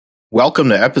Welcome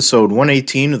to episode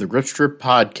 118 of the Grip Strip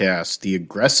Podcast, the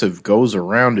aggressive goes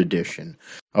around edition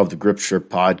of the Grip Strip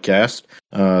Podcast.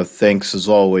 Thanks as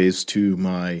always to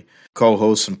my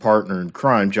co-host and partner in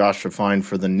crime, Josh Fine,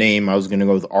 for the name. I was going to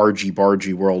go with RG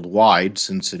Bargy Worldwide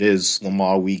since it is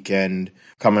Lamar weekend,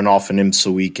 coming off an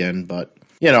IMSA weekend, but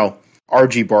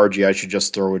RG Bargy, I should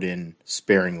just throw it in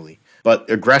sparingly. But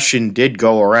aggression did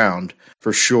go around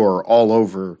for sure all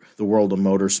over the world of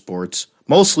motorsports,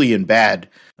 mostly in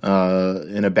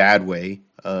a bad way.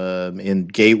 In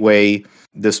Gateway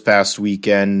this past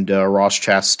weekend, Ross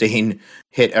Chastain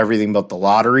hit everything but the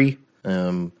lottery.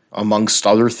 Amongst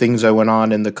other things that went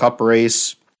on in the Cup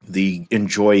race, the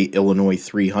Enjoy Illinois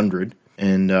 300.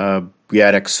 And we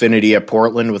had Xfinity at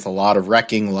Portland with a lot of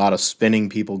wrecking, a lot of spinning,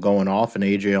 people going off, and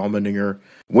AJ Allmendinger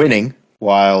winning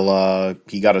while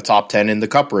he got a top 10 in the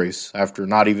Cup race after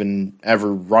not even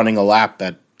ever running a lap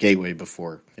at Gateway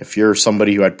before. If you're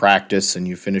somebody who had practice and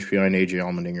you finish behind AJ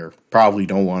Allmendinger, probably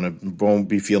won't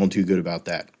be feeling too good about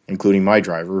that, including my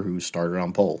driver who started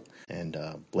on pole and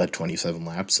led 27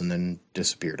 laps and then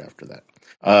disappeared after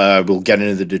that. We'll get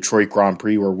into the Detroit Grand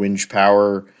Prix where Winch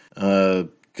Power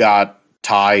got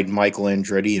tied Michael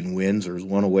Andretti in wins, or was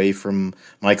one away from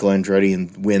Michael Andretti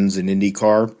in wins in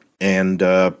IndyCar, and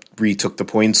retook the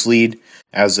points lead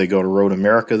as they go to Road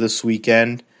America this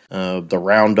weekend. The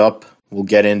roundup, we'll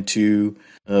get into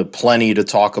plenty to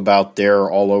talk about there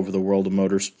all over the world of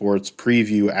motorsports.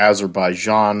 Preview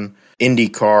Azerbaijan,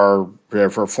 IndyCar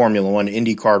for Formula One,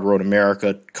 IndyCar, Road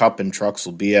America, Cup and Trucks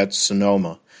will be at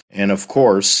Sonoma. And of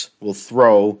course, we'll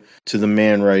throw to the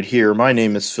man right here. My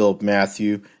name is Philip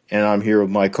Matthew, and I'm here with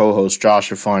my co-host, Josh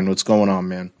Fine. What's going on,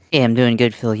 man? Yeah, I'm doing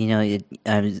good, Phil.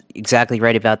 I'm exactly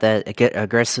right about that.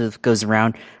 Aggressive goes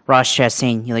around. Ross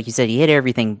Chastain, like you said, he hit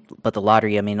everything but the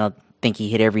lottery. I mean, I think he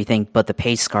hit everything but the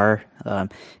pace car.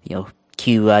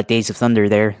 Cue Days of Thunder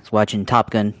there. I was watching Top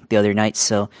Gun the other night,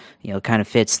 so kind of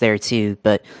fits there too.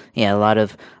 But yeah, a lot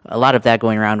of that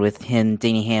going around with him,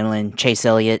 Denny Hamlin, Chase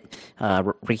Elliott,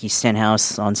 Ricky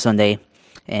Stenhouse on Sunday.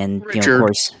 And of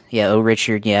course,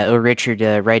 Richard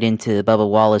right into Bubba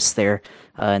Wallace there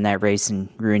in that race and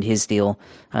ruined his deal.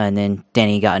 And then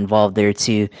Denny got involved there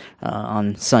too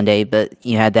on Sunday. But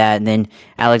you had that, and then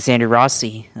Alexander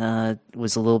Rossi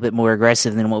was a little bit more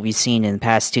aggressive than what we've seen in the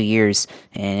past 2 years,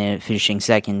 and finishing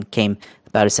second, came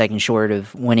about a second short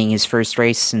of winning his first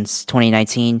race since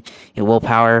 2019. Will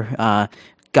Power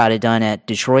got it done at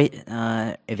Detroit,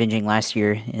 avenging last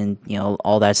year, and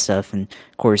all that stuff. And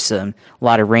of course, a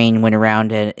lot of rain went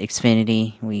around at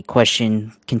Xfinity. We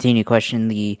continue to question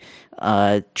the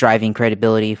driving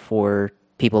credibility for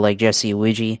people like Jesse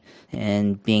Iwuji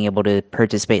and being able to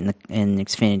participate in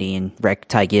Xfinity and wreck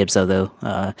Ty Gibbs. Although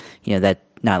that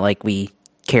not like we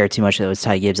care too much that it was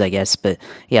Ty Gibbs, I guess. But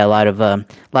yeah, a lot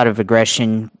of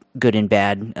aggression, good and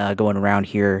bad, going around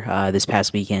here this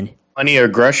past weekend. Plenty of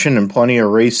aggression and plenty of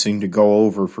racing to go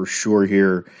over for sure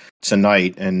here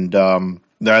tonight, and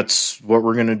that's what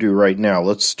we're going to do right now.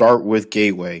 Let's start with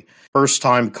Gateway. First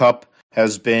time Cup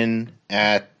has been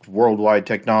at Worldwide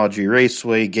Technology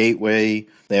Raceway, Gateway.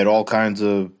 They had all kinds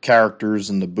of characters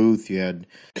in the booth. You had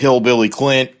Hillbilly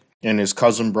Clint and his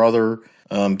cousin brother,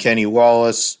 Kenny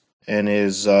Wallace, and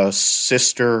his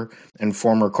sister and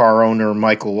former car owner,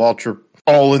 Michael Waltrip,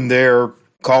 all in there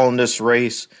calling this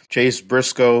race. Chase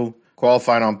Briscoe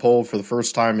qualified on pole for the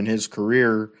first time in his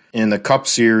career in the Cup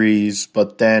Series,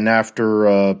 but then after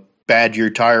a bad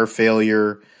year tire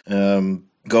failure,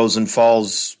 goes and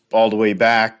falls all the way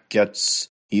back.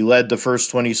 He led the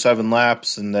first 27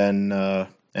 laps and then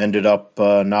ended up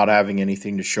not having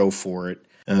anything to show for it.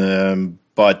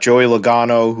 But Joey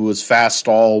Logano, who was fast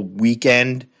all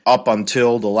weekend up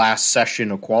until the last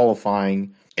session of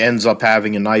qualifying, ends up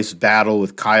having a nice battle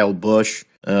with Kyle Busch.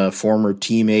 Former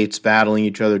teammates battling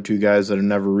each other, two guys that have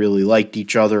never really liked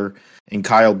each other, and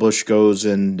Kyle Busch goes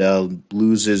and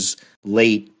loses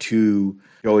late to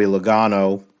Joey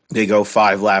Logano. They go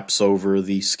 5 laps over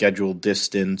the scheduled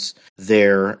distance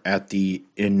there at the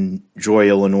Enjoy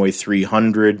Illinois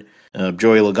 300.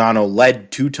 Joey Logano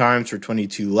led 2 times for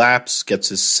 22 laps, gets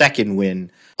his second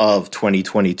win of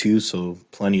 2022, so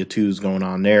plenty of twos going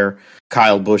on there.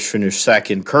 Kyle Busch finished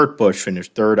second. Kurt Busch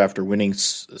finished third after winning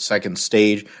second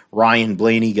stage. Ryan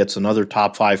Blaney gets another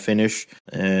top 5 finish.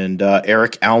 And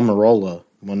Eric Almirola,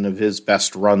 one of his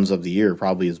best runs of the year,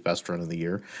 probably his best run of the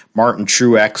year. Martin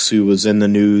Truex, who was in the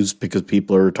news because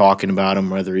people are talking about him,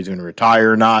 whether he's going to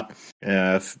retire or not,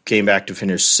 came back to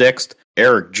finish 6th.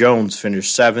 Eric Jones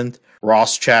finished 7th.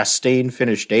 Ross Chastain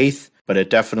finished 8th. But it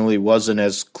definitely wasn't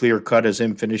as clear-cut as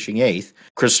him finishing 8th.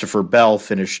 Christopher Bell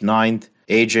finished 9th.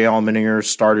 AJ Allmendinger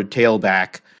started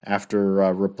tailback after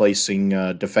replacing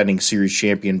defending series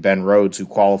champion Ben Rhodes, who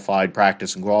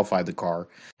practiced and qualified the car,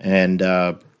 and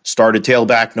started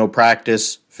tailback, no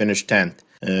practice, finished 10th.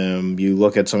 You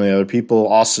look at some of the other people.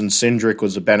 Austin Cindric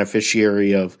was a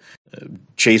beneficiary of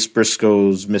Chase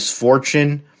Briscoe's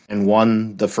misfortune and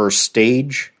won the first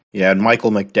stage. You had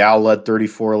Michael McDowell led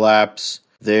 34 laps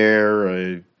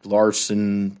there.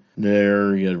 Larson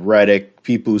there. You had Reddick.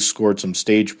 People who scored some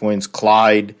stage points.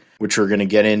 Clyde, which we're going to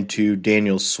get into.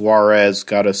 Daniel Suarez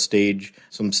got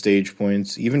some stage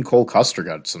points. Even Cole Custer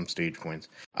got some stage points.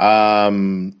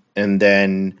 And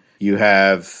then you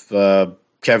have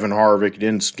Kevin Harvick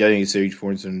didn't get any stage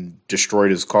points and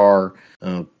destroyed his car.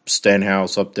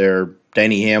 Stenhouse up there.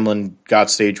 Denny Hamlin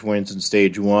got stage points in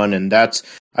stage 1, and that's,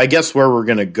 I guess, where we're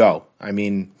going to go. I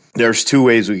mean, there's two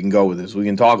ways we can go with this. We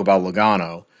can talk about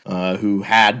Logano, who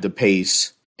had the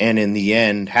pace, and in the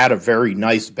end had a very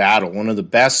nice battle. One of the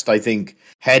best, I think,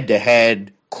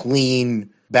 head-to-head, clean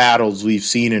battles we've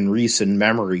seen in recent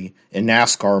memory in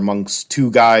NASCAR amongst two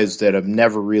guys that have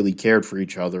never really cared for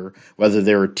each other, whether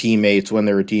they were teammates, when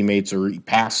they were teammates, or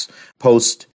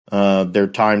post their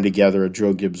time together at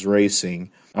Joe Gibbs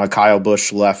Racing. Kyle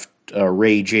Busch left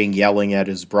raging, yelling at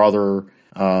his brother,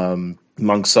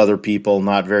 amongst other people,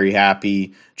 not very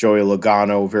happy. Joey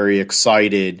Logano very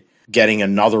excited, getting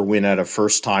another win at a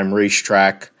first-time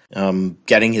racetrack,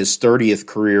 getting his 30th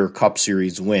career Cup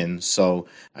Series win. So,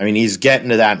 I mean, he's getting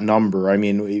to that number. I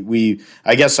mean,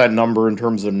 I guess that number in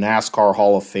terms of NASCAR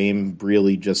Hall of Fame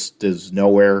really just is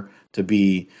nowhere to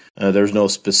be. There's no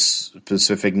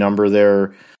specific number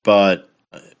there, but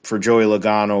for Joey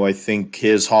Logano, I think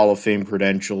his Hall of Fame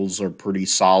credentials are pretty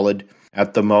solid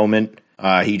at the moment.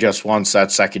 He just wants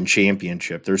that second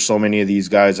championship. There's so many of these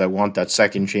guys that want that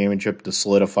second championship to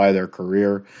solidify their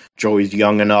career. Joey's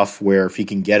young enough where if he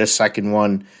can get a second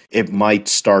one, it might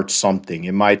start something.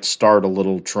 It might start a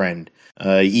little trend,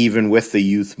 even with the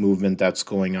youth movement that's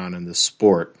going on in the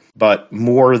sport. But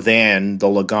more than the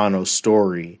Logano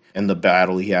story and the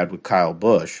battle he had with Kyle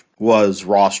Busch was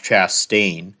Ross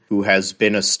Chastain, who has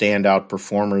been a standout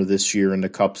performer this year in the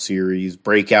Cup Series,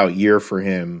 breakout year for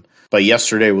him. But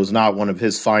yesterday was not one of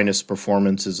his finest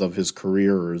performances of his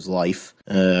career or his life.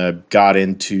 Got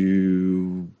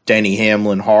into Denny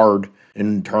Hamlin hard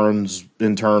in turn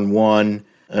 1,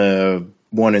 1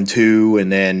 and 2,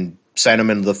 and then sent him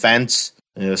into the fence.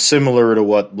 Similar to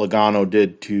what Logano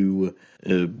did to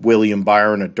William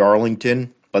Byron at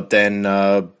Darlington. But then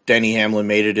Denny Hamlin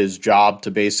made it his job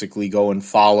to basically go and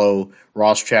follow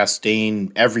Ross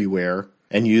Chastain everywhere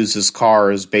and use his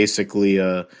car as basically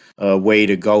a way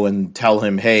to go and tell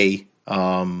him, hey,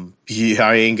 you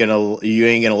ain't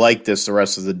gonna like this the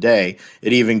rest of the day.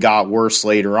 It even got worse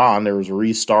later on. There was a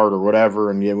restart or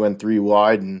whatever, and it went 3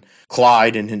 wide, and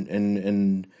Clyde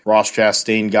and Ross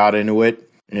Chastain got into it.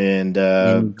 And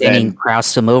then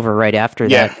crossed him over right after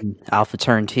that in Alpha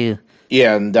Turn 2.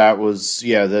 Yeah, and that was,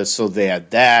 so they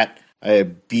had that.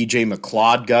 BJ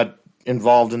McLeod got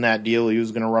involved in that deal. He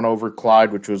was going to run over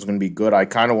Clyde, which was going to be good. I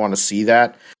kind of want to see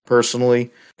that, personally,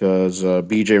 because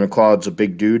BJ McLeod's a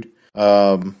big dude.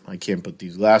 I can't put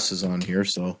these glasses on here,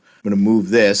 so I'm going to move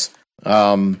this.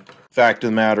 Fact of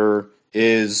the matter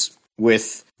is,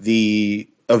 with the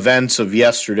events of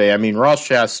yesterday, I mean, Ross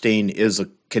Chastain is a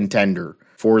contender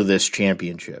for this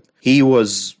championship. He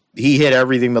hit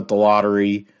everything but the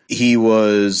lottery. He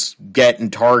was getting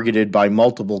targeted by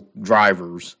multiple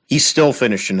drivers. He still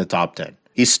finished in the top 10.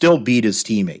 He still beat his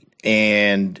teammate.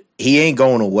 And he ain't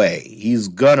going away. He's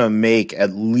going to make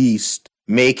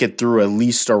it through at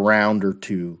least a round or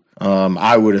two.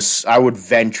 I would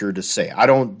venture to say.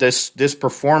 This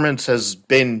performance has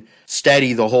been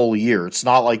steady the whole year. It's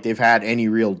not like they've had any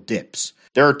real dips.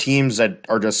 There are teams that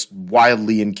are just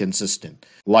wildly inconsistent,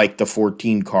 like the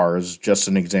 14 car is just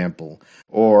an example,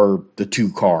 or the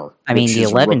 2 car. I mean, the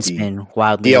 11's been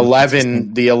wildly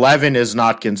inconsistent. The 11 is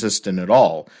not consistent at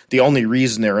all. The only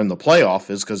reason they're in the playoff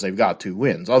is because they've got 2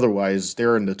 wins. Otherwise,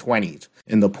 they're in the 20s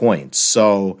in the points.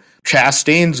 So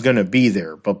Chastain's going to be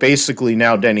there. But basically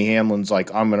now Denny Hamlin's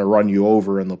like, I'm going to run you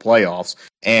over in the playoffs.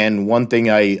 And one thing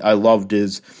I loved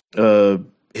is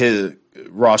his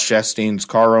Ross Chastain's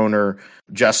car owner,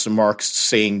 Justin Marks,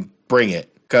 saying, bring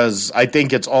it. Because I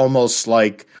think it's almost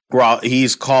like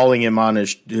he's calling him on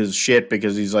his shit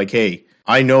because he's like, hey,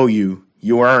 I know you.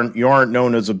 You aren't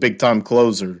known as a big-time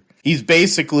closer. He's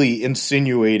basically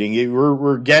insinuating.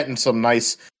 We're getting some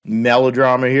nice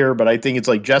melodrama here, but I think it's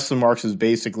like Justin Marks is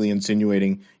basically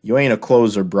insinuating, you ain't a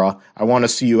closer, bruh. I want to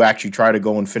see you actually try to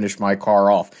go and finish my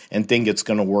car off and think it's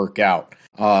going to work out.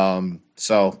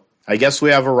 So I guess we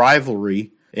have a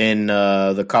rivalry in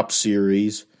the Cup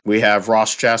Series. we have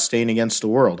Ross Chastain against the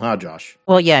world, huh, Josh?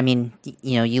 Well, yeah, I mean,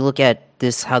 you look at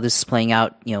this, how this is playing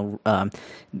out,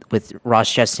 with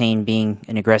Ross Chastain being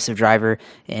an aggressive driver,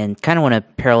 and kind of want to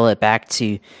parallel it back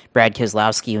to Brad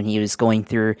Keselowski when he was going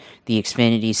through the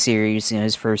Xfinity Series,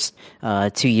 his first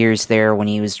 2 years there when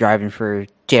he was driving for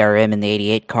JRM in the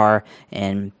 '88 car,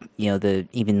 and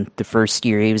even the first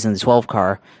year he was in the 12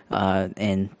 car,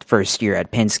 and first year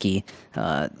at Penske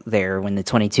there when the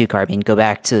 22 car. I mean, go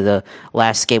back to the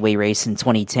last Gateway race in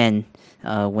 2010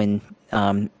 when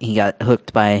he got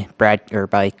hooked by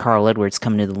Carl Edwards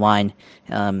coming to the line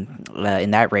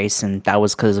in that race, and that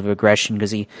was because of aggression,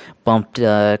 because he bumped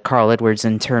Carl Edwards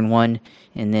in turn one,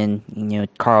 and then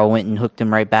Carl went and hooked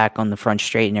him right back on the front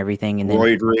straight and everything. And then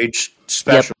Roid Rage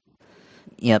special.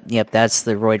 Yep. That's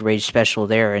the Roid Rage special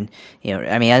there, and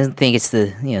I mean, I don't think it's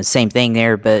the same thing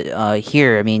there, but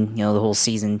here, I mean, the whole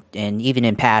season, and even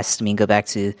in past, I mean, go back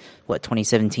to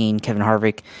 2017, Kevin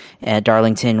Harvick at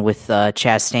Darlington with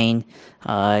Chastain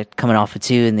coming off of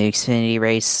 2 in the Xfinity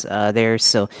race there.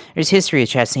 So there's history of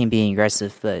Chastain being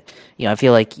aggressive, but I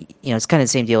feel like it's kind of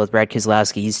the same deal with Brad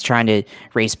Keselowski. He's trying to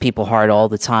race people hard all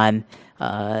the time.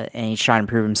 And he's trying to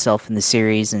prove himself in the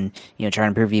series, and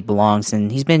trying to prove he belongs.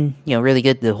 And he's been really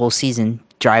good the whole season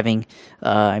driving.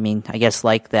 I mean, I guess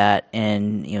like that,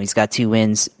 and he's got 2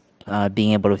 wins,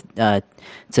 being able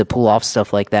to pull off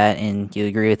stuff like that. And you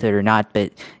agree with it or not,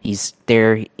 but he's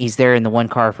there. He's there in the one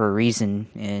car for a reason,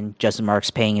 and Justin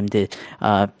Marks paying him to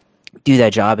do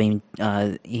that job. I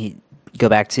mean, he go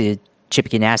back to Chip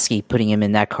Ganassi putting him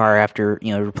in that car after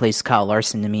replaced Kyle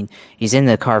Larson. I mean, he's in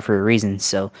the car for a reason.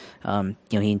 So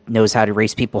he knows how to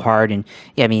race people hard, and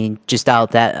I mean, just dial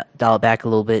it back a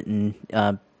little bit, and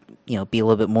be a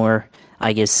little bit more,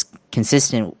 I guess,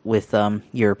 consistent with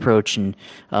your approach, and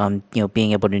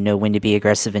being able to know when to be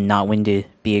aggressive and not when to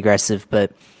be aggressive.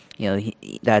 But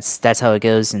that's how it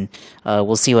goes, and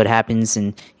we'll see what happens.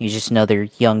 And he's just another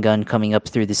young gun coming up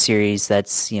through the series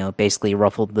that's basically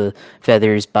ruffled the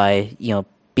feathers by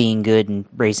being good and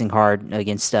racing hard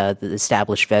against the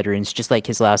established veterans, just like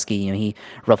Keselowski. He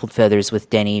ruffled feathers with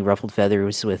Denny, ruffled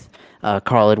feathers with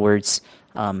Carl Edwards,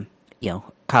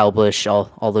 Kyle Busch,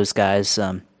 all those guys.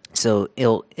 So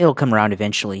it'll come around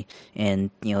eventually, and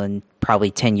in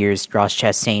probably 10 years, Ross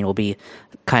Chastain will be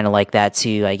kind of like that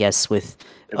too, I guess, with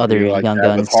other young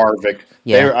guns. With Harvick.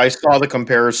 Yeah. I saw the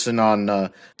comparison on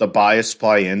the Bias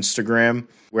Play Instagram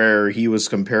where he was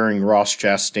comparing Ross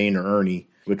Chastain to Ernie,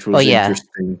 which was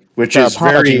interesting. Which is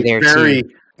very,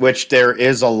 which there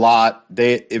is a lot.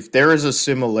 If there is a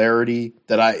similarity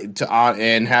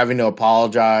and having to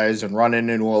apologize and running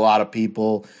into a lot of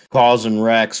people, causing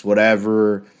wrecks,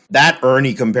 whatever, that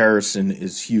Ernie comparison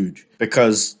is huge,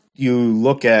 because you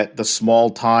look at the small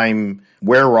time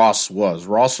where Ross was.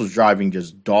 Ross was driving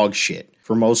just dog shit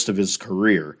for most of his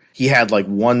career. He had like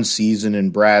 1 season in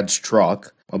Brad's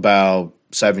truck about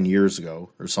 7 years ago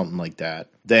or something like that.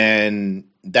 Then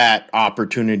that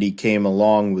opportunity came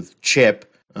along with Cheap,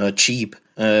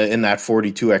 in that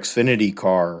 42 Xfinity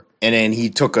car. And then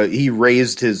he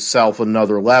raised himself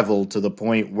another level to the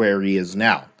point where he is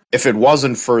now. If it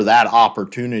wasn't for that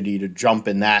opportunity to jump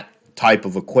in that type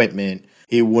of equipment,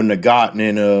 he wouldn't have gotten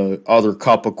in other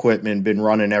Cup equipment, been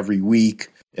running every week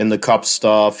in the Cup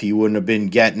stuff. He wouldn't have been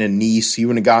getting a Nice. He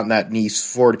wouldn't have gotten that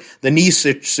Nice 40. The Nice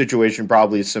situation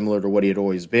probably is similar to what he had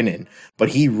always been in. But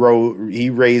he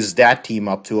raised that team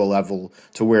up to a level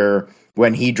to where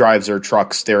when he drives their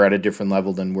trucks, they're at a different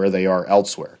level than where they are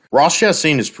elsewhere. Ross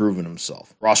Chastain has proven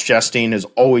himself. Ross Chastain has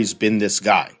always been this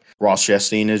guy. Ross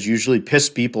Chastain has usually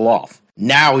pissed people off.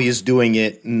 Now he's doing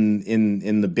it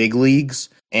in the big leagues,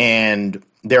 and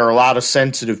there are a lot of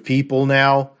sensitive people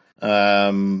now.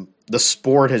 The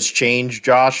sport has changed,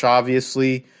 Josh,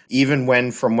 obviously.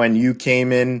 Even from when you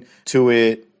came in to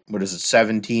it,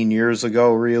 17 years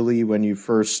ago, really, when you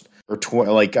first, or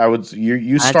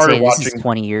you started watching. This is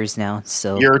 20 years now,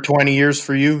 so. You're 20 years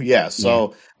for you? Yeah, so.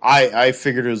 Yeah. I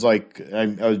figured it was like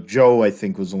Joe, I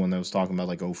think, was the one that was talking about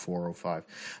like 04, 05.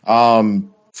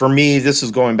 For me, this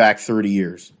is going back 30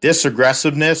 years. This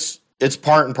aggressiveness, it's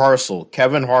part and parcel.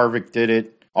 Kevin Harvick did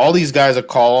it. All these guys that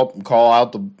call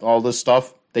out all this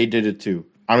stuff, they did it too.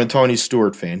 I'm a Tony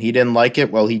Stewart fan. He didn't like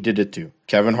it. Well, he did it too.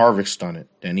 Kevin Harvick's done it.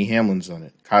 Denny Hamlin's done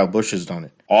it. Kyle Busch has done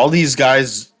it. All these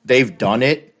guys, they've done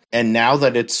it. And now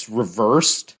that it's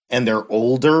reversed and they're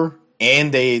older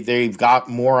and they've got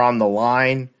more on the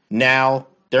line now,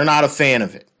 they're not a fan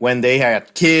of it. When they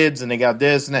had kids and they got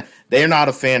this and that, they're not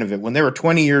a fan of it. When they were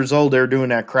 20 years old, they were doing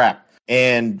that crap.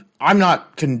 And I'm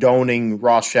not condoning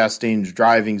Ross Chastain's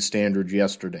driving standards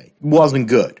yesterday. It wasn't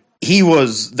good.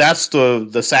 that's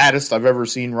the saddest I've ever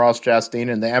seen Ross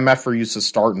Chastain, and the MFer used to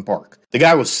start and park. The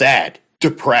guy was sad,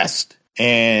 depressed,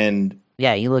 and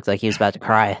Yeah, he looked like he was about to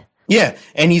cry. yeah,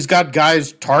 and he's got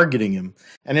guys targeting him.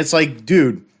 And it's like,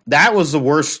 dude, that was the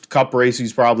worst cup race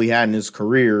he's probably had in his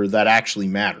career that actually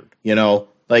mattered. You know,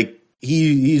 like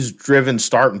he's driven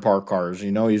start and park cars,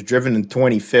 you know, he's driven in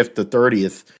 25th to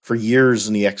 30th for years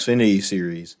in the Xfinity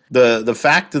series. The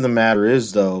fact of the matter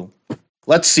is, though,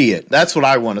 let's see it. That's what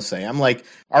I want to say. I'm like,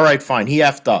 all right, fine, he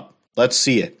effed up. Let's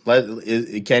see it.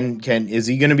 Is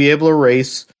he going to be able to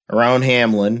race around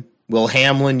Hamlin? Will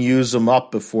Hamlin use them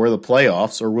up before the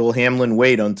playoffs, or will Hamlin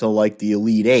wait until like the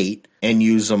Elite Eight and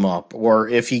use them up? Or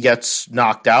if he gets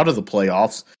knocked out of the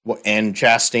playoffs and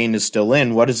Chastain is still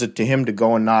in, what is it to him to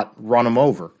go and not run him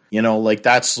over? You know, like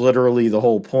that's literally the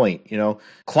whole point. You know,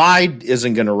 Clyde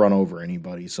isn't going to run over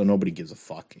anybody, so nobody gives a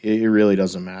fuck. It really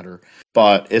doesn't matter.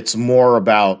 But it's more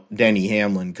about Denny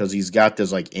Hamlin because he's got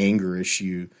this like anger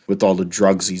issue with all the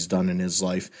drugs he's done in his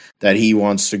life that he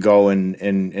wants to go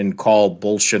and call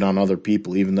bullshit on other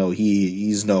people, even though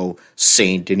he's no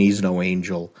saint and he's no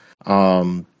angel.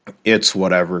 It's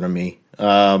whatever to me.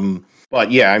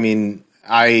 But yeah, I mean,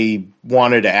 I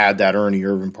wanted to add that Ernie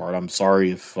Irvan part. I'm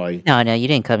sorry if I... No, you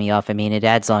didn't cut me off. I mean, it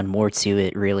adds on more to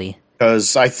it, really.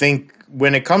 Because I think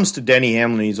when it comes to Denny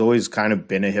Hamlin, he's always kind of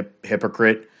been a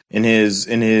hypocrite in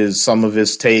his some of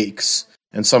his takes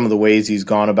and some of the ways he's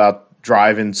gone about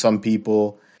driving some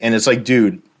people. And it's like,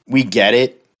 dude, we get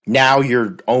it. Now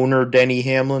you're owner Denny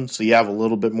Hamlin, so you have a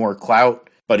little bit more clout.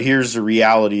 But here's the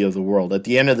reality of the world. At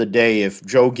the end of the day, if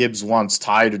Joe Gibbs wants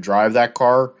Ty to drive that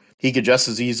car, he could just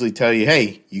as easily tell you,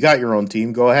 hey, you got your own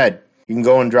team, go ahead. You can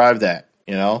go and drive that,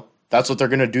 you know? That's what they're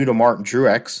going to do to Martin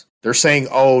Truex. They're saying,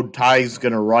 oh, Ty's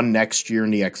going to run next year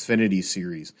in the Xfinity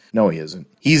Series. No, he isn't.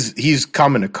 He's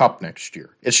coming to Cup next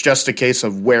year. It's just a case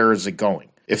of where is it going.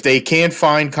 If they can't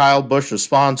find Kyle Busch a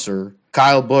sponsor,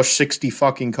 Kyle Busch 60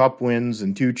 fucking Cup wins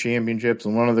and 2 championships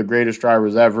and one of the greatest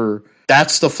drivers ever,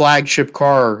 that's the flagship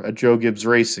car at Joe Gibbs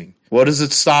Racing. What is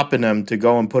it stopping them to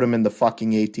go and put him in the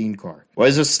fucking 18 car? What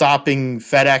is it stopping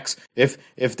FedEx?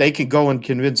 If they could go and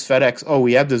convince FedEx, oh,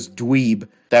 we have this dweeb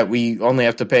that we only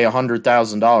have to pay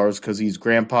 $100,000 because he's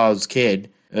grandpa's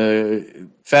kid.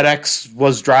 FedEx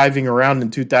was driving around in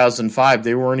 2005.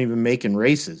 They weren't even making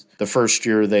races the first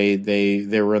year they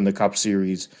were in the Cup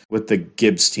Series with the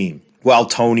Gibbs team while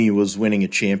Tony was winning a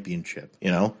championship,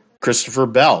 you know? Christopher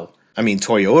Bell. I mean,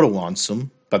 Toyota wants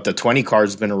him. But the 20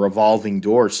 car's been a revolving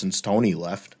door since Tony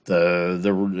left.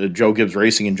 The Joe Gibbs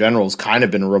Racing in general has kind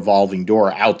of been a revolving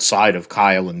door outside of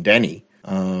Kyle and Denny,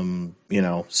 you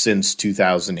know, since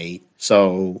 2008.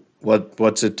 So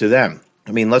what's it to them?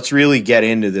 I mean, let's really get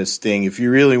into this thing. If you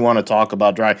really want to talk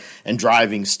about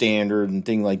driving standard and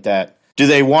thing like that, do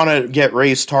they want to get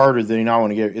raced hard or do they not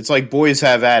want to get? It's like boys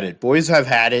have at it. Boys have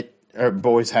had it.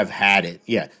 Boys have had it.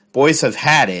 Yeah, boys have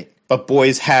had it, but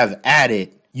boys have at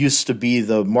it used to be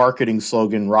the marketing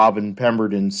slogan Robin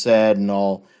Pemberton said and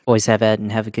all. Boys have at it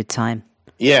and have a good time.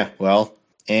 Yeah, well,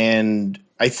 and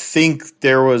I think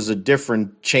there was a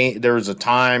different change. There was a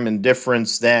time and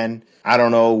difference then. I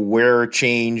don't know where it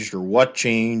changed or what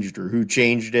changed or who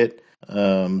changed it.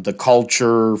 The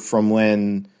culture from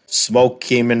when Smoke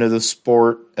came into the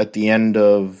sport at the end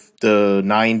of the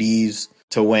 90s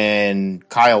to when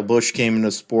Kyle Busch came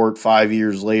into sport 5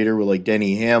 years later with like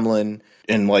Denny Hamlin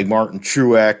and like Martin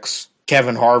Truex.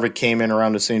 Kevin Harvick came in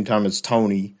around the same time as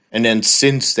Tony. And then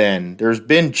since then, there's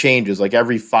been changes. Like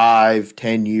every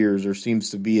 5-10 years, there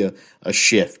seems to be a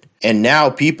shift. And now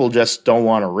people just don't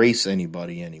want to race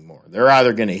anybody anymore. They're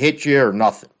either going to hit you or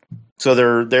nothing. So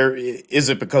is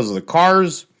it because of the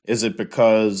cars? Is it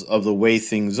because of the way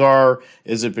things are?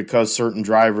 Is it because certain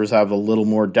drivers have a little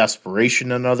more desperation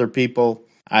than other people?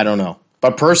 I don't know.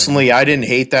 But personally, I didn't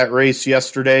hate that race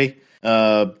yesterday.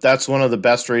 That's one of the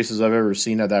best races I've ever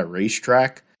seen at that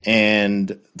racetrack.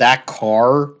 And that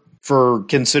car, for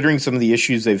considering some of the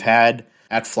issues they've had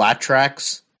at flat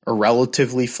tracks or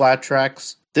relatively flat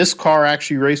tracks, this car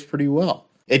actually raced pretty well.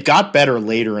 It got better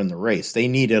later in the race. They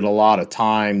needed a lot of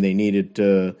time. They needed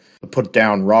to put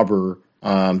down rubber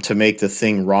to make the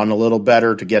thing run a little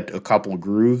better, to get a couple of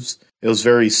grooves. It was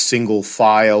very single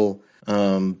file,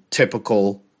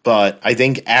 typical. But I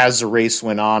think as the race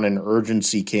went on and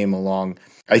urgency came along,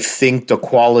 I think the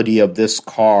quality of this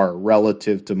car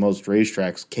relative to most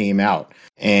racetracks came out.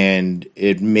 And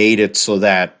it made it so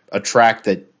that a track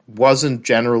that wasn't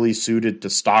generally suited to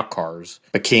stock cars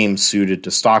became suited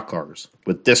to stock cars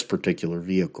with this particular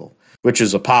vehicle, which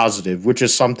is a positive, which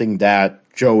is something that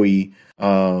Joey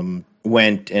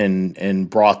went and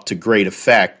brought to great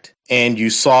effect And you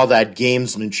saw that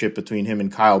gamesmanship between him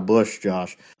and Kyle Busch,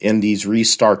 Josh, in these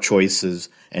restart choices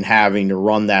and having to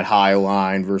run that high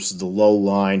line versus the low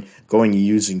line, going and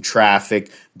using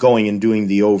traffic, going and doing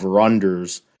the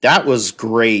over-unders. That was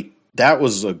great. That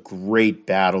was a great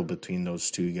battle between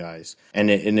those two guys. And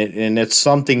it's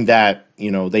something that,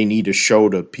 they need to show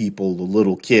to people, the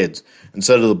little kids.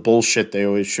 Instead of the bullshit they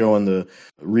always show in the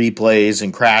replays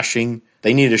and crashing,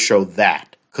 they need to show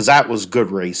that. Because that was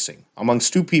good racing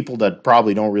amongst two people that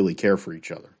probably don't really care for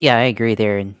each other. Yeah, I agree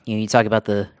there. And you talk about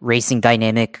the racing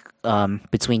dynamic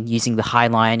between using the high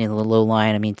line and the low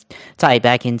line. I mean, tie it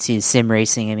back into sim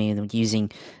racing. I mean,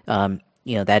 using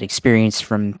that experience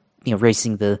from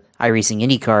racing the iRacing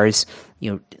Indy cars.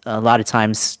 A lot of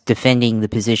times defending the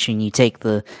position you take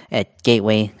at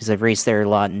Gateway, because I've raced there a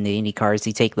lot in the Indy cars.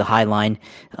 You take the high line.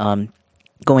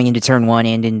 Going into turn 1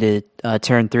 and into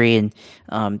turn 3,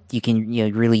 and you can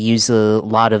really use a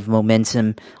lot of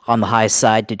momentum on the high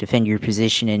side to defend your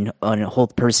position and hold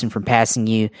the person from passing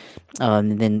you.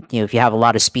 And then if you have a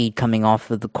lot of speed coming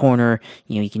off of the corner,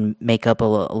 you can make up a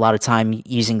lot of time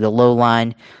using the low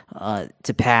line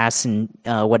to pass and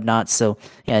whatnot. So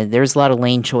yeah, there's a lot of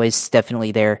lane choice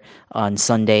definitely there on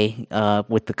Sunday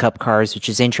with the Cup cars, which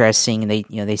is interesting. And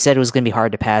they said it was going to be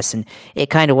hard to pass, and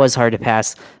it kind of was hard to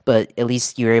pass, but at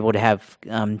least you were able to have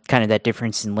kind of that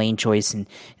difference in lane choice,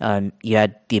 and you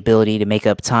had the ability to make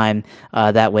up time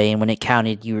that way. And when it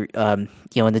counted, you were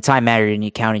when the time mattered and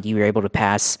it counted, you were able to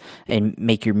pass and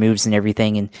make your moves and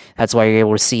everything. And that's why you're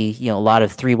able to see a lot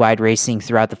of 3-wide racing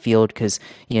throughout the field, because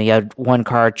you had one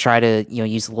car try to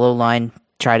use the low line,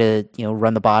 try to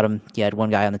run the bottom. You had one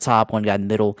guy on the top, one guy in the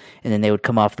middle, and then they would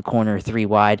come off the corner 3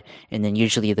 wide, and then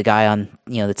usually the guy on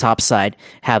the top side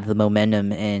have the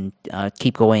momentum and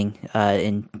keep going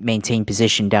and maintain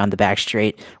position down the back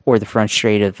straight or the front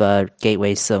straight of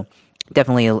Gateway. So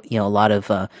definitely a lot of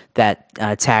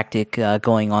that tactic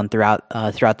going on throughout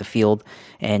the field,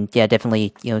 and yeah,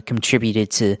 definitely contributed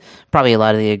to probably a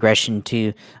lot of the aggression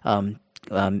too.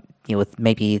 With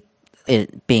maybe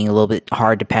it being a little bit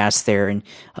hard to pass there, and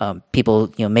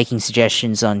people making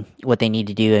suggestions on what they need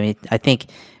to do. I mean, I think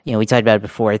we talked about it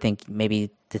before. I think maybe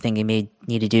the thing they need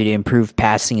to do to improve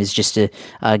passing is just to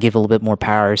give a little bit more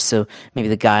power. So maybe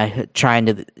the guy trying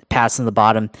to pass on the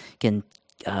bottom can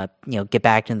get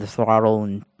back into the throttle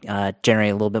and generate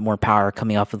a little bit more power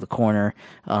coming off of the corner,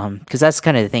 because that's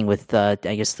kind of the thing with I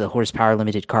guess the horsepower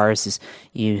limited cars is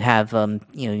you have when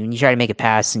you try to make a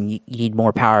pass and you need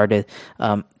more power to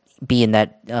be in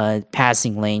that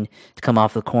passing lane to come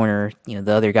off the corner.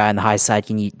 The other guy on the high side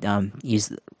can use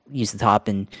the top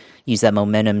and use that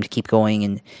momentum to keep going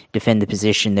and defend the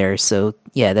position there. So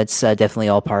yeah, that's definitely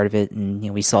all part of it, and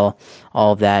we saw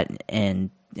all of that,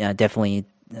 and definitely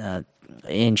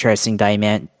interesting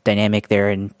dynamic there,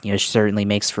 and certainly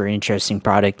makes for an interesting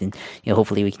product, and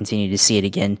hopefully we continue to see it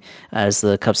again as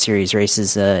the Cup Series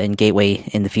races in Gateway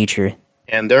in the future.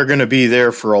 And they're going to be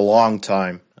there for a long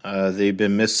time. They've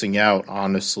been missing out,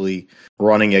 honestly,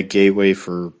 running at Gateway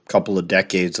for a couple of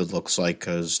decades, it looks like,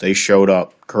 because they showed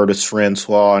up. Curtis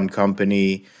Francois and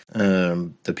company,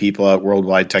 the people at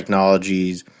Worldwide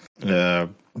Technologies.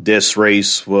 This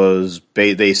race was,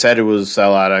 they said it was a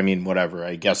sellout. I mean, whatever.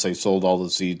 I guess they sold all the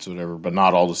seats, whatever, but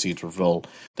not all the seats were filled.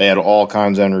 They had all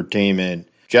kinds of entertainment.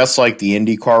 Just like the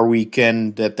IndyCar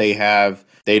weekend that they have,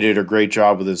 they did a great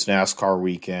job with this NASCAR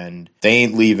weekend. They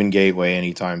ain't leaving Gateway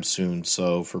anytime soon.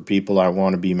 So for people that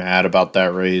want to be mad about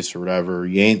that race or whatever,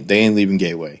 they ain't leaving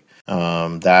Gateway.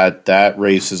 That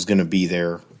race is going to be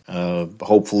there.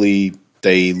 Hopefully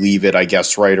they leave it, I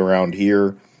guess, right around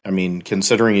here. I mean,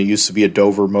 considering it used to be a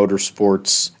Dover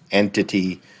Motorsports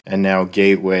entity, and now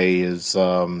Gateway is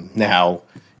now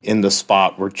in the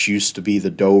spot where it used to be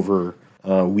the Dover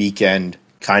weekend.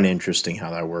 Kind of interesting how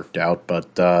that worked out,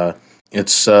 but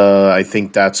it's I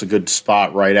think that's a good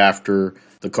spot right after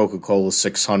the Coca-Cola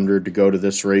 600 to go to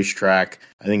this racetrack.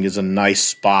 I think is a nice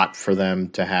spot for them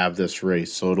to have this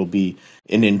race, so it'll be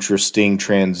an interesting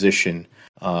transition.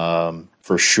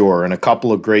 For sure. And a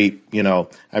couple of great,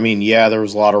 I mean, yeah, there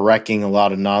was a lot of wrecking, a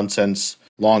lot of nonsense,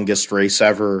 longest race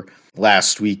ever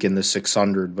last week in the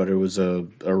 600, but it was a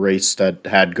race that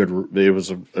had good, it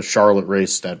was a Charlotte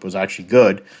race that was actually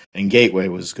good, and Gateway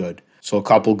was good. So a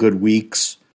couple good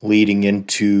weeks leading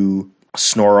into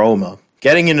Snoroma.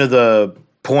 Getting into the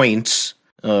points,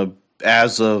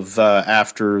 as of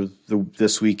after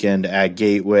this weekend at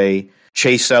Gateway,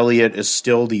 Chase Elliott is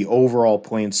still the overall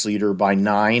points leader by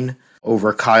 9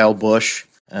 over Kyle Busch.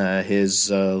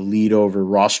 His lead over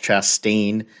Ross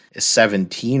Chastain is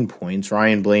 17 points.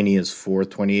 Ryan Blaney is 4th,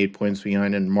 28 points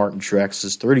behind, and Martin Truex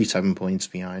is 37 points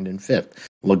behind in 5th.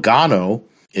 Logano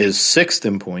is 6th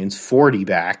in points, 40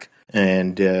 back.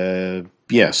 And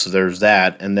so there's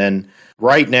that. And then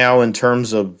right now, in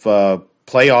terms of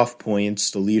playoff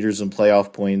points, the leaders in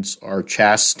playoff points are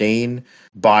Chastain,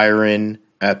 Byron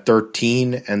at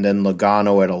 13, and then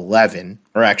Logano at 11.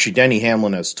 Or actually, Denny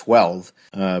Hamlin has 12,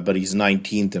 but he's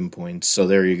 19th in points. So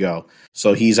there you go.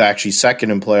 So he's actually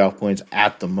second in playoff points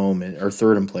at the moment, or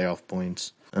third in playoff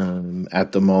points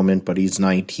at the moment, but he's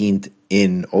 19th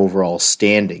in overall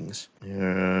standings.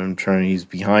 He's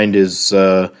behind his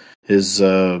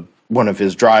one of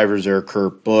his drivers there,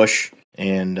 Kurt Busch,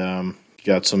 and you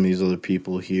got some of these other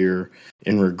people here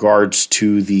in regards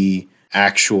to the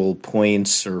actual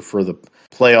points or for the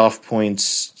playoff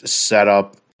points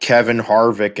setup. Kevin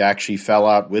Harvick actually fell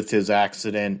out with his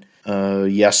accident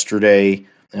yesterday.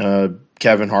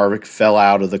 Kevin Harvick fell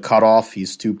out of the cutoff.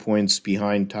 He's 2 points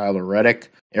behind Tyler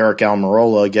Reddick. Eric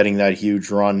Almirola, getting that huge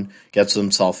run, gets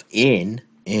himself in.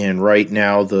 And right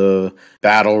now the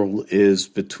battle is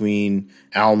between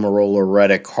Almirola,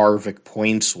 Reddick, Harvick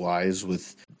points-wise,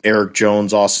 with Eric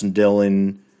Jones, Austin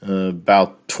Dillon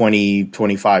about 20,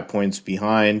 25 points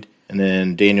behind. And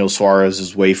then Daniel Suarez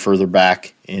is way further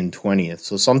back in 20th.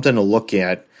 So something to look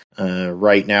at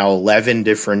right now. 11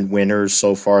 different winners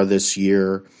so far this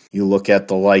year. You look at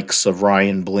the likes of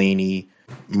Ryan Blaney,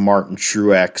 Martin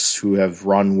Truex, who have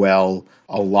run well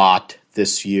a lot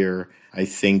this year. I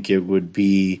think it wouldn't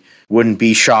be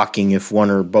shocking if one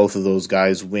or both of those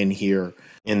guys win here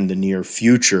in the near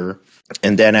future.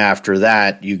 And then after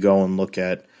that, you go and look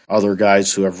at other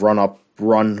guys who have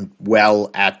run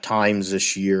well at times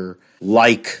this year,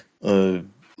 like Kevin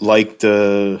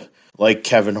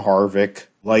Harvick,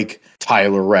 like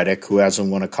Tyler Reddick, who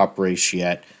hasn't won a cup race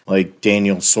yet, like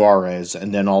Daniel Suarez,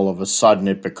 and then all of a sudden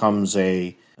it becomes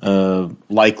a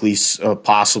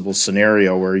possible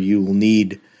scenario where you will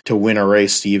need to win a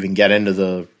race to even get into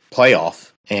the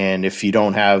playoff. And if you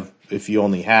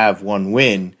only have one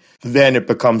win, then it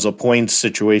becomes a points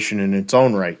situation in its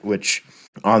own right, which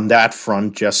on that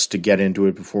front, just to get into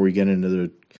it before we get into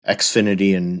the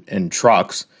Xfinity and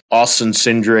trucks, Austin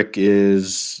Cindric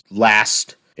is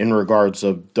last in regards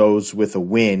of those with a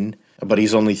win, but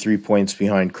he's only 3 points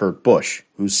behind Kurt Busch,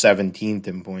 who's 17th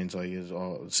in points.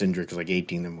 Cindric is like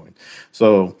 18th in points.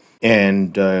 So,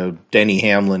 and Denny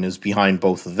Hamlin is behind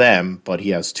both of them, but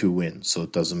he has 2 wins, so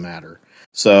it doesn't matter.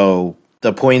 So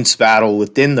the points battle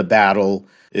within the battle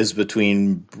is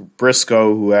between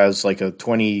Briscoe, who has like a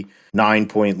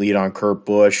 29-point lead on Kurt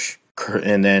Busch,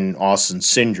 and then Austin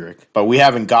Cindric. But we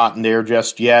haven't gotten there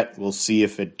just yet. We'll see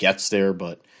if it gets there,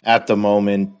 but at the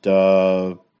moment,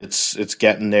 it's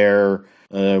getting there.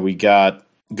 We got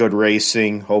good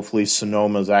racing. Hopefully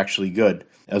Sonoma's actually good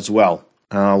as well.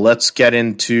 Let's get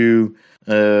into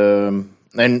and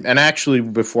actually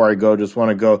before I go,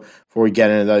 before we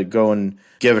get into that, go and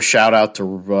give a shout out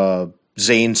to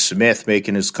Zane Smith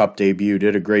making his Cup debut.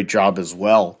 Did a great job as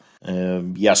well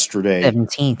yesterday.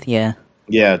 17th, yeah.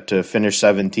 Yeah, to finish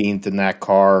 17th in that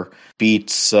car.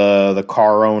 Beats the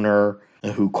car owner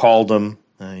who called him.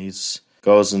 He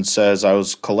goes and says, I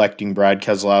was collecting Brad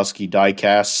Keselowski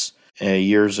diecasts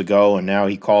years ago, and now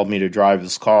he called me to drive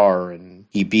his car, and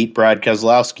he beat Brad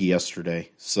Keselowski yesterday.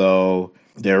 So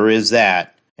there is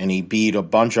that. And he beat a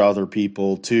bunch of other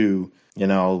people too,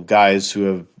 guys who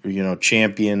have,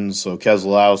 champions. So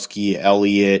Keselowski,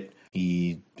 Elliott,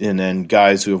 and then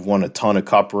guys who have won a ton of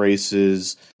cup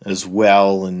races as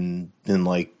well. And then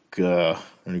I'm going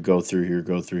to go through here.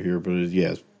 But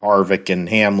yeah, Harvick and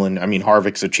Hamlin. I mean,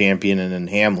 Harvick's a champion, and then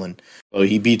Hamlin. So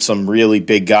he beat some really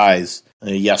big guys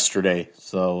yesterday.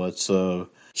 So it's a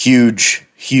huge,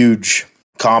 huge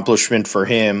accomplishment for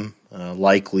him.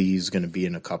 Likely he's going to be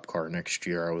in a cup car next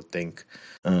year, I would think,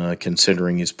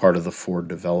 considering he's part of the Ford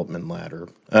development ladder.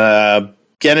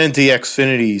 Get into the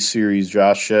Xfinity series,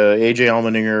 Josh. AJ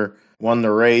Allmendinger won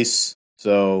the race,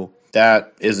 so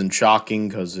that isn't shocking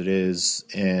because it is.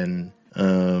 And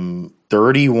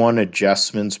 31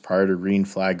 adjustments prior to green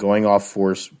flag, going off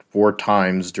four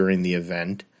times during the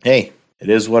event. Hey, it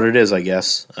is what it is, I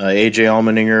guess. AJ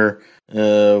Allmendinger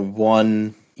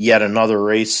won yet another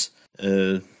race.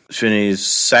 Xfinity's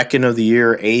second of the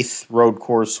year, 8th road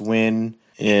course win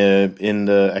in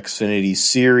the Xfinity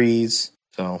series.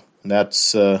 So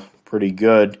that's pretty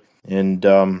good. And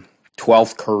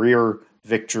 12th career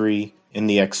victory in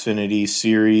the Xfinity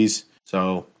series.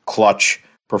 So clutch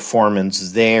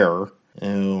performance there.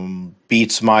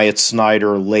 Beats Myatt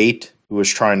Snider late, who was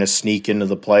trying to sneak into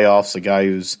the playoffs. A guy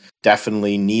who's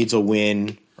definitely needs a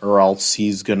win, or else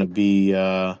he's going to be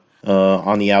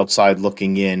on the outside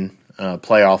looking in.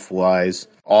 playoff-wise.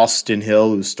 Austin Hill,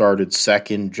 who started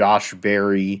second. Josh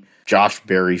Berry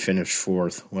finished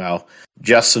fourth. Wow.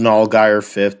 Justin Allgaier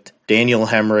fifth. Daniel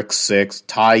Hemrick sixth.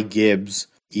 Ty Gibbs,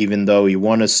 even though he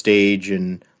won a stage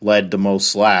and led the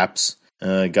most laps,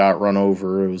 got run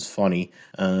over. It was funny.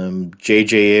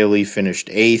 J.J. Ailey finished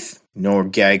eighth. Noah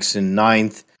Gragson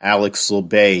ninth. Alex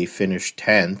Labay finished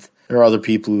 10th. There are other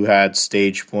people who had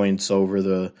stage points over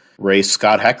the race.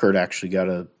 Scott Heckert actually got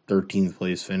a 13th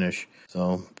place finish,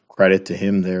 so credit to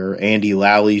him there. Andy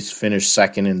Lally's finished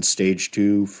second in stage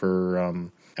 2 for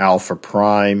Alpha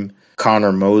Prime.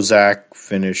 Connor Mozak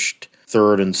finished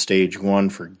third in stage 1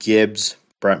 for Gibbs.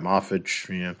 Brett Moffitt,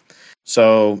 yeah.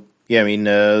 So, yeah, I mean,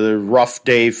 the rough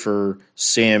day for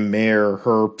Sam Mayer,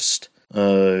 Herbst,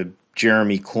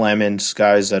 Jeremy Clements,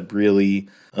 guys that really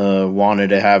wanted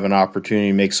to have an opportunity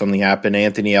to make something happen.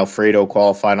 Anthony Alfredo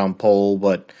qualified on pole,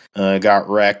 but got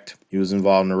wrecked. He was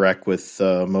involved in a wreck with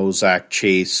Mozak,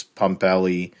 Chase,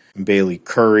 Pumpelly, and Bailey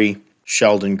Curry.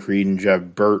 Sheldon Creed and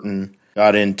Jeb Burton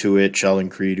got into it. Sheldon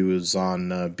Creed, who was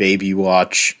on Baby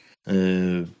Watch,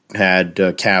 had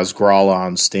Kaz Gralla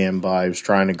on standby. He was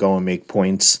trying to go and make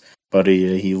points, but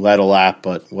he led a lap,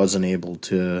 but wasn't able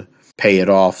to pay it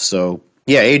off. So,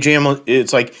 yeah,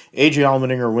 it's like AJ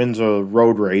Allmendinger wins a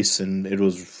road race, and it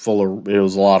was a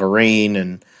lot of rain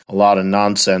and a lot of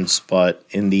nonsense, but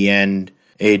in the end,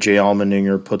 AJ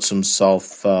Allmendinger puts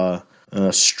himself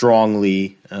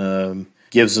strongly,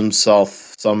 gives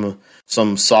himself some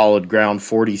solid ground,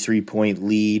 43-point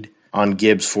lead on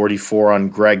Gibbs, 44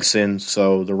 on Gragson.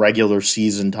 So the regular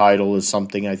season title is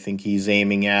something I think he's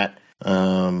aiming at.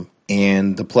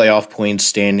 And the playoff point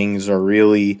standings are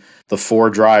really the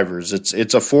 4 drivers. It's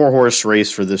a 4-horse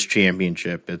race for this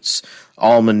championship. It's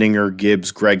Allmendinger,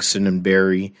 Gibbs, Gragson, and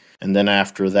Berry. And then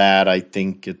after that, I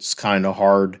think it's kind of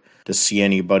hard to see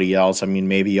anybody else. I mean,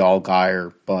 maybe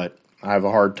Allgaier, but I have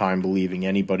a hard time believing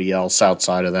anybody else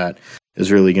outside of that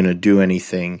is really going to do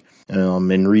anything.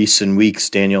 In recent weeks,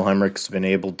 Daniel Hemrick's been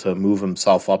able to move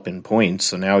himself up in points,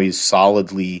 so now he's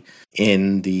solidly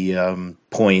in the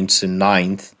points in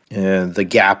 9th. The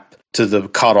gap to the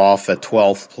cutoff at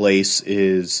 12th place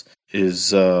is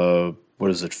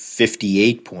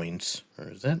 58 points? Or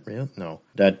is that real? No,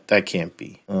 that can't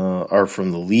be. Or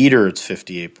from the leader, it's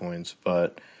 58 points,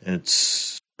 but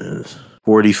it's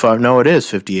 45. No, it is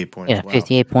 58 points. Yeah, wow.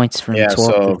 58 points from 12th to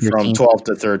 13th. From 12th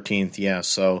to 13th, yeah.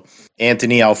 So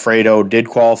Anthony Alfredo did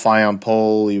qualify on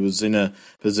pole. He was in a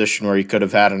position where he could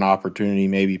have had an opportunity,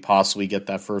 maybe possibly get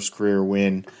that first career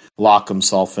win, lock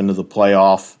himself into the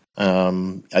playoff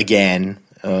again,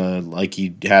 like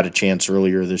he had a chance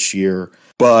earlier this year.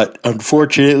 But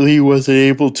unfortunately, he wasn't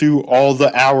able to. All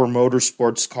the Hour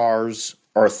Motorsports cars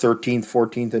are 13th,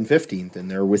 14th, and 15th, and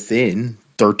they're within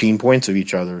 13 points of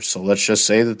each other. So let's just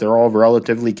say that they're all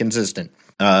relatively consistent.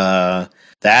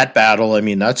 That battle, I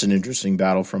mean, that's an interesting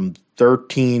battle from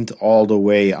 13th all the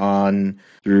way on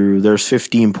through. There's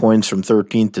 15 points from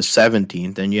 13th to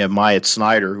 17th, and you have Myatt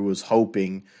Snyder, who was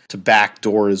hoping to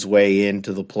backdoor his way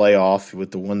into the playoff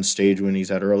with the one stage win he's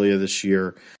had earlier this year.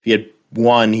 If he had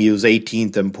won, he was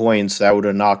 18th in points. That would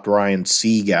have knocked Ryan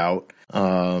Sieg out.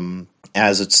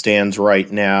 As it stands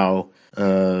right now,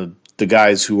 the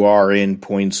guys who are in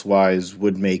points-wise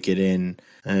would make it in.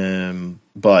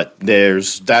 But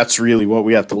that's really what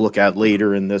we have to look at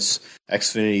later in this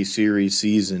Xfinity Series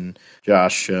season,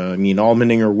 Josh. I mean,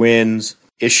 Allmendinger wins.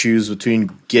 Issues between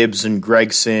Gibbs and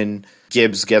Gragson.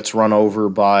 Gibbs gets run over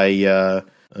by,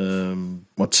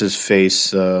 what's his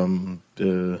face? Why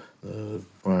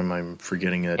am I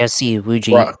forgetting it? Jesse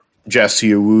Iwuji. Jesse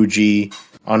Iwuji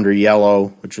under yellow,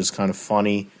 which is kind of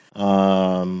funny.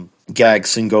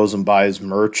 Gragson goes and buys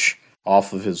merch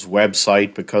off of his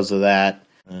website because of that.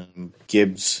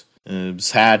 Gibbs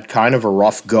has had kind of a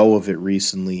rough go of it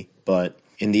recently, but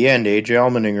in the end, AJ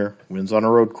Allmendinger wins on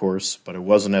a road course, but it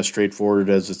wasn't as straightforward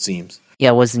as it seems. Yeah,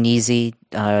 it wasn't easy.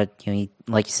 Like you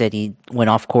said, he went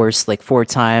off course like 4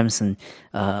 times and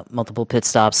multiple pit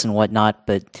stops and whatnot.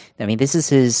 But I mean, this is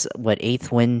his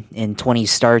 8th win in 20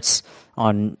 starts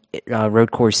on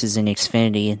road courses in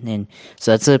Xfinity, and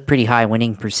so that's a pretty high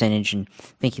winning percentage. And I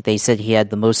think they said he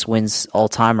had the most wins all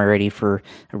time already for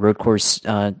a road course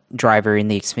driver in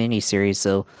the Xfinity series.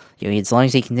 So as long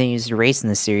as he continues to race in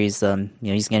the series, he's going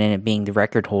to end up being the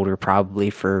record holder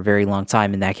probably for a very long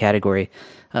time in that category.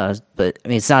 But I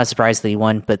mean, it's not a surprise that he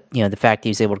won, but the fact that he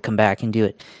was able to come back and do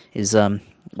it is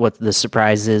what the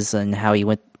surprise is, and how he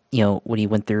went, what he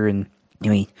went through. And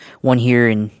he won here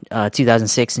in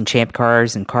 2006 in Champ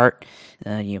Cars and Kart.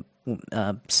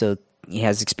 So he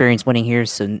has experience winning here,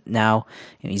 so now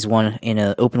he's won in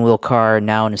an open wheel car,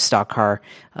 now in a stock car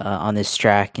on this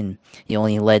track, and he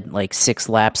only led like 6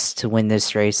 laps to win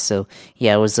this race. So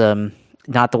yeah, it was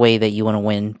not the way that you want to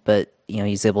win, but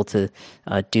he's able to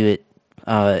do it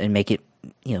and make it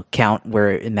count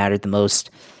where it mattered the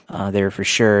most there for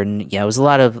sure. And yeah, it was a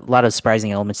lot of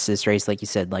surprising elements to this race, like you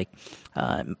said, like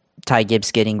Ty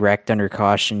Gibbs getting wrecked under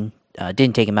caution.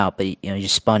 Didn't take him out, but he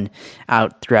just spun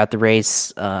out throughout the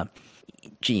race.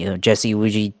 Jesse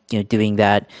Iwuji doing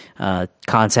that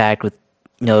contact with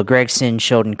Noah Gragson,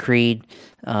 Sheldon Creed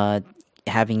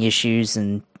having issues,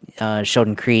 and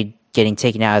Sheldon Creed getting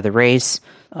taken out of the race.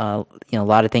 A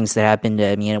lot of things that happened.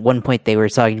 I mean, at one point they were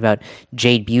talking about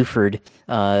Jade Buford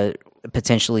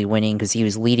potentially winning because he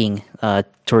was leading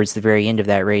towards the very end of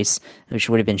that race, which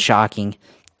would have been shocking.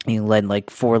 He led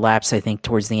like 4 laps, I think,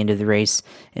 towards the end of the race.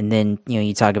 And then,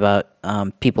 you talk about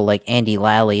people like Andy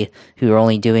Lally, who are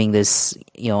only doing this,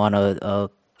 on a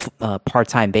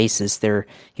part-time basis. They're,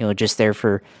 just there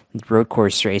for road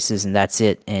course races, and that's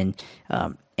it. And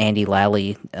Andy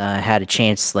Lally had a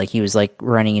chance, like he was like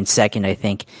running in second, I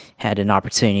think, had an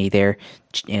opportunity there.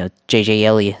 JJ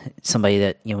Elliott, somebody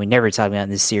that we never talked about in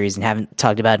this series and haven't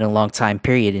talked about in a long time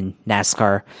period in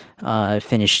NASCAR,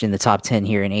 finished in the top 10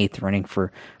 here in 8th, running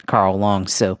for Carl Long.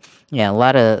 So yeah, a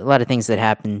lot of things that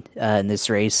happened in this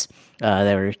race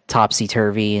that were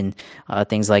topsy-turvy and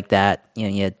things like that.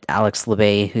 You had Alex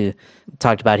Labbe, who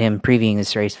talked about him previewing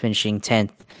this race, finishing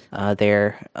 10th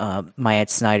there. Myatt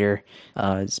Snyder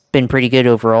has been pretty good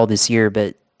overall this year,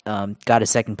 but got a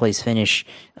second place finish.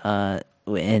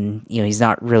 And he's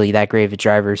not really that great of a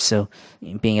driver, so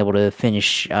being able to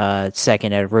finish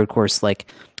second at a road course like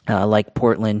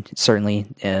Portland certainly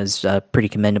is pretty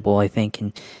commendable, I think.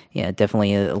 And yeah,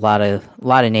 definitely a lot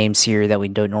of names here that we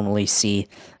don't normally see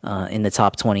in the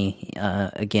top 20.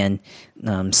 Again,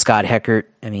 Scott Heckert,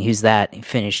 I mean, who's that? He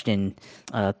finished in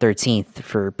 13th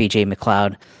for BJ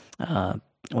McLeod.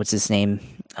 What's his name?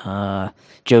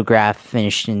 Joe Graff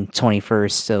finished in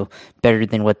 21st, so better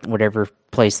than whatever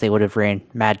place they would have ran.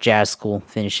 Matt Jaskell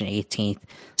finished in 18th.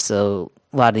 So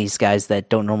a lot of these guys that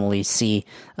don't normally see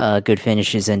good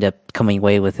finishes end up coming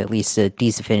away with at least a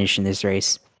decent finish in this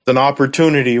race. It's an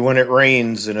opportunity when it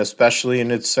rains, and especially in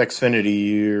its Xfinity,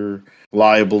 you're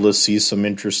liable to see some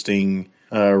interesting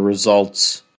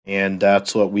results, and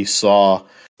that's what we saw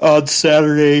on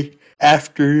Saturday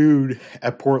afternoon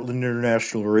at Portland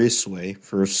International Raceway.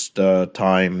 First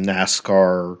time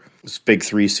NASCAR, this Big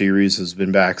 3 series has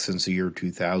been back since the year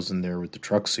 2000 there with the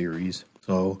Truck Series.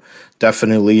 So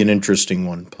definitely an interesting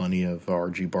one. Plenty of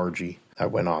argy-bargy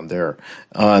that went on there.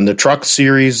 In the Truck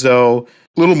Series, though,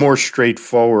 a little more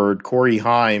straightforward. Corey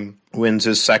Heim wins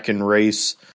his second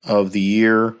race of the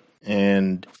year,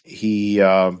 and he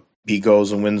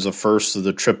goes and wins the first of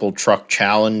the Triple Truck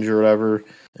Challenge or whatever.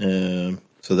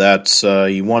 So that's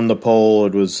he won the pole.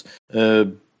 It was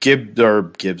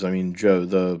Gibbs. I mean Joe.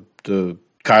 The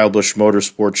Kyle Busch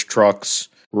Motorsports trucks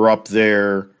were up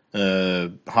there.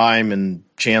 Heim and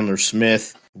Chandler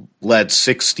Smith led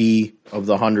 60 of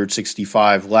the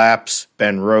 165 laps.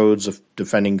 Ben Rhodes, a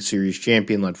defending series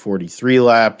champion, led 43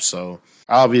 laps. So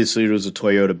obviously it was a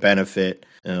Toyota benefit.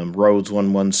 Rhodes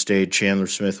won one stage, Chandler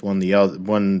Smith won the other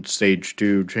one stage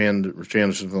 2, Chandler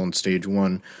Smith won stage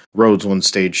 1, Rhodes won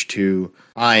stage 2.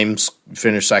 Heim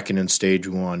finished second in stage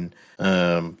 1,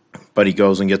 but he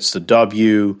goes and gets the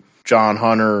W. John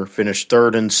Hunter finished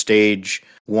third in stage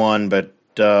 1, but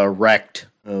wrecked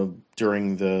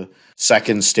during the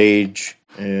second stage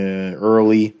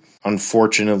early.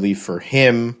 Unfortunately for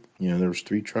him, there was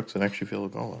 3 trucks that actually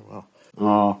failed to go.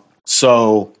 Wow.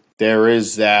 So there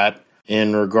is that.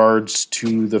 In regards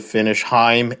to the finish,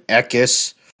 Heim,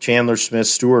 Eckes, Chandler Smith,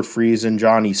 Stuart Friesen,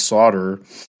 Johnny Sauter,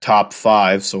 top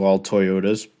 5, so all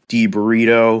Toyotas. D.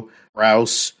 Burrito,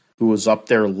 Rouse, who was up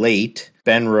there late,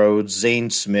 Ben Rhodes, Zane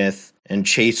Smith, and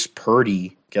Chase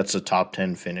Purdy gets a top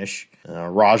 10 finish.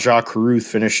 Rajah Caruth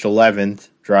finished 11th,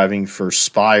 driving for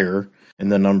Spire in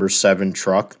the number 7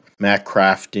 truck. Matt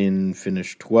Crafton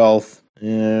finished 12th.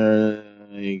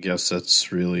 I guess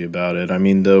that's really about it. I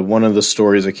mean, one of the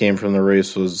stories that came from the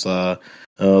race was the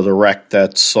wreck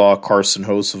that saw Carson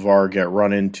Hocevar get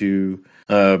run into,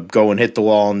 go and hit the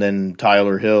wall, and then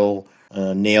Tyler Hill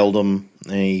nailed him,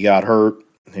 and he got hurt.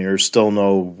 There's still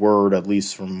no word, at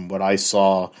least from what I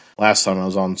saw last time I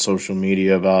was on social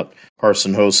media, about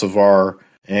Carson Hocevar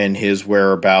and his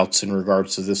whereabouts in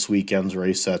regards to this weekend's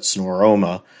race at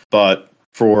Snoroma. But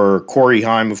for Corey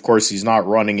Heim, of course, he's not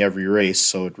running every race,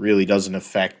 so it really doesn't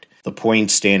affect the point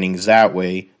standings that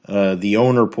way. The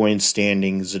owner point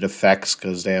standings it affects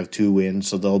because they have 2 wins,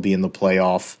 so they'll be in the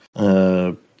playoff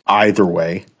either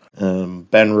way.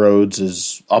 Ben Rhodes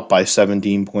is up by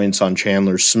 17 points on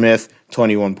Chandler Smith,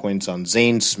 21 points on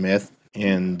Zane Smith,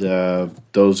 and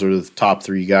those are the top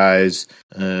three guys.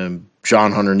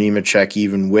 John Hunter Nemechek,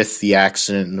 even with the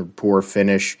accident and the poor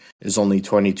finish, is only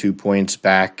 22 points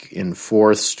back in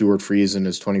fourth. Stuart Friesen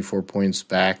is 24 points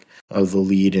back of the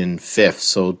lead in fifth.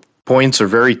 So points are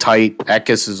very tight.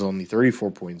 Eckes is only 34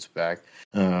 points back.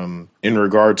 In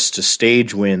regards to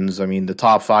stage wins, I mean, the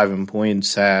top five in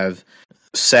points have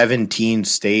 17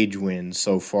 stage wins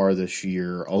so far this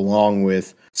year, along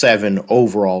with 7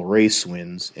 overall race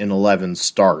wins in 11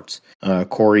 starts.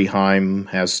 Corey Heim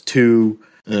has 2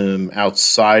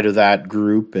 outside of that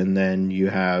group, and then you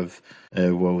have,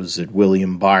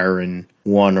 William Byron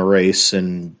won a race,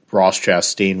 and Ross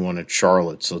Chastain won at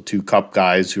Charlotte. So 2 Cup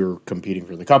guys who are competing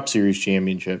for the Cup Series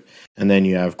championship, and then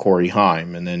you have Corey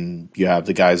Heim, and then you have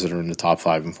the guys that are in the top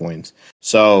 5 in points.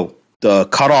 So the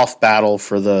cutoff battle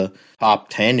for the top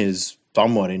 10 is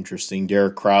somewhat interesting.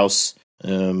 Derek Kraus,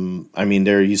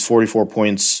 he's 44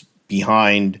 points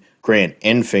behind Grant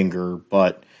Enfinger,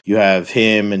 but you have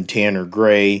him and Tanner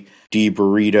Gray, Dee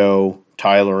Burrito,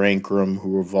 Tyler Ankrum,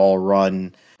 who have all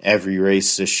run every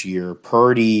race this year.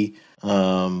 Purdy,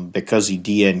 because he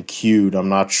DNQ'd, I'm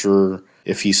not sure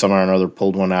if he somehow or another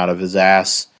pulled one out of his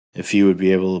ass, if he would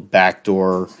be able to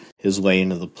backdoor his way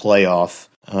into the playoff.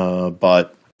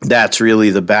 But that's really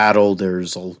the battle.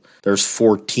 There's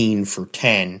 14 for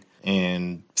 10,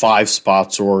 and 5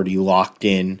 spots are already locked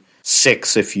in.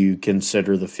 6 if you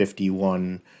consider the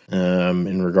 51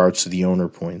 in regards to the owner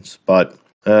points. But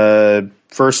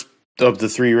first of the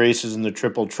 3 races in the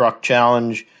Triple Truck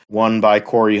Challenge, won by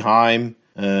Corey Heim.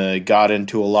 Got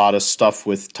into a lot of stuff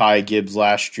with Ty Gibbs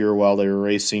last year while they were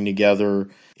racing together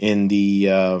in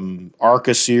the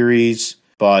ARCA series.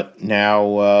 But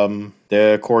now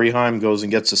Corey Heim goes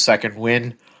and gets a second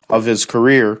win of his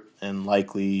career and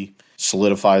likely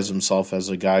solidifies himself as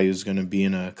a guy who's going to be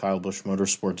in a Kyle Busch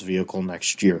Motorsports vehicle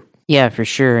next year. Yeah, for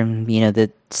sure. And,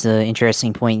 that's an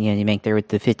interesting point you make there with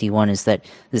the 51 is that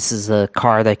this is a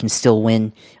car that can still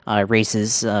win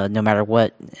races no matter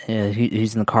what,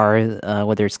 who's in the car,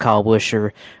 whether it's Kyle Busch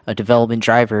or a development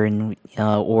driver, and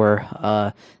or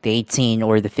the 18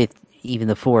 or the 5th. Even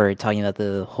the 4, talking about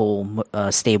the whole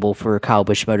stable for Kyle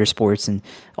Busch Motorsports, and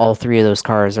all 3 of those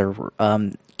cars are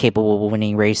capable of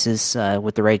winning races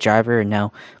with the right driver. And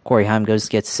now Corey Heim gets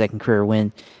a second career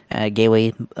win at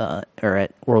Gateway or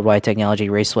at Worldwide Technology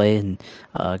Raceway, and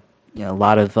a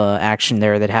lot of action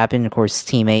there that happened. Of course,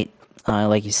 teammate,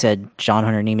 like you said, John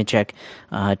Hunter Nemechek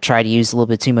tried to use a little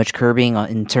bit too much curbing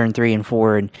in turn 3 and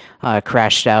 4 and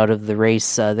crashed out of the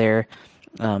race there.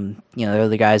 They're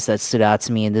the guys that stood out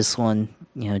to me in this one.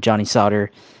 Johnny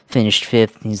Sauter finished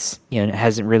 5th. He's,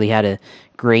 hasn't really had a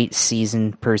great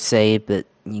season per se, but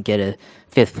you get a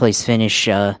 5th place finish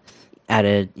at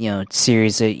a,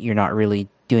 series that you're not really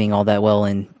doing all that well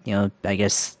in. I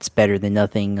guess it's better than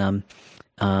nothing.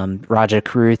 Raja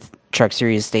Karuth, Truck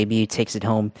Series debut, takes it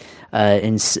home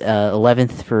in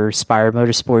 11th for Spire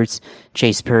Motorsports.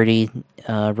 Chase Purdy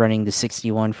running the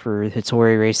 61 for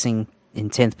Hattori Racing in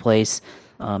 10th place.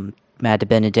 Matt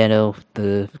DiBenedetto,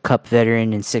 the Cup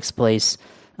veteran, in 6th place.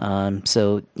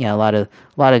 So a lot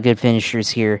of good finishers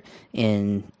here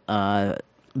in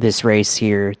this race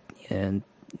here, and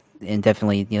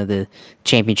definitely the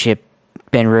championship.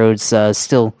 Ben Rhodes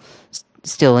still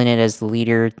in it as the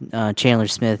leader. Chandler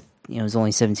Smith is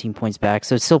only 17 points back,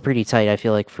 so it's still pretty tight, I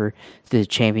feel like, for the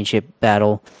championship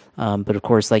battle. But of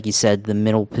course, like you said, the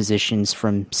middle positions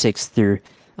from 6th through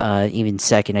even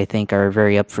 2nd, I think, are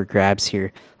very up for grabs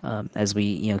here as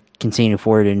we continue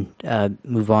forward and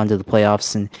move on to the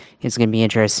playoffs. And it's going to be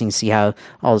interesting to see how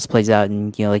all this plays out.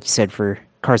 And like you said, for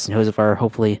Carson Hocevar,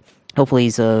 hopefully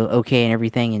he's okay and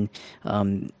everything,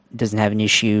 and doesn't have an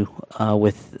issue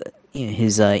with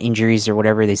his injuries or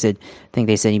whatever. I think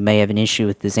they said he may have an issue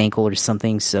with his ankle or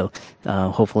something. So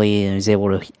hopefully he's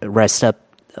able to rest up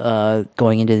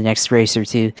going into the next race or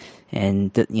two,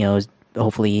 and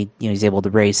hopefully he's able to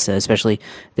race. Especially,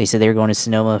 they said they're going to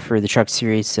Sonoma for the Truck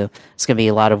Series, so it's going to be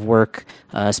a lot of work.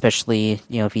 Especially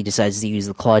if he decides to use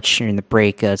the clutch and the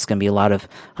brake, it's going to be a lot of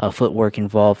footwork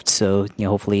involved. So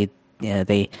hopefully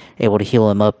they able to heal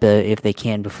him up if they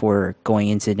can before going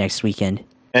into next weekend.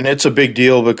 And it's a big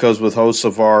deal because with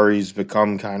Hocevar, he's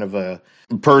become kind of a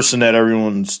person that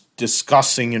everyone's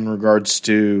discussing in regards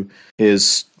to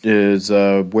his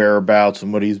whereabouts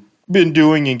and what he's been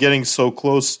doing and getting so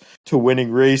close to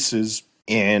winning races.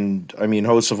 And I mean,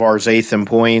 Hocevar's 8th in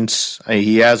points.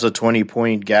 He has a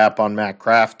 20-point gap on Matt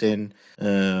Crafton,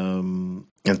 and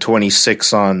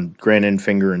 26 on Grant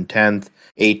Enfinger in 10th.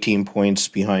 18 points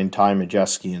behind Ty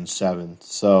Majeski in 7th.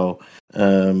 So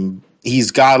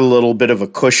he's got a little bit of a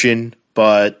cushion,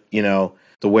 but,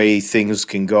 the way things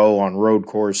can go on road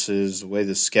courses, the way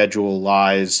the schedule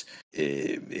lies,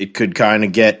 it could kind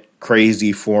of get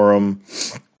crazy for him.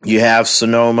 You have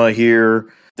Sonoma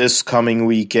here this coming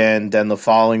weekend. Then the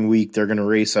following week, they're going to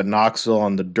race at Knoxville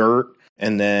on the dirt,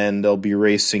 and then they'll be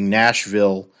racing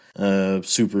Nashville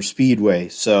Super Speedway.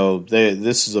 So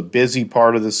this is a busy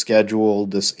part of the schedule.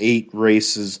 This 8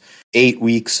 races, 8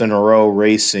 weeks in a row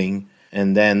racing,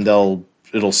 and then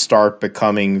it'll start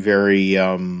becoming very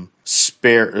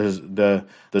spare. The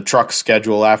truck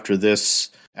schedule after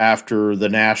the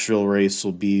Nashville race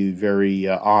will be very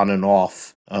on and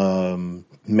off.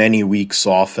 Many weeks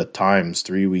off at times,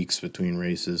 3 weeks between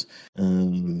races.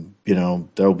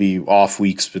 There'll be off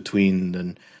weeks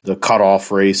between the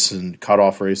cutoff race and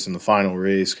the final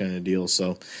race kind of deal.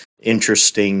 So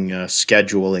interesting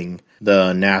scheduling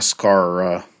the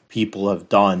NASCAR people have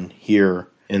done here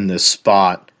in this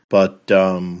spot. But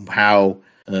how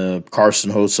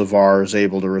Carson Hocevar is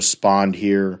able to respond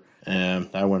here.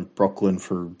 I went Brooklyn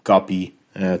for Guppy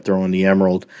throwing the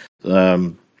Emerald.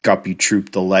 Guppy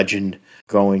Troop, the legend,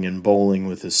 going and bowling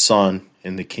with his son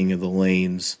in the King of the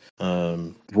Lanes.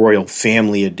 Royal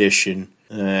Family Edition,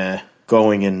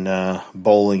 going and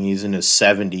bowling. He's in his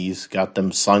 70s, got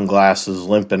them sunglasses,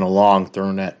 limping along,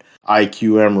 throwing that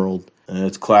IQ Emerald.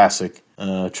 It's classic.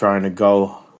 Trying to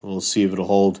go. We'll see if it'll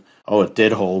hold. Oh, it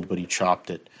did hold, but he chopped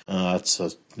it.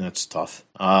 That's tough.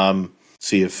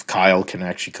 See if Kyle can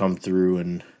actually come through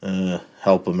and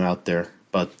help him out there.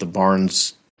 But the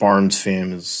Barnes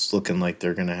fam is looking like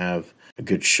they're going to have a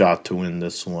good shot to win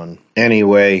this one.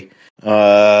 Anyway,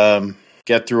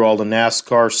 get through all the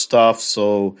NASCAR stuff.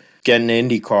 So getting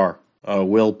to IndyCar.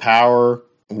 Will Power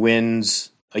wins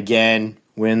the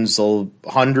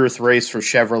 100th race for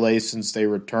Chevrolet since they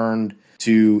returned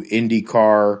to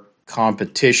IndyCar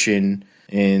competition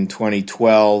in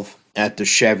 2012 at the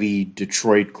Chevy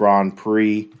Detroit Grand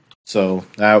Prix. So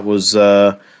that was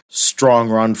a strong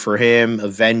run for him.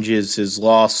 Avenges his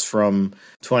loss from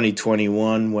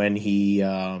 2021 when he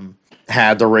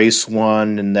had the race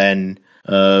won, and then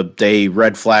they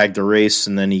red flagged the race,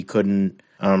 and then he couldn't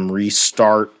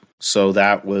restart. So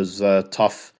that was a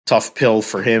tough pill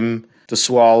for him to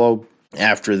swallow.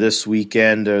 After this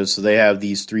weekend, so they have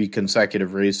these 3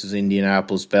 consecutive races,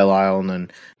 Indianapolis, Belle Isle, and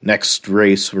then next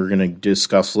race we're going to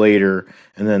discuss later,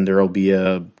 and then there will be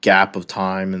a gap of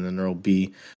time, and then there will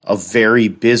be a very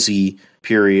busy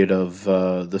period of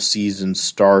the season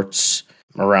starts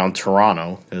around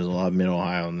Toronto. There's a lot of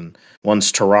Mid-Ohio, and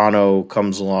once Toronto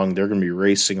comes along, they're going to be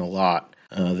racing a lot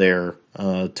there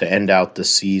to end out the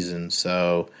season.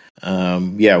 So,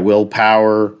 Will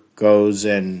Power goes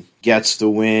and gets the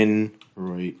win.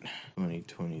 Right,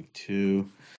 2022.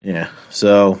 Yeah,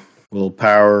 so Will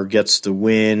Power gets the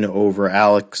win over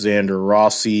Alexander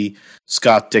Rossi.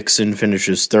 Scott Dixon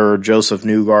finishes 3rd. Joseph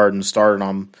Newgarden started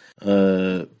on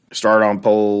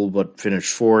pole but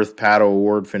finished 4th. Pato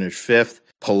O'Ward finished 5th.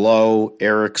 Palou,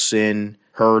 Ericsson,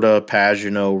 Herta,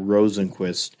 Pagano,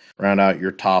 Rosenquist round out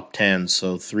your top 10.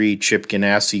 So 3 Chip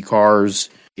Ganassi cars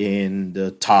in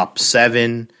the top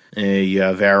 7. You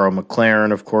have Arrow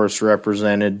McLaren, of course,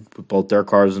 represented with both their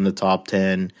cars in the top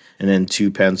 10, and then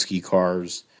 2 Penske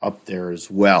cars up there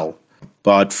as well.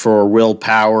 But for Will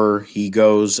Power, he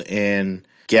goes and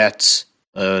gets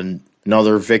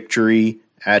another victory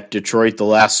at Detroit, the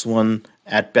last one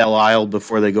at Belle Isle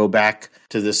before they go back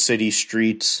to the city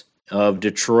streets of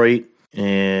Detroit,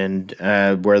 and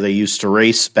where they used to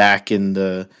race back in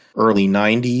the early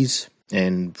 90s,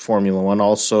 and Formula One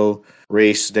also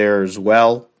raced there as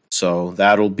well. So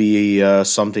that'll be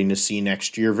something to see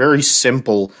next year. Very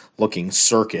simple looking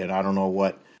circuit. I don't know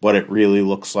what it really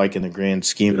looks like in the grand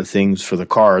scheme of things for the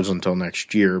cars until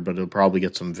next year, but it'll probably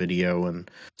get some video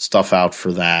and stuff out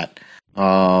for that.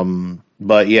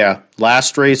 But yeah,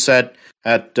 last race at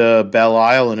Belle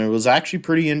Isle, and it was actually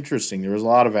pretty interesting. There was a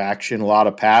lot of action, a lot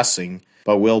of passing,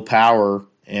 but Will Power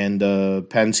and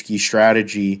Penske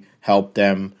strategy helped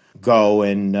them go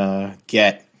and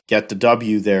get the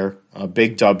W there. A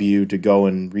big W to go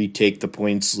and retake the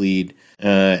points lead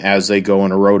as they go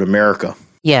on a Road America.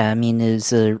 Yeah, I mean, it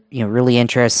was a really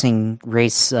interesting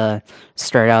race.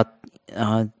 Start out,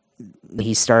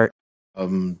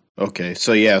 Okay,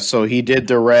 so he did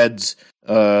the Reds.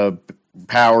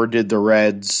 Power did the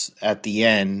Reds at the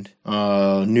end.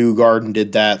 Newgarden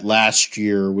did that last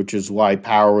year, which is why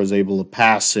Power was able to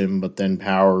pass him. But then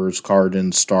Power's car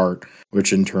didn't start,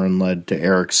 which in turn led to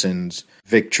Ericsson's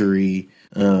victory.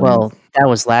 Well, that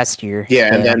was last year.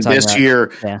 Yeah, and then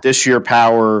this year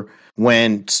Power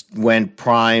went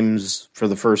primes for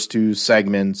the first two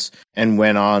segments and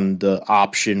went on the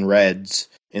option reds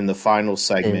in the final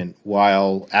segment,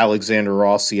 while Alexander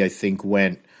Rossi, I think,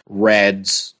 went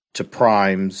reds to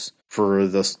primes for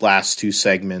the last two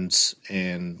segments,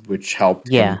 and which helped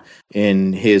him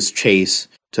in his chase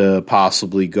to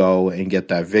possibly go and get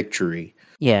that victory.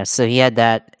 Yeah, so he had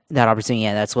that opportunity.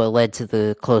 Yeah, that's what led to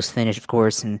the close finish, of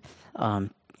course, and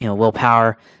Will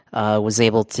Power was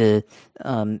able to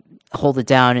hold it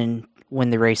down and win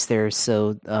the race there.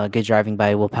 So good driving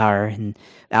by Will Power. And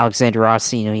Alexander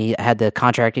Rossi, he had the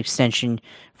contract extension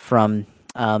from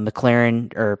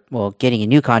McLaren, getting a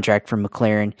new contract from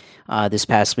McLaren this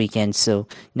past weekend. So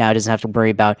now he doesn't have to worry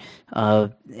about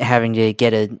having to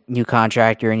get a new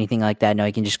contract or anything like that. No,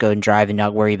 he can just go and drive and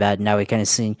not worry about it. Now we kind of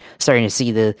starting to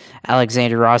see the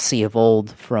Alexander Rossi of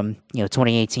old from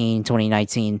 2018,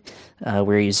 2019,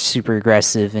 where he was super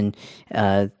aggressive and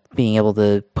being able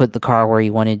to put the car where he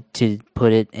wanted to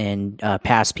put it and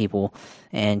pass people,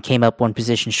 and came up one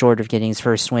position short of getting his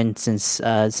first win since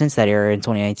that era in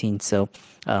 2019. So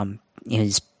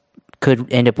he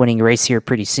could end up winning a race here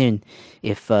pretty soon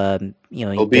if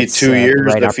it'll be 2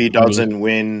 years if he doesn't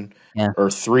win. Yeah.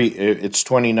 Or 3. It's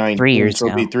 2019. 3 years. So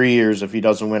it'll be 3 years if he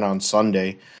doesn't win on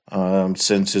Sunday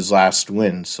since his last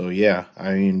win. So yeah,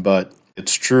 I mean, but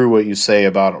it's true what you say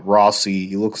about Rossi.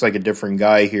 He looks like a different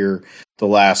guy here the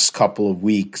last couple of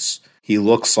weeks. He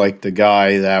looks like the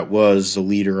guy that was the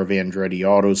leader of Andretti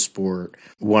Autosport,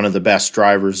 one of the best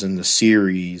drivers in the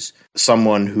series,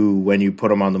 someone who, when you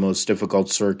put him on the most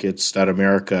difficult circuits that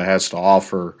America has to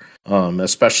offer,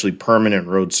 especially permanent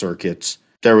road circuits,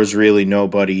 there was really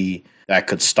nobody that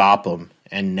could stop him.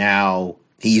 And now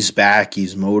he's back,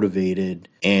 he's motivated,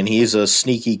 and he's a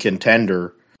sneaky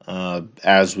contender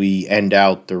as we end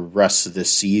out the rest of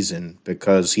this season,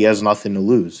 because he has nothing to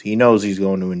lose. He knows he's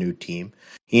going to a new team.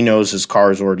 He knows his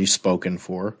car is already spoken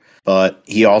for, but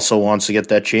he also wants to get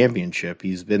that championship.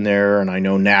 He's been there, and I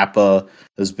know Napa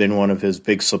has been one of his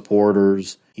big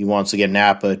supporters. He wants to get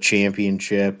Napa a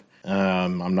championship.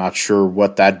 I'm not sure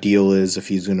what that deal is, if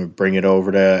he's going to bring it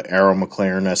over to Arrow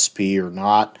McLaren SP or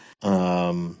not.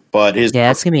 But it's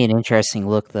going to be an interesting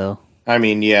look, though.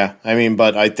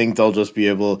 But I think they'll just be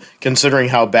able, considering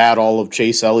how bad all of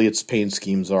Chase Elliott's paint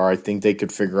schemes are, I think they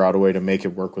could figure out a way to make it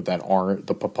work with that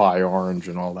the papaya orange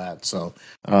and all that. So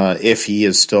if he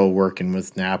is still working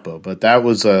with Napa, but that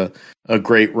was a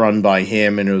great run by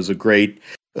him, and it was a great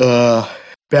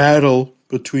battle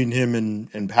between him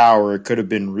and Power. It could have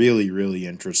been really, really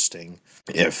interesting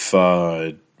if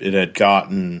it had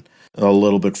gotten a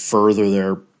little bit further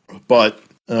there, but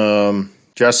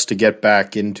just to get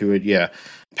back into it, yeah.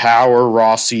 Power,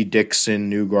 Rossi,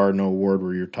 Dixon, Newgarden, O'Ward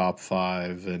were your top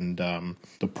 5, and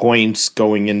the points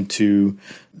going into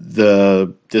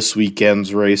this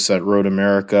weekend's race at Road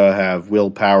America have Will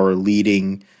Power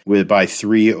leading by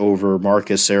 3 over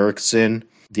Marcus Ericsson,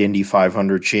 the Indy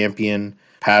 500 champion.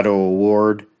 Pato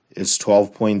O'Ward is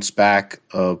 12 points back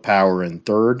of Power in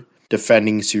 3rd.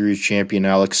 Defending series champion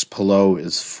Alex Palou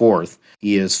is 4th.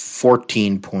 He is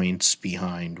 14 points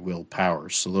behind Will Power.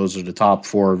 So those are the top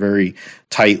 4, very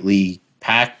tightly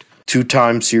packed.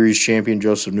 2-time series champion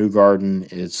Joseph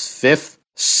Newgarden is 5th.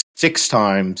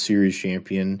 6-time series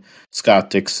champion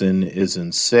Scott Dixon is in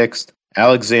 6th.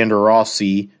 Alexander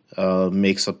Rossi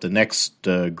makes up the next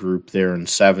group there in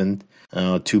 7th.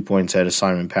 2 points ahead of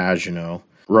Simon Pagenaud.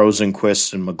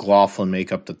 Rosenquist and McLaughlin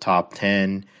make up the top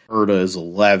 10. Herta is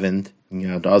 11th.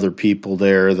 The other people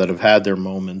there that have had their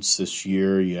moments this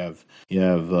year. You have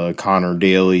Connor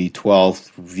Daly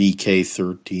 12th, VK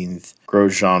 13th,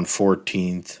 Grosjean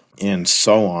 14th, and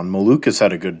so on. Malukas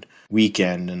had a good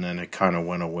weekend, and then it kind of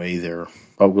went away there.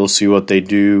 But we'll see what they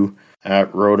do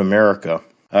at Road America.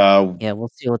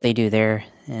 We'll see what they do there.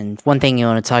 And one thing you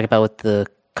want to talk about with the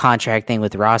contract thing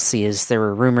with Rossi is there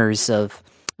were rumors of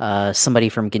somebody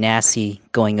from Ganassi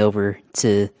going over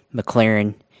to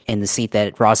McLaren in the seat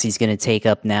that Rossi's going to take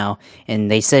up now. And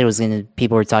they said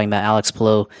people were talking about Alex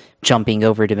Palou jumping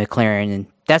over to McLaren, and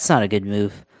that's not a good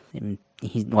move.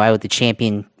 Why would the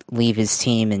champion leave his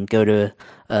team and go to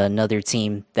another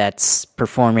team that's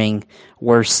performing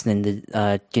worse than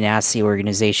the Ganassi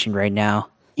organization right now?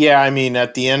 Yeah,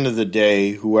 at the end of the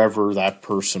day, whoever that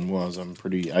person was,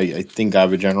 I think I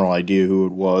have a general idea who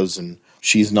it was, and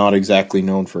she's not exactly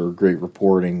known for her great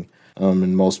reporting,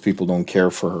 and most people don't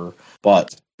care for her.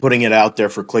 But putting it out there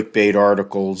for clickbait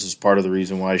articles is part of the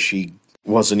reason why she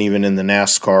wasn't even in the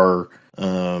NASCAR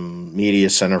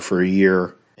media center for a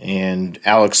year. And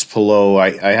Alex Palou,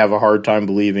 I have a hard time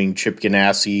believing Chip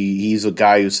Ganassi, he's a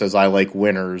guy who says, I like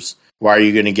winners. Why are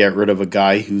you going to get rid of a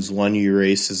guy who's won you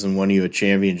races and won you a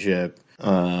championship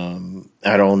I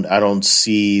don't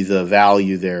see the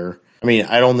value there. I mean,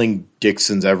 I don't think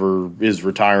Dixon's ever is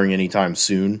retiring anytime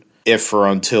soon. If or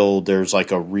until there's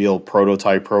like a real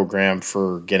prototype program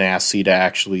for Ganassi to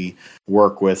actually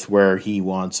work with, where he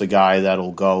wants a guy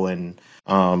that'll go and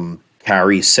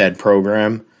carry said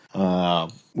program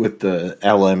with the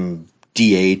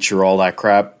LMDH or all that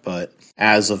crap. But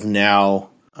as of now,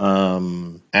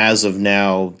 that's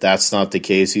not the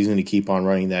case. He's going to keep on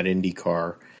running that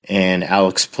IndyCar, and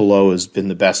Alex Palou has been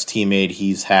the best teammate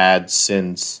he's had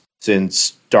since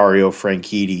Dario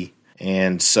Franchitti.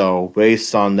 And so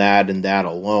based on that and that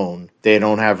alone, they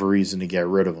don't have a reason to get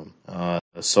rid of him.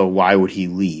 So why would he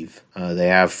leave? They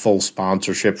have full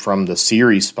sponsorship from the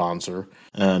series sponsor,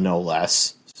 no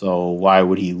less. So why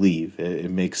would he leave? It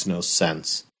makes no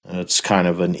sense. It's kind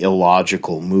of an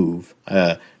illogical move.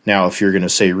 Now, if you're going to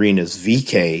say Rinus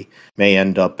VeeKay may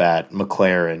end up at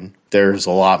McLaren, there's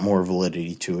a lot more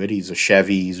validity to it. He's a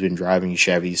Chevy. He's been driving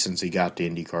Chevy since he got the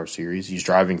IndyCar Series. He's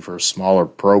driving for a smaller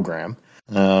program.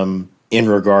 In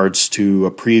regards to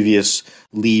a previous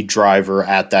lead driver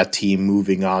at that team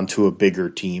moving on to a bigger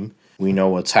team, we know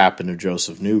what's happened to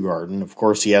Joseph Newgarden. Of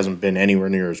course, he hasn't been anywhere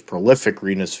near as prolific,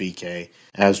 Rinus VeeKay,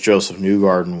 as Joseph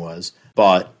Newgarden was,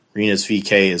 but Rinus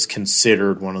VeeKay is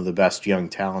considered one of the best young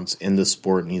talents in the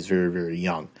sport, and he's very, very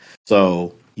young.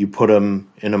 So you put him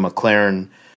in a McLaren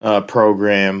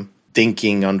program,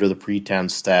 thinking under the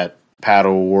pretense that Pato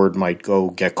O'Ward might go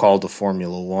get called to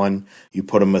Formula One. You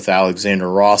put him with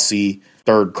Alexander Rossi,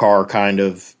 third car kind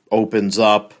of opens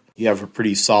up. You have a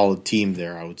pretty solid team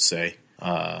there, I would say,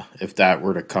 if that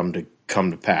were to come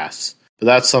to pass. But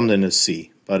that's something to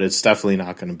see. But it's definitely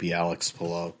not going to be Alex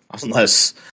Palou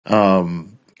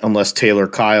unless Taylor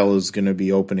Kyle is going to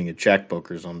be opening a checkbook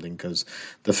or something. Because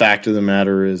the fact of the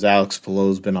matter is, Alex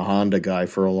Palou's been a Honda guy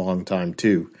for a long time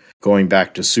too, going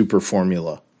back to Super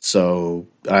Formula. So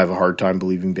I have a hard time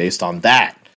believing, based on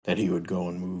that he would go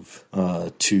and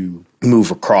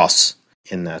move across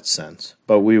in that sense.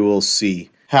 But we will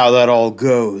see how that all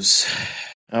goes.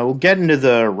 We'll get into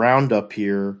the roundup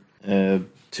here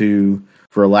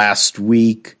for last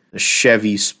week. The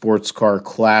Chevy Sports Car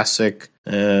Classic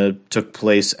took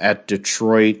place at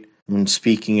Detroit. And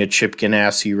speaking of Chip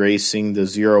Ganassi Racing, the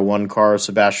 0-1 car,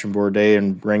 Sebastian Bourdais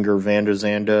and Renger van der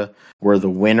Zande were the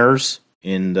winners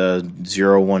in the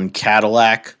 0-1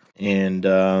 Cadillac. And,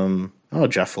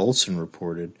 Jeff Olson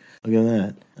reported. Look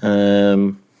at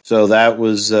that. So that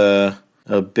was a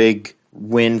big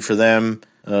win for them.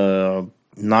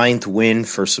 9th win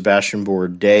for Sebastian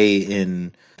Bourdais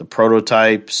in the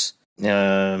prototypes,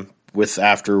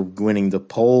 after winning the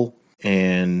pole.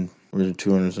 And we're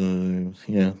 200,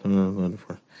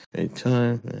 8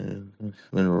 times, then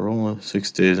we're rolling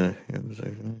 6 days.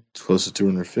 It's close to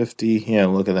 250. Yeah,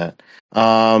 look at that.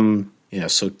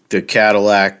 So the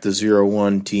Cadillac, the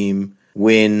 0-1 team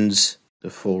wins. The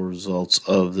full results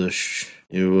of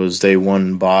they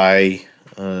won by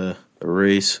the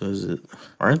race. Was it?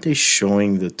 Aren't they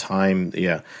showing the time?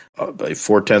 Yeah, by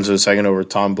 0.4 of a second over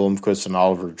Tom Blomqvist and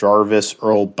Oliver Jarvis.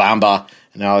 Earl Bamba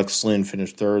and Alex Lynn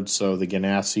finished third. So the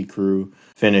Ganassi crew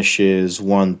finishes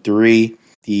 1-3.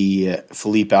 The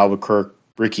Philippe Albuquerque,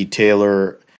 Ricky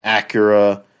Taylor,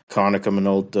 Acura, Konica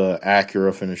Minolta,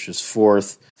 Acura finishes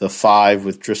 4th. The 5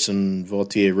 with Tristan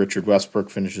Vautier, Richard Westbrook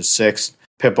finishes 6th.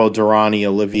 Pippo Durrani,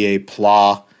 Olivier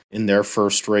Pla in their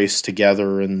first race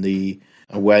together in the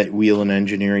Wheel and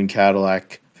Engineering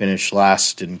Cadillac finished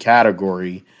last in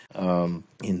category in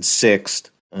 6th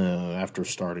after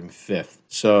starting 5th.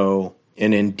 So,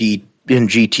 and in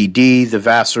GTD, the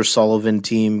Vassar Sullivan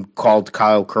team called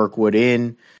Kyle Kirkwood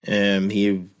in.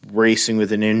 He racing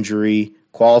with an injury,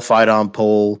 qualified on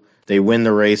pole. They win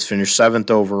the race, finish 7th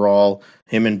overall.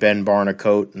 Him and Ben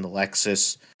Barnicoat in the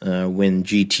Lexus win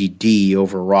GTD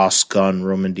over Ross Gunn,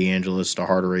 Roman DeAngelis,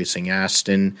 DeHarder Racing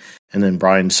Aston, and then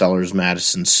Brian Sellers,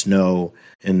 Madison Snow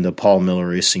in the Paul Miller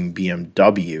Racing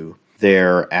BMW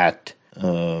there at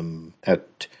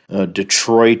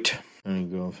Detroit. I'm going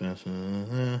to go fast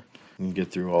and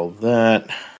get through all of that.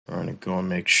 I'm going to go and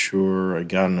make sure I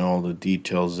got all the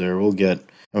details there. We'll get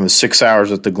 6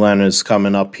 hours at the Glen is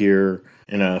coming up here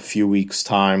in a few weeks'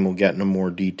 time. We'll get into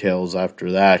more details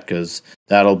after that, because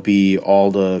that'll be all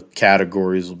the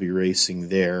categories will be racing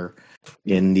there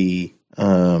in the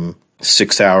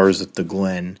 6 hours at the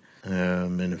Glen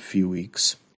in a few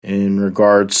weeks. In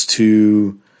regards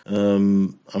to,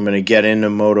 I'm going to get into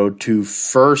Moto2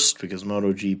 first, because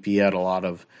MotoGP had a lot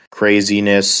of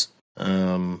craziness.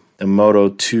 The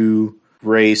Moto2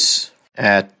 race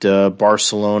at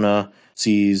Barcelona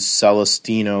sees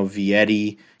Celestino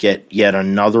Vietti get yet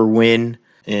another win.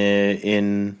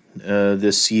 in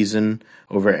this season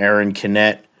over Aaron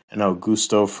Canet and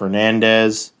Augusto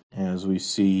Fernandez, as we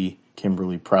see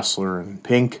Kimberly Pressler in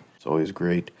pink. It's always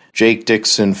great. Jake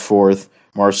Dixon 4th,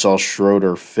 Marcel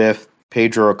Schroeder 5th.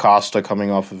 Pedro Acosta,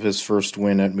 coming off of his first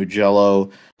win at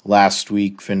Mugello last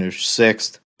week, finished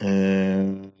 6th.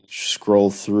 And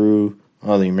scroll through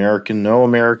no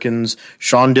Americans.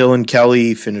 Sean Dillon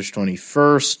Kelly finished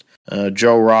 21st.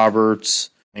 Joe Roberts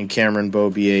and Cameron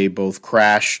Beaubier both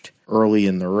crashed early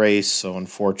in the race, so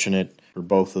unfortunate for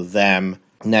both of them.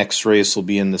 Next race will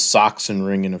be in the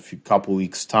Sachsenring in a couple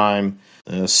weeks' time.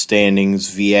 Standings,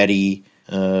 Vietti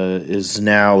is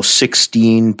now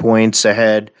 16 points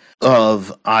ahead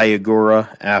of Ayagura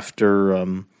after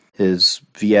his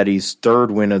Vietti's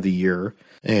 3rd win of the year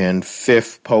and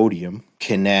 5th podium.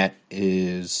 Canet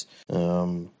is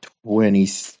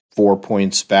 24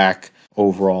 points back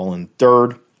overall in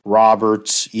 3rd.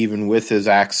 Roberts, even with his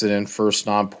accident, first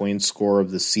non-point score of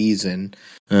the season,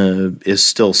 is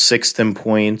still 6th in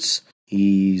points.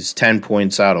 He's 10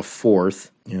 points out of 4th.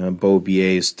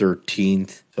 Beaubier is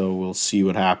 13th, so we'll see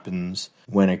what happens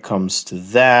when it comes to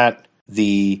that.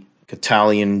 The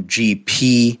Italian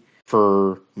GP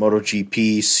for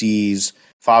MotoGP sees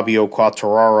Fabio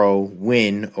Quartararo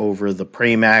win over the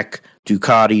Pramac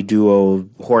Ducati duo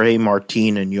Jorge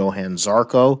Martin and Johan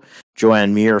Zarco.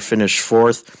 Joan Mir finished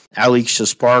 4th. Alex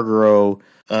Espargaro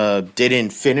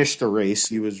didn't finish the race.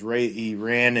 He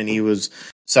ran and he was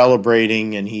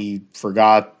celebrating, and he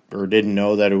forgot or didn't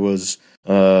know that it was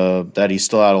that he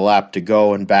still had a lap to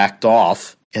go and backed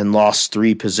off and lost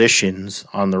 3 positions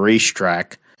on the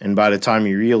racetrack. And by the time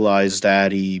he realized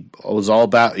that, he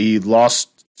lost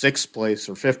 6th place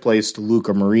or 5th place to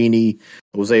Luca Marini,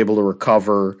 was able to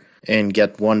recover and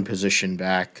get 1 position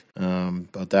back.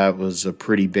 But that was a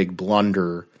pretty big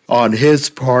blunder on his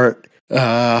part.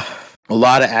 A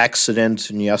lot of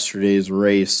accidents in yesterday's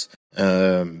race.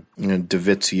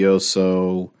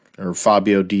 Dovizioso or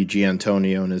Fabio Di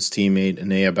Gianantonio and his teammate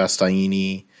Enea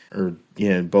Bastianini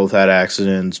both had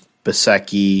accidents.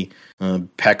 Bezzecchi,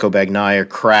 Pecco Bagnaia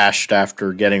crashed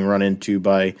after getting run into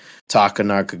by Taka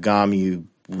Nakagami, who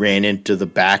ran into the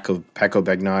back of Pecco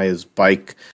Bagnaia's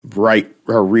bike,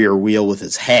 rear wheel with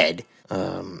his head.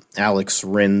 Alex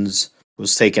Rins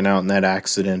was taken out in that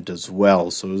accident as well.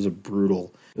 So it was a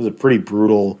pretty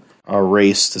brutal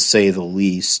race, to say the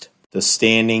least. The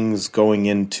standings going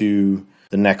into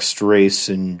the next race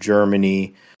in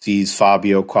Germany sees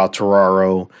Fabio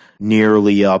Quartararo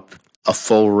nearly up a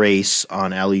full race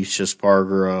on Alex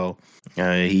Espargaro.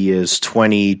 He is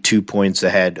 22 points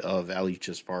ahead of Alex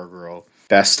Espargaro.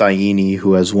 Bastianini,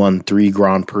 who has won 3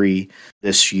 Grand Prix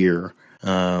this year,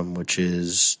 which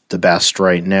is the best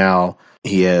right now.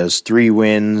 He has 3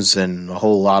 wins and a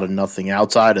whole lot of nothing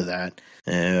outside of that.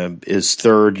 Is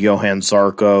 3rd, Johan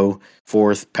Zarco.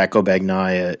 4th, Pecco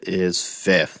Bagnaia is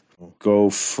 5th. We'll go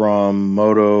from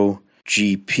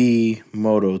MotoGP,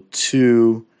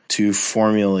 Moto2 to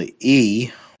Formula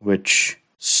E, which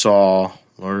saw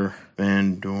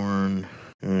Van Dorn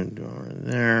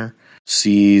there,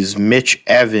 sees Mitch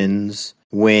Evans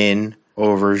win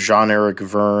over Jean-Eric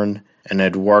Verne and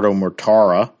Eduardo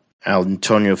Mortara.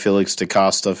 Antonio Felix da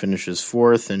Costa finishes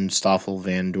 4th, and Stoffel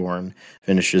Van Dorn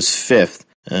finishes 5th.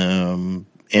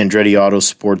 Andretti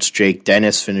Autosport's Jake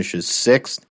Dennis finishes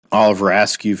 6th. Oliver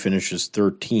Askew finishes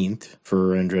 13th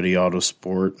for Andretti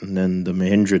Autosport. And then the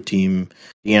Mahindra team,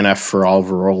 DNF for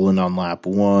Oliver Rowland on lap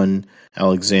 1.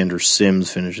 Alexander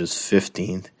Sims finishes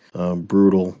 15th.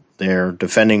 Brutal there.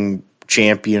 Defending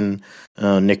champion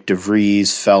Nick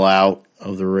DeVries fell out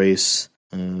of the race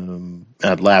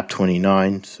at lap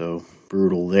 29, so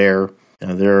brutal there.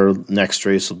 Their next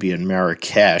race will be in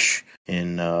Marrakesh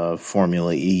in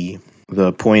Formula E.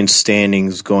 The points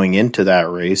standings going into that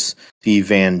race, see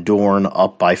Van Dorn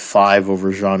up by 5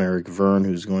 over Jean-Eric Verne,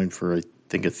 who's going for, I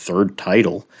think, a 3rd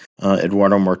title.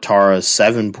 Eduardo Mortara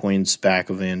 7 points back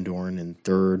of Van Dorn in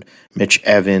 3rd. Mitch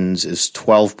Evans is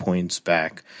 12 points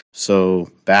back. So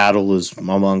battle is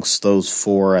amongst those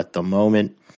 4 at the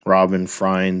moment. Robin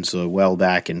Friends well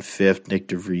back in 5th. Nick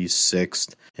DeVries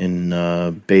 6th.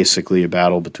 And basically a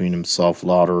battle between himself,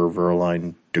 Lauder,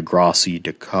 Verline, DeGrassi,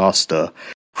 Da Costa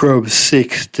from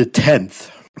 6th to 10th.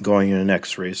 Going in the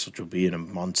next race, which will be in a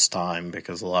month's time,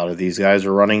 because a lot of these guys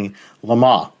are running Le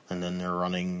Mans, and then they're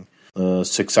running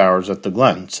 6 hours at the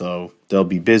Glen, so they'll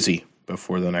be busy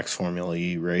before the next Formula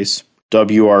E race.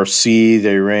 WRC,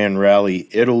 they ran Rally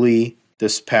Italy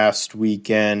this past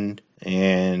weekend,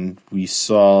 and we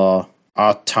saw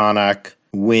Tanak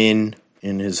win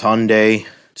in his Hyundai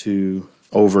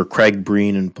over Craig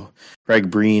Breen and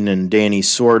Danny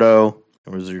Sordo.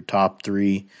 Those are your top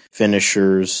 3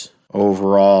 finishers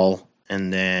overall.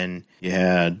 And then you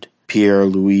had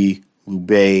Pierre-Louis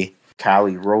Loubet,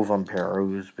 Kalle Rovanperä,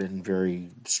 who's been very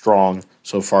strong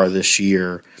so far this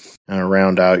year,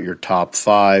 round out your top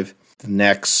 5. The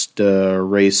next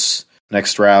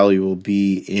next rally will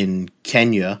be in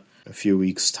Kenya a few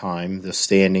weeks' time. The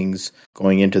standings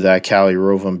going into that, Kalle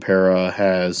Rovanperä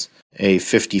has a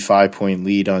 55-point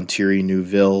lead on Thierry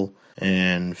Neuville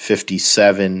and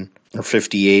 57 or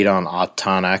 58 on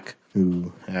Otto,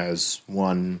 who has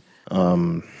one.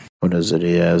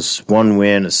 He has one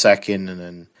win, a second, and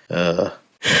then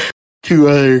 2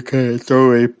 other kind of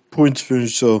throwaway points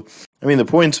finish. So, I mean, the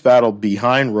points battle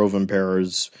behind Rovanperä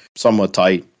is somewhat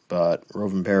tight, but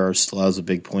Rovanperä still has a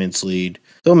big points lead.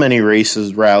 Still many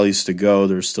rallies to go.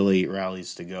 There's still 8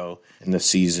 rallies to go in the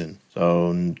season,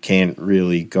 so can't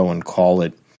really go and call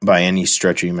it by any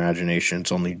stretch of imagination.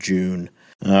 It's only June.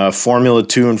 Formula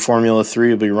 2 and Formula 3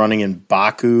 will be running in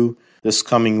Baku this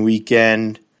coming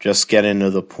weekend. Just get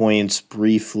into the points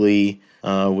briefly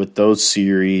with those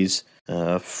series.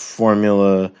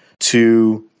 Formula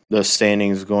 2, the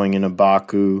standings going into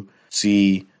Baku,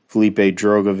 see Felipe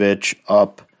Drogovic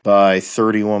up by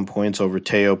 31 points over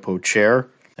Teo Pocher.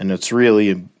 And it's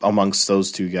really amongst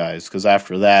those two guys, because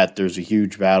after that, there's a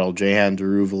huge battle. Jehan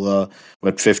Daruvala,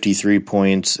 with 53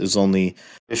 points, is only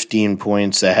 15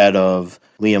 points ahead of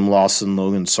Liam Lawson,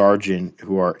 Logan Sargent,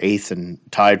 who are 8th and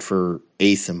tied for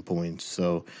 8th in points.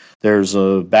 So there's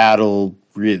a battle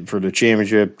for the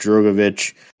championship.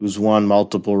 Drogovic, who's won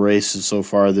multiple races so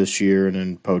far this year, and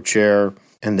then Pocher.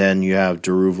 And then you have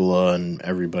Daruvala and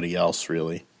everybody else,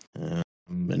 really.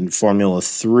 In Formula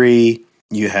 3,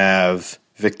 you have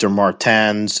Victor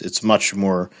Martins. It's much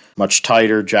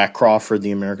tighter. Jack Crawford,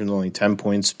 the American's only 10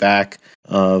 points back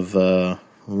of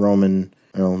Roman.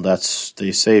 Well,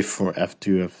 they say for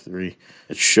F2, F3.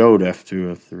 It showed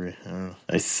F2, F3. I don't know.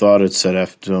 I thought it said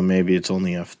F2. Maybe it's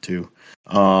only F2.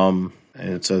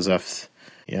 It says F.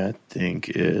 Yeah, I think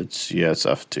it's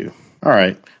F2. All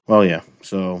right. Well, yeah.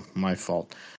 So my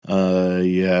fault.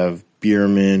 You have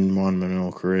Bierman, Juan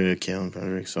Manuel Correa, Calen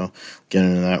Patrick. So get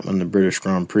into that when the British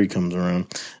Grand Prix comes around.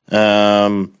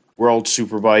 World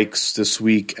Superbikes this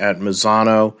week at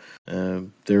Misano.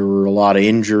 There were a lot of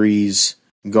injuries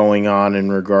going on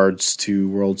in regards to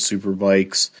World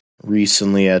Superbikes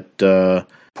recently at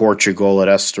Portugal at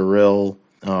Estoril.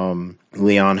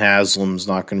 Leon Haslam's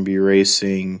not going to be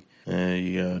racing.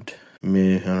 You got I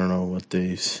don't know what that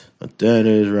is.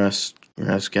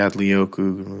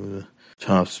 Rasgatlioku,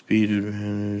 top speed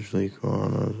advantage.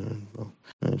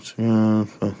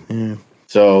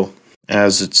 So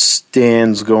as it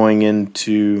stands going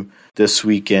into this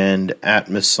weekend at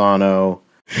Misano,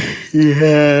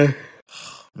 yeah.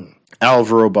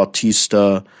 Alvaro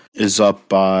Bautista is up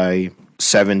by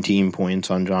 17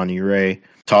 points on Johnny Ray.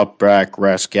 Toprak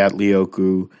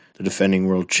Rasgatlioku, the defending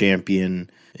world champion,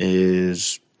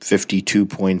 is 52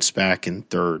 points back in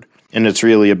third. And it's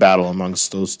really a battle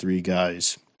amongst those 3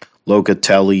 guys.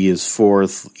 Locatelli is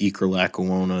 4th. Iker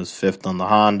Lecuona is 5th on the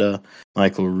Honda.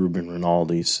 Michael Ruben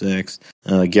Rinaldi 6th.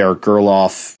 Garrett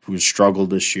Gerloff, who has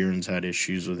struggled this year and has had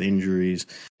issues with injuries,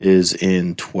 is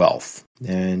in 12th.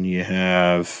 And you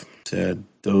have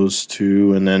those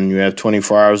 2, and then you have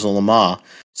 24 Hours of Le Mans.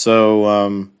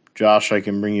 So, Josh, I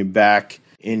can bring you back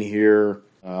in here.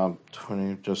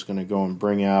 Just going to go and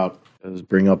bring up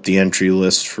the entry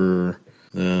list for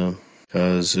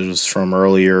because it was from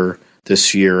earlier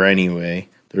this year anyway.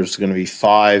 There's going to be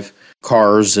 5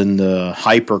 cars in the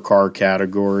hypercar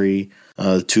category,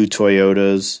 2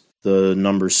 Toyotas, the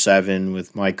number 7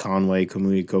 with Mike Conway,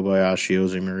 Kamui Kobayashi,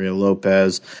 Jose Maria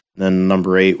Lopez, and then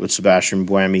number 8 with Sebastian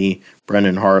Buemi,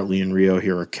 Brendan Hartley, and Ryo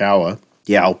Hirakawa.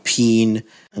 The Alpine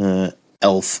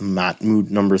Elf Matmut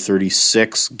number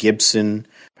 36, Gibson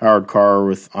powered car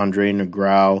with Andre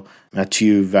Negrão,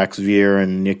 Mathieu Vaxivière,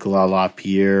 and Nicolas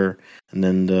Lapierre. And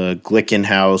then the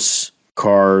Glickenhaus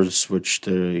cars, which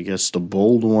I guess the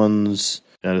bold ones,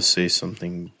 gotta say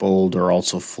something bold, are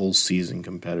also full season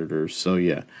competitors. So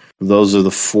yeah, those are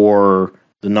the 4.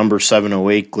 The number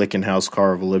 708 Glickenhaus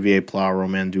car of Olivier Pla,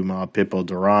 Romain Dumas, Pippo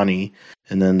Durrani.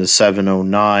 And then the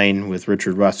 709 with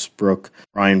Richard Westbrook,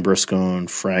 Ryan Briscoe, and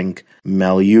Frank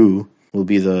Malieu will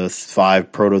be the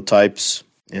 5 prototypes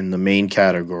in the main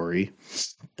category.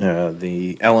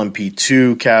 The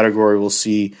LMP2 category will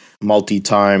see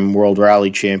multi-time World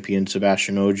Rally champion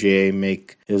Sebastian Ogier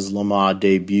make his Le Mans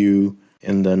debut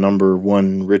in the number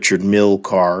 1 Richard Mille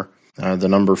car. The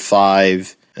number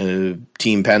 5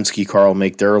 Team Penske car will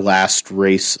make their last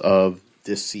race of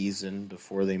this season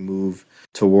before they move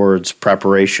towards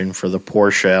preparation for the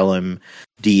Porsche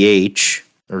LMDH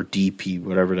or DP,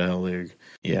 whatever the hell they're.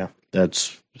 Yeah.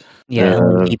 That's Yeah,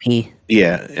 LMGP.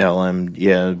 Yeah, LM.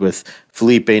 Yeah, with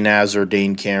Felipe Nasr,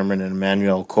 Dane Cameron, and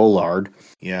Emmanuel Collard.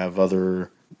 You have other.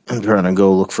 I'm trying to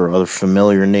go look for other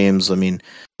familiar names. I mean,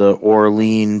 the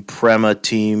Orlean Prema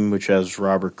team, which has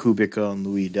Robert Kubica and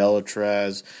Louis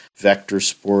Delatraz. Vector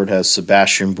Sport has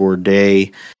Sebastian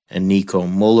Bourdais and Nico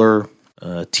Muller.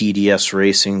 TDS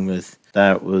Racing with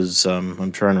that was.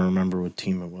 I'm trying to remember what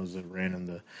team it was that ran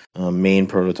in the main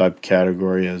prototype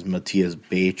category as Matthias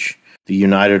Bache. The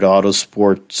United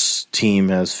Autosports team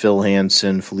has Phil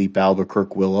Hansen, Philippe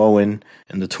Albuquerque, Will Owen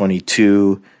in the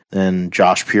 22. Then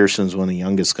Josh Pearson's one of the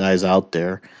youngest guys out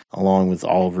there, along with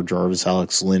Oliver Jarvis,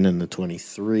 Alex Lynn in the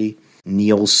 23.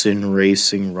 Nielsen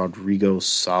Racing, Rodrigo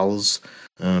Salas,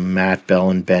 Matt Bell,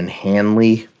 and Ben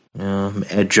Hanley.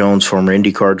 Ed Jones, former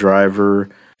IndyCar driver.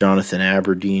 Jonathan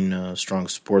Aberdeen, strong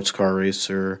sports car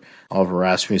racer. Oliver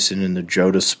Rasmussen in the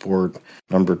Jota Sport,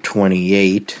 number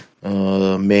 28.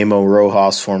 Memo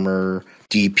Rojas, former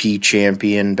DP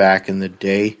champion back in the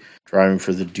day, driving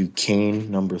for the Duquesne,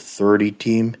 number 30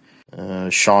 team.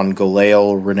 Sean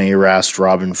Galale, Rene Rast,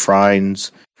 Robin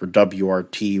Frines for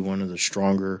WRT, one of the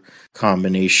stronger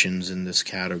combinations in this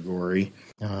category.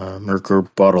 Mirko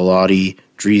Bortolotti,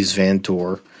 Dries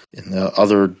Vanthoor in the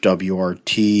other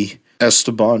WRT.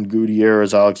 Esteban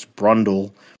Gutierrez, Alex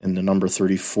Brundle in the number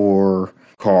 34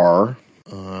 car.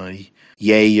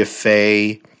 Ye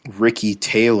Yaffe, Ricky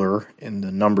Taylor in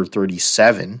the number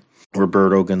 37.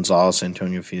 Roberto Gonzalez,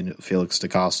 Antonio Felix da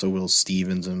Costa, Will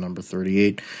Stevens in number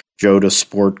 38. Jota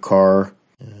Sport Car,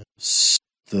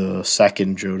 the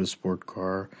second Jota Sport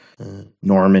Car.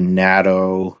 Norman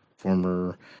Nato,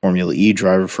 former Formula E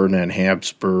driver, Ferdinand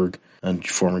Habsburg, and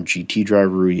former GT driver,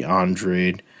 Rui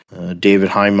Andrade. David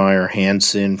Heimeyer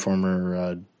Hansen,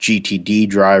 former GTD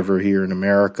driver here in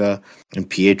America, and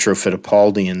Pietro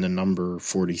Fittipaldi in the number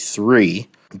 43.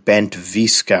 Bent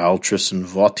Viscal, Tristan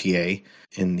Vautier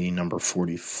in the number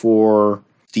 44.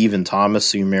 Stephen Thomas,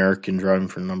 the American, driving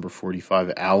for number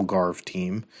 45 Algarve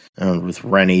team, with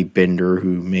Rene Binder,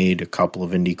 who made a couple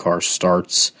of IndyCar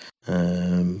starts.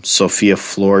 Sophia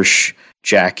Florsch,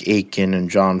 Jack Aitken, and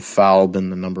John Falb in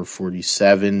the number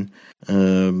 47.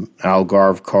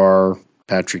 Algarve car,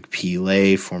 Patrick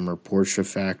Pilet, former Porsche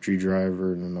factory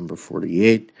driver, in the number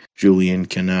 48. Julian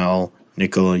Canal,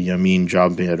 Nicola Yamin,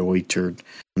 Jabed Oiterd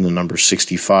in the number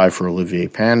 65 for Olivier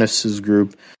Panis'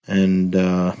 group. And,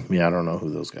 I don't know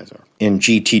who those guys are. In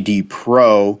GTD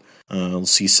Pro, we'll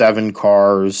see 7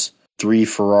 cars, 3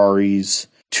 Ferraris,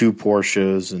 2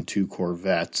 Porsches, and 2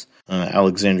 Corvettes.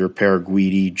 Alexandra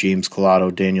Paraguidi, James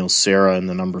Collado, Daniel Serra in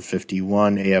the number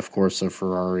 51, AF Corsa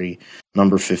Ferrari,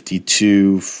 number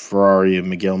 52, Ferrari of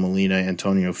Miguel Molina,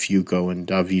 Antonio Fuoco, and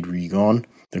David Rigon.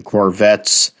 The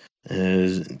Corvettes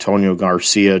is Antonio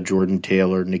Garcia, Jordan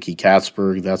Taylor, Nicky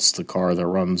Katzberg. That's the car that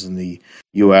runs in the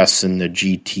U.S. in the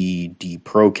GTD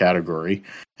Pro category.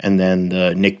 And then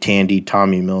the Nick Tandy,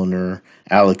 Tommy Milner,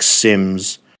 Alex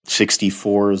Sims,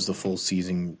 64 is the full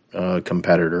season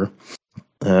competitor.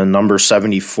 Number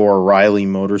 74, Riley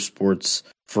Motorsports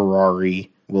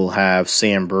Ferrari will have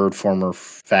Sam Bird, former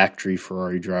factory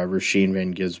Ferrari driver, Shane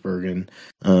Van Gisbergen,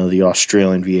 the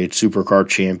Australian V8 Supercar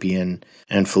champion,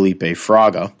 and Felipe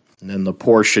Fraga. And then the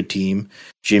Porsche team,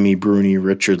 Jimmy Bruni,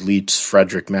 Richard Leitz,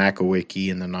 Frederick Makowicki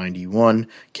in the 91,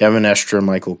 Kevin Estre,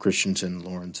 Michael Christensen,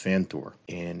 Lawrence Vanthoor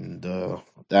in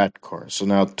that car. So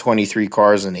now 23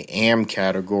 cars in the AM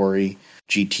category,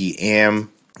 GT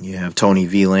AM. You have Tony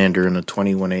Vilander in a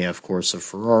 21 AF Corsa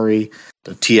Ferrari.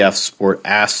 The TF Sport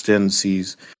Aston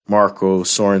sees Marco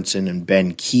Sorensen and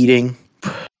Ben Keating.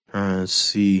 Let's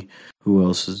see who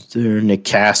else is there. Nick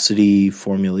Cassidy,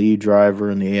 Formula E driver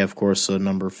in the AF Corsa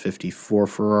number 54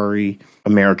 Ferrari.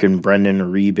 American Brendan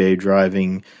Uribe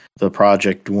driving the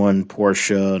Project 1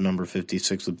 Porsche number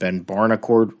 56 with Ben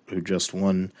Barnacourt, who just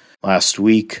won last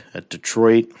week at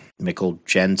Detroit. Mikkel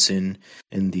Jensen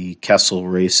in the Kessel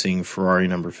Racing Ferrari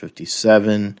number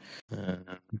 57.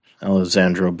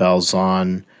 Alessandro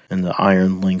Balzan in the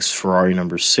Iron Lynx Ferrari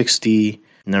number 60.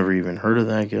 Never even heard of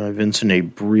that guy. Vincent A.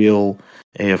 Briel,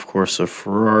 AF Corsa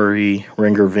Ferrari.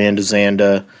 Renger van de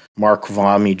Zande, Mark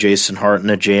Vami, Jason Hart in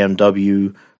the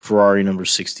JMW Ferrari number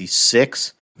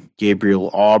 66.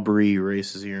 Gabriel Aubry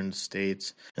races here in the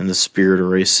States in the Spirit of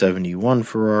Race 71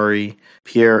 Ferrari.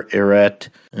 Pierre Eret,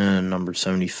 number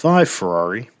 75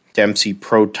 Ferrari. Dempsey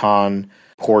Proton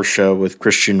Porsche with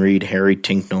Christian Reed, Harry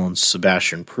Tinknell, and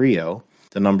Sebastian Prio.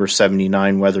 The number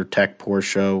 79 WeatherTech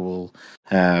Porsche will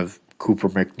have Cooper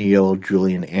McNeil,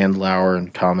 Julian Andlauer,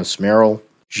 and Thomas Merrill.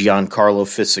 Giancarlo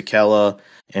Fisichella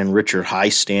and Richard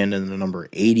Highstand in the number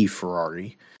 80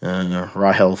 Ferrari.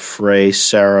 Rahel Frey,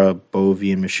 Sarah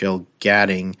Bovey, and Michelle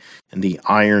Gadding, and the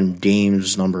Iron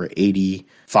Dames number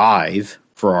 85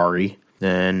 Ferrari.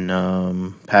 Then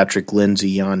Patrick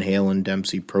Lindsay, Jan Halen,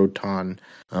 Dempsey Proton,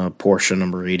 Porsche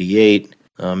number 88.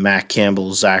 Matt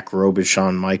Campbell, Zach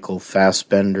Robichon, Michael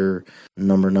Fassbender,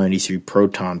 number 93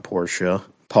 Proton Porsche.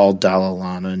 Paul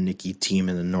Dallalana, Nikki Team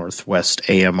in the Northwest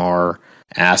AMR,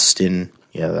 Aston.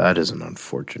 Yeah, that is an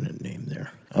unfortunate name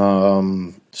there.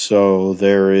 So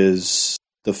there is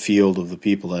the field of the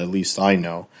people that at least I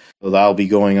know. So that'll be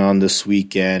going on this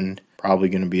weekend. Probably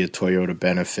going to be a Toyota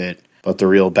benefit, but the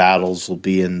real battles will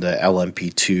be in the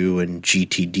LMP2 and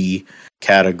GTD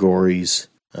categories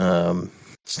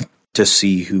to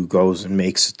see who goes and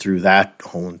makes it through that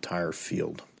whole entire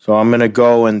field. So I'm going to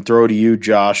go and throw to you,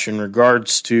 Josh, in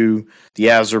regards to the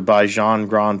Azerbaijan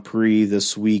Grand Prix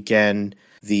this weekend.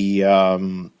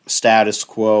 The status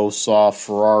quo saw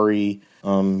Ferrari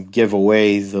give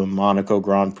away the Monaco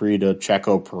Grand Prix to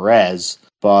Checo Perez,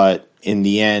 but in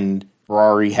the end,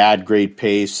 Ferrari had great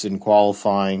pace in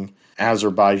qualifying.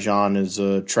 Azerbaijan is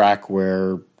a track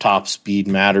where top speed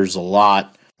matters a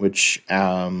lot, which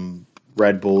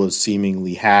Red Bull has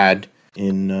seemingly had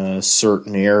in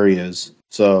certain areas.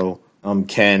 So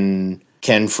can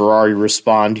Ferrari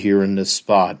respond here in this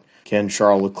spot? Can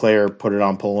Charles Leclerc put it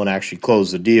on pole and actually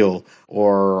close the deal?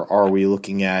 Or are we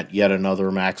looking at yet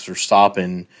another Max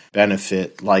Verstappen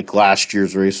benefit like last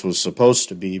year's race was supposed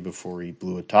to be before he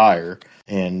blew a tire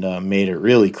and made it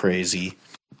really crazy?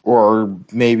 Or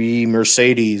maybe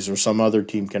Mercedes or some other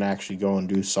team can actually go and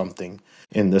do something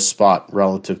in this spot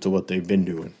relative to what they've been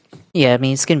doing. Yeah, I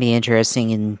mean, it's going to be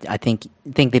interesting, and I think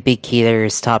the big key there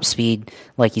is top speed.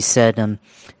 Like you said,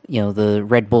 the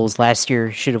Red Bulls last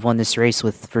year should have won this race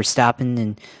with Verstappen,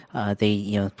 and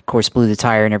they, of course, blew the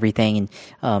tire and everything.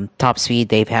 And top speed,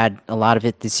 they've had a lot of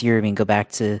it this year. I mean, go back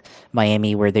to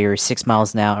Miami where they were 6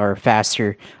 miles an hour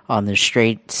faster on the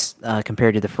straights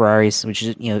compared to the Ferraris, which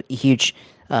is a huge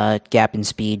gap in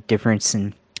speed difference,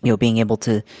 and being able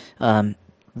to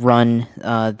run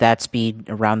that speed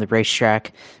around the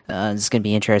racetrack is going to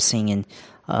be interesting,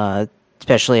 and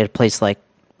especially at a place like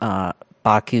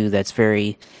Baku that's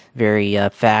very, very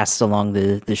fast along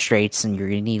the straights, and you're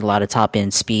going to need a lot of top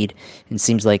end speed. And it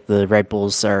seems like the Red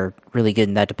Bulls are really good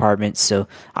in that department, so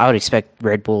I would expect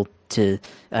Red Bull to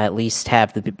at least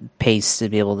have the pace to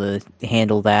be able to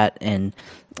handle that. And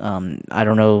I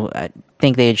don't know, I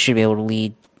think they should be able to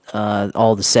lead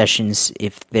all the sessions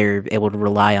if they're able to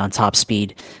rely on top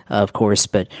speed, of course.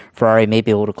 But Ferrari may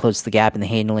be able to close the gap in the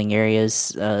handling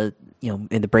areas, in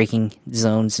the braking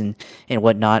zones and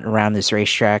whatnot around this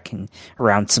racetrack and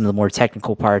around some of the more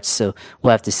technical parts. So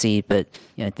we'll have to see. But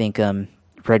I think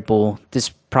Red Bull, this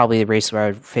is probably the race where I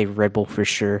would favor Red Bull for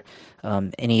sure.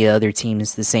 Any other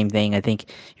teams, the same thing. I think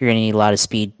you're going to need a lot of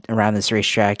speed around this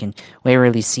racetrack, and we haven't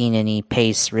really seen any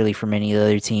pace really from any of the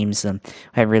other teams. I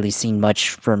haven't really seen much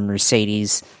from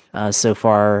Mercedes so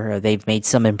far. They've made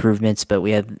some improvements, but we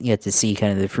have yet to see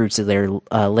kind of the fruits of their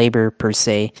labor per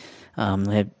se.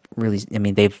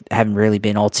 They haven't really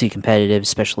been all too competitive,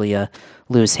 especially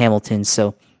Lewis Hamilton.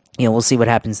 So we'll see what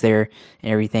happens there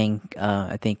and everything.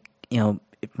 I think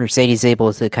if Mercedes is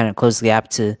able to kind of close the gap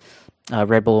to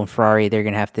Red Bull and Ferrari, they're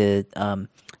going to have to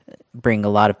bring a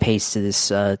lot of pace to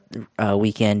this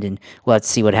weekend, and we'll have to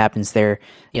see what happens there.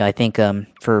 I think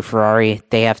for Ferrari,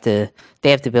 they have to be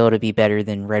able to be better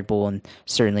than Red Bull, and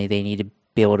certainly they need to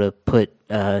be able to put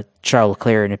Charles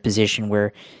Leclerc in a position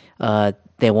where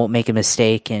they won't make a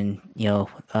mistake, and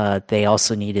they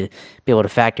also need to be able to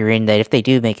factor in that if they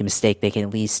do make a mistake, they can at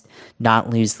least not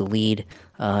lose the lead,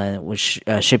 which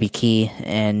should be key,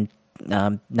 and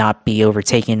not be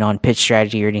overtaken on pit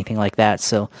strategy or anything like that.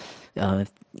 So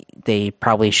they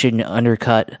probably shouldn't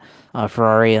undercut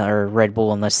Ferrari or Red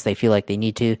Bull unless they feel like they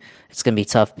need to. It's going to be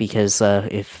tough because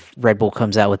if Red Bull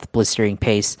comes out with blistering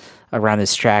pace around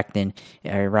this track, then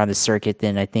around the circuit,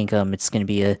 then I think it's going to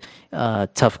be a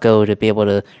tough go to be able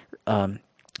to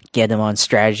get them on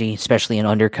strategy, especially an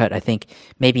undercut. I think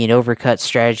maybe an overcut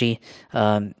strategy.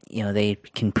 They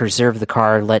can preserve the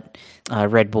car, let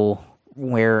Red Bull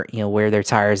wear their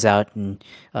tires out and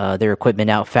their equipment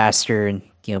out faster, and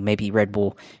maybe Red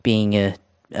Bull being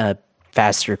a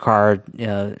faster car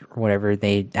or whatever,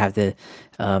 they have to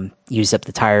use up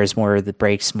the tires more, the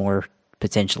brakes more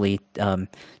potentially, in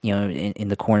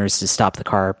the corners to stop the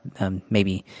car.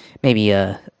 Maybe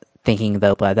thinking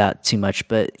about that too much,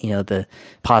 but the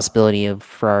possibility of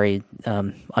Ferrari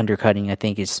undercutting, I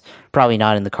think, is probably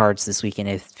not in the cards this weekend.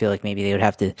 I feel like maybe they would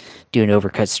have to do an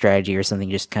overcut strategy or something,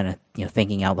 just kind of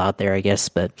thinking out loud there, I guess.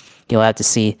 But you'll have to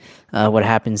see what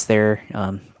happens there.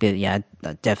 But yeah,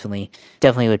 definitely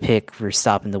would pick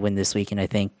Verstappen to win this weekend. I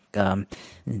think. I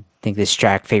think this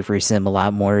track favors him a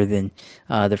lot more than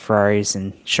the Ferraris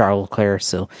and Charles Leclerc.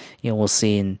 So we'll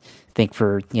see. And I think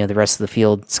for the rest of the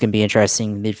field, it's going to be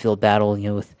interesting midfield battle.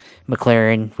 With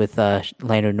McLaren, with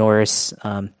Lando Norris,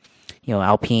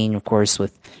 Alpine, of course,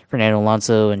 with Fernando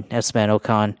Alonso and Esteban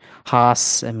Ocon.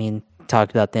 Haas, I mean,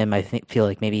 talked about them. I feel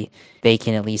like maybe they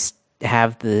can at least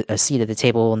have a seat at the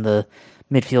table in the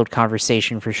midfield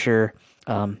conversation for sure.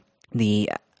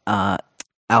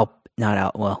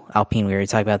 Alpine, we already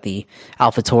talked about the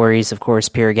AlphaTauris, of course,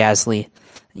 Pierre Gasly,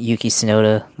 Yuki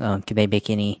Tsunoda. Can they make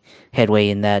any headway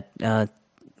in that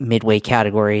midway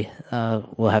category?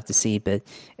 We'll have to see. But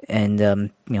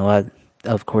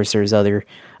of course, there's other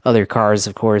cars,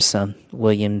 of course,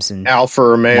 Williams and Alfa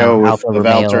Romeo with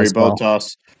Valtteri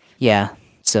Bottas. Yeah,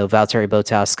 so Valtteri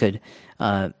Bottas could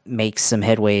make some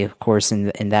headway, of course,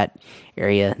 in that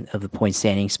area of the point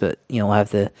standings. But we'll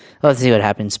have to see what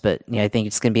happens. But I think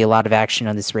it's going to be a lot of action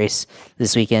on this race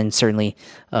this weekend. Certainly,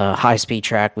 high speed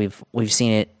track. We've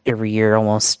seen it every year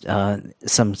almost.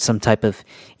 Some type of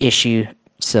issue.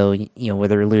 So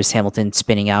whether Lewis Hamilton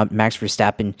spinning out, Max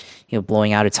Verstappen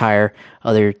blowing out a tire,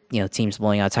 other teams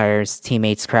blowing out tires,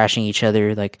 teammates crashing each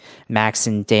other like Max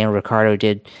and Daniel Ricciardo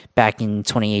did back in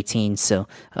 2018. So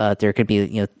there could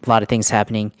be a lot of things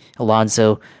happening.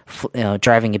 Alonso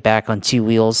driving it back on two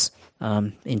wheels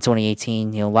in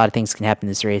 2018. A lot of things can happen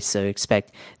in this race. So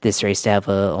expect this race to have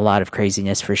a lot of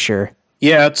craziness for sure.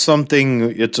 Yeah, it's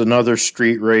another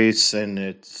street race, and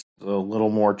it's a little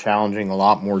more challenging, a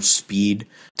lot more speed,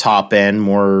 top end,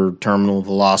 more terminal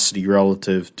velocity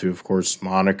relative to, of course,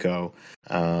 Monaco.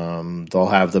 They'll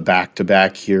have the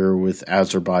back-to-back here with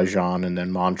Azerbaijan and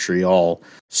then Montreal,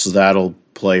 so that'll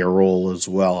play a role as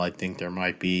well. I think there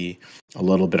might be a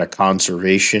little bit of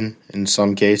conservation in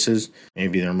some cases.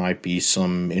 Maybe there might be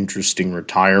some interesting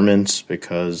retirements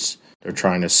because they're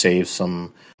trying to save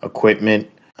some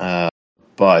equipment.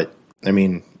 But, I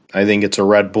mean, I think it's a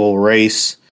Red Bull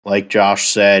race. Like Josh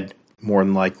said, more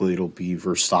than likely it'll be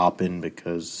Verstappen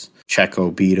because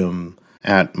Checo beat him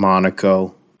at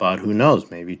Monaco. But who knows?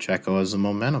 Maybe Checo has the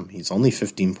momentum. He's only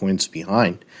 15 points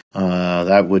behind.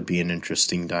 That would be an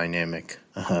interesting dynamic.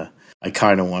 I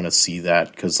kind of want to see that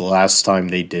because the last time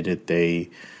they did it, they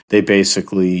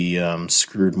basically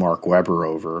screwed Mark Webber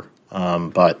over.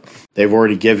 But they've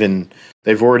already given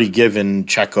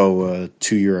Checo a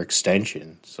 2-year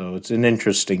extension. So it's an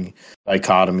interesting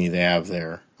dichotomy they have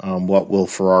there. What will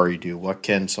Ferrari do? What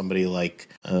can somebody like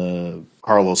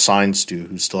Carlos Sainz do,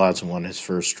 who still hasn't won his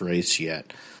first race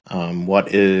yet?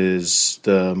 What is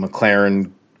the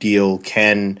McLaren deal?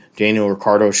 Can Daniel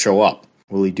Ricciardo show up?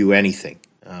 Will he do anything?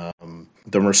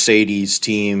 The Mercedes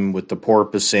team, with the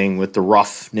porpoising, with the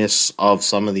roughness of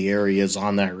some of the areas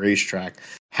on that racetrack,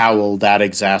 how will that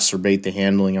exacerbate the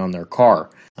handling on their car?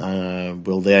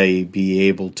 Will they be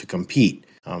able to compete?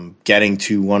 Getting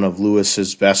to one of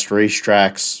Lewis's best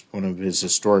racetracks, one of his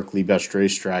historically best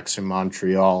racetracks in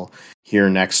Montreal here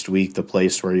next week, the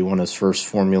place where he won his first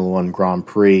Formula One Grand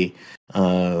Prix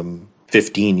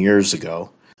 15 years ago.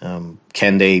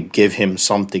 Can they give him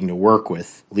something to work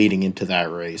with leading into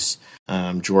that race?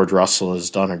 George Russell has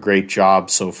done a great job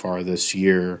so far this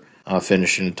year,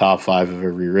 finishing in the top 5 of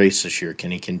every race this year.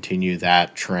 Can he continue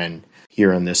that trend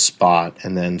here in this spot?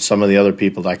 And then some of the other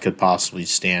people that could possibly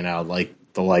stand out, like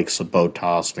the likes of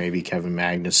Bottas, maybe Kevin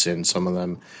Magnussen, some of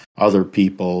them other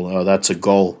people. That's a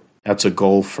goal. That's a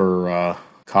goal for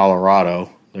Colorado.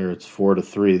 There, it's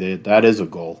 4-3. That is a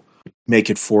goal. Make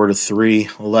it 4-3.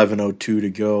 11:02 to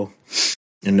go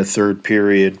in the third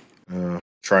period.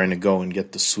 Trying to go and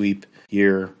get the sweep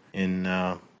here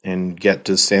and get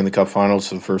to the Stanley Cup Finals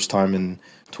for the first time in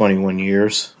 21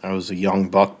 years. I was a young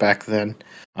buck back then.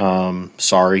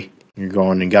 Sorry, you're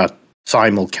going and got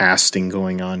simulcasting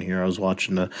going on here. I was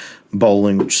watching the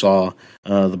bowling, which saw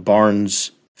the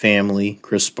Barnes family,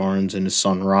 Chris Barnes and his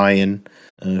son Ryan,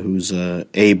 who's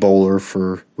a bowler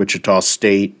for Wichita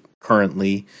State,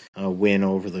 currently win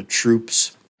over the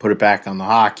Troops, put it back on the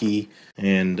hockey,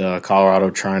 and Colorado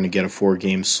trying to get a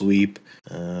 4-game sweep.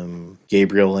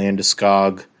 Gabriel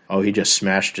Landeskog, he just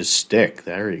smashed his stick.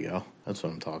 There you go. That's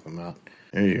what I'm talking about.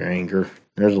 There's your anger.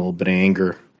 There's a little bit of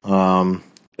anger.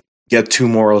 Get 2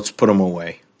 more, let's put them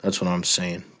away. That's what I'm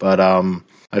saying. But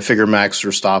I figure Max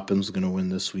Verstappen's going to win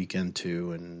this weekend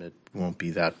too, and it won't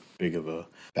be that big of a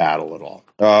battle at all.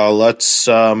 Let's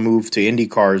move to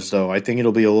IndyCars, though. I think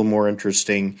it'll be a little more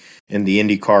interesting in the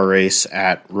IndyCar race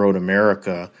at Road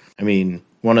America. I mean,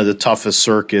 one of the toughest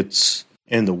circuits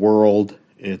in the world.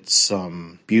 It's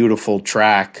beautiful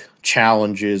track,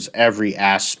 challenges every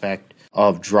aspect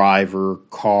of driver,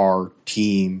 car,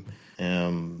 team.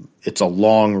 It's a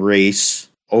long race,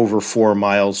 over 4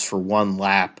 miles for one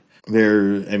lap.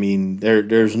 There's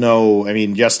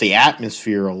just the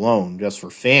atmosphere alone, just for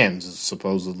fans, is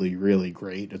supposedly really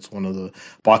great. It's one of the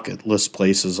bucket list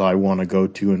places I want to go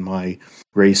to in my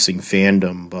racing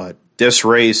fandom. But this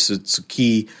race, it's a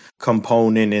key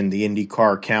component in the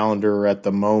IndyCar calendar at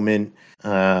the moment,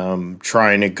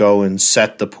 trying to go and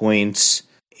set the points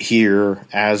here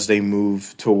as they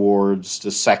move towards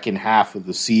the second half of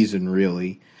the season,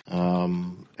 really.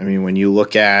 When you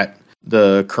look at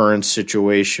the current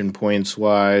situation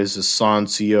points-wise, the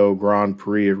Sancio Grand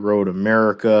Prix at Road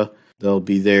America, they'll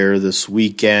be there this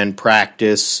weekend.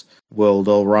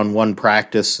 They'll run one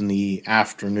practice in the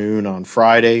afternoon on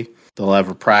Friday. They'll have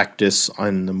a practice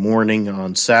in the morning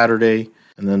on Saturday,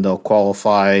 and then they'll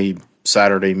qualify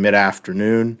Saturday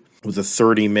mid-afternoon with a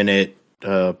 30-minute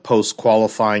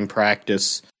post-qualifying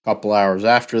practice a couple hours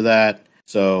after that.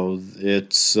 So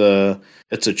it's a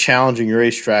challenging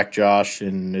racetrack, Josh,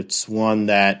 and it's one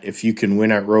that if you can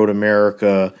win at Road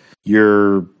America,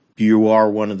 you are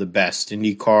one of the best.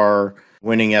 IndyCar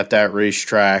winning at that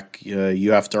racetrack,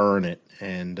 you have to earn it.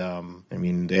 And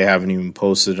they haven't even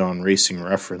posted on Racing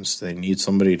Reference. They need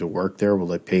somebody to work there. Will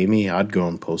they pay me? I'd go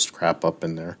and post crap up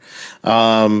in there.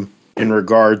 In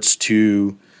regards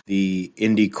to the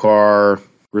IndyCar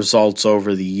results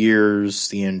over the years,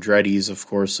 the Andretti's, of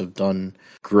course, have done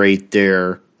great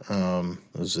there.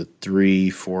 Those are 3,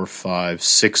 4, 5,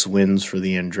 6 wins for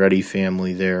the Andretti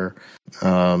family there.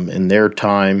 In their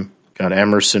time, got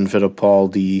Emerson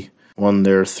Fittipaldi, won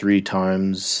there 3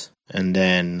 times. And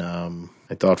then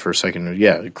I thought for a second,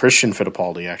 Christian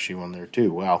Fittipaldi actually won there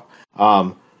too. Wow.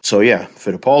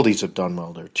 Fittipaldis have done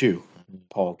well there too.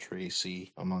 Paul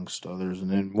Tracy, amongst others.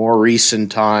 And in more recent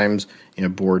times,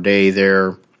 Bourdais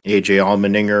there, AJ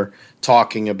Allmendinger,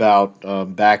 talking about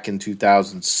back in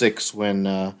 2006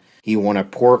 when he won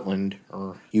at Portland,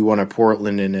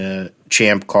 in a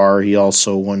Champ car. He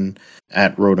also won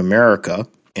at Road America.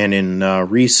 And in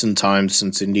recent times,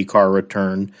 since IndyCar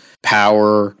returned,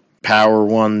 Power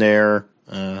won there,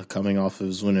 coming off of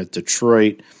his win at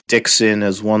Detroit. Dixon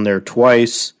has won there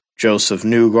twice. Joseph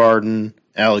Newgarden,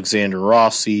 Alexander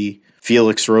Rossi,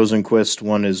 Felix Rosenqvist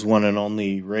won his one and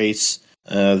only race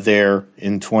there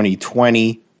in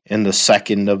 2020, in the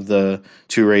second of the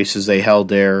 2 races they held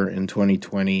there in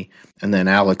 2020. And then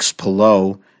Alex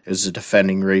Palou is the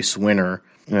defending race winner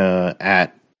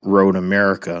at Road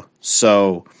America.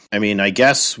 So, I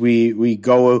guess we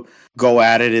go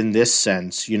at it in this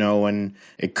sense, when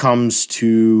it comes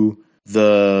to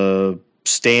the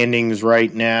standings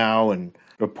right now and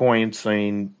the points.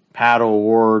 Pato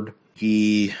O'Ward,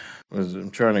 I'm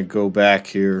trying to go back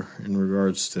here in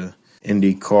regards to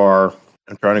IndyCar.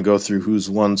 I'm trying to go through who's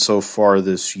won so far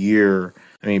this year.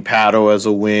 Pato has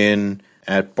a win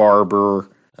at Barber.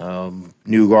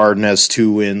 Newgarden has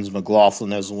 2 wins.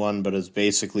 McLaughlin has 1, but has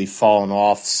basically fallen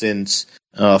off since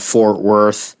Fort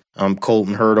Worth.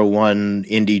 Colton Herta won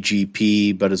Indy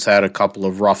GP, but has had a couple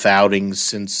of rough outings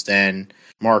since then.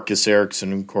 Marcus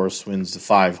Ericsson, of course, wins the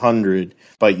 500.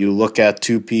 But you look at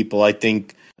 2 people, I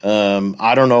think,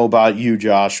 I don't know about you,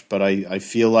 Josh, but I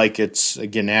feel like it's a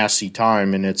Ganassi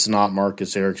time, and it's not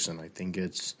Marcus Ericsson. I think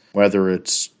whether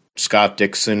it's Scott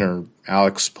Dixon or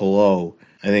Alex Palou,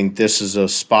 I think this is a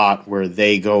spot where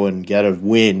they go and get a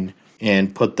win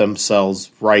and put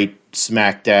themselves right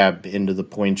smack dab into the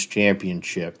points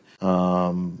championship.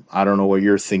 I don't know what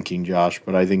you're thinking, Josh,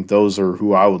 but I think those are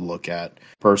who I would look at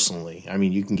personally.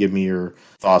 You can give me your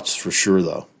thoughts for sure,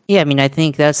 though. Yeah, I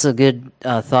think that's a good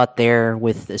thought there,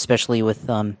 especially with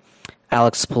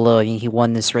Alex Palou. He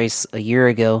won this race a year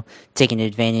ago, taking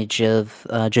advantage of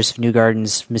Joseph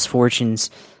Newgarden's misfortunes,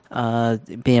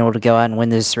 being able to go out and win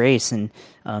this race. And,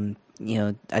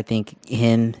 I think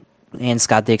him and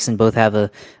Scott Dixon both have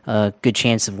a good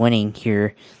chance of winning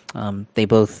here. They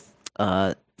both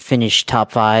finished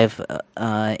top 5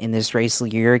 in this race a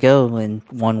year ago, and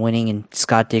one winning and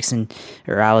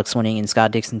Alex winning and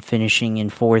Scott Dixon finishing in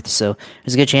 4th. So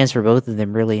there's a good chance for both of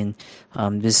them, really.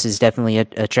 And this is definitely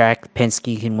a track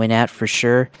Penske can win at for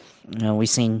sure. We've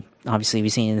seen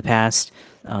in the past.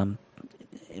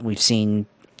 We've seen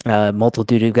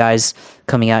multitude of guys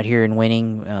coming out here and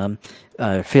winning.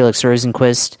 Felix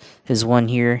Rosenqvist has won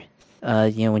here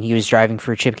when he was driving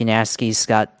for Chip Ganassi,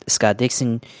 Scott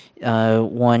Dixon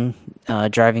won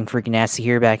driving for Ganassi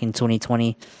here back in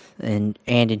 2020 and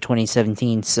in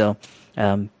 2017. So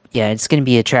it's going to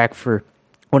be a track for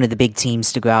one of the big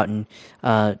teams to go out and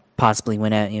possibly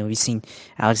win at. We've seen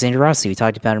Alexander Rossi. We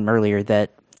talked about him earlier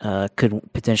that could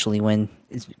potentially win.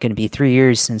 It's going to be 3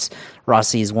 years since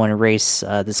Rossi has won a race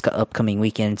this upcoming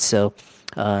weekend. So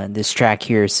this track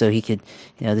here, so he could,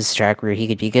 this track where he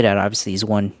could be good at. Obviously, he's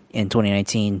won in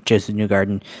 2019. Joseph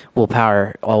Newgarden, Will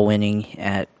Power, all winning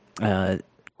at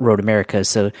Road America.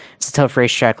 So it's a tough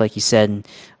racetrack, like you said. And,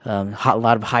 a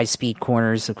lot of high-speed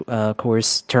corners, of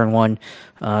course. Turn 1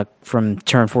 from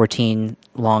turn 14,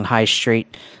 long high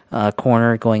straight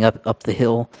corner going up the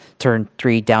hill. Turn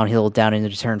 3 downhill down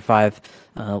into turn 5,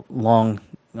 long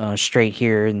straight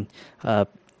here, and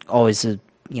always a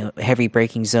heavy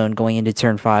braking zone going into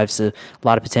turn 5. So a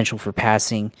lot of potential for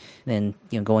passing. Then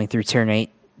going through turn 8,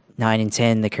 9, and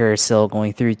 10, the carousel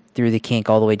going through the kink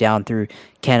all the way down through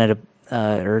Canada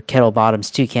or Kettle Bottoms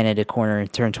to Canada Corner in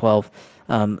turn 12.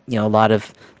 A lot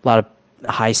of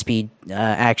high speed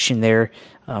action there.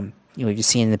 We've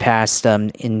seen in the past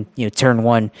in turn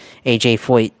 1, AJ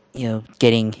Foyt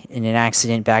getting in an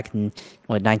accident back in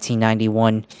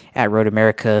 1991 at Road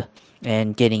America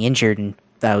and getting injured, and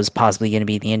that was possibly going to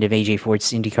be the end of AJ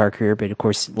Foyt's IndyCar career, but of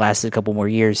course it lasted a couple more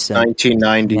years. So,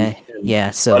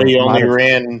 1990. So but he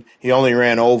only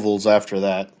ran ovals after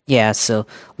that. Yeah, so a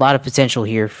lot of potential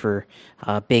here for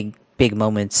big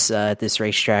moments at this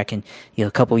racetrack. And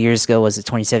a couple years ago, was it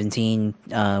 2017?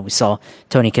 We saw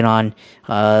Tony Kanaan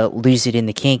lose it in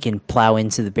the kink and plow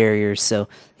into the barriers. So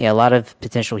a lot of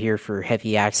potential here for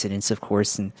heavy accidents, of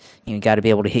course. And you got to be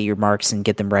able to hit your marks and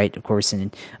get them right, of course,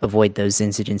 and avoid those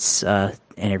incidents and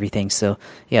everything. So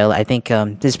I think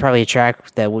this is probably a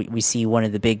track that we see one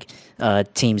of the big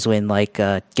teams win, like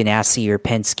Ganassi or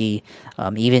Penske.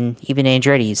 Even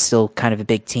Andretti is still kind of a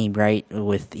big team, right?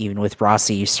 With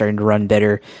Rossi starting to run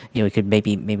better, we could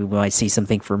maybe we might see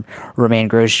something from Romain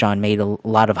Grosjean. Made a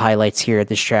lot of highlights here at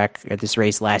this track at this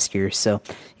race last year, so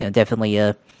definitely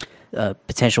a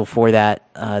potential for that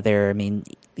there. I mean,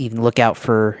 even look out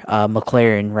for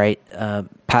McLaren, right?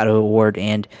 Pato O'Ward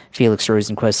and Felix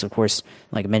Rosenqvist, of course.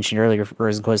 Like I mentioned earlier,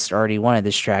 Rosenqvist already won at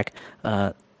this track.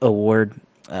 O'Ward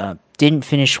didn't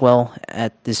finish well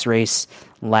at this race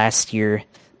last year,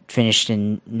 finished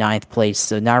in 9th place,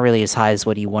 so not really as high as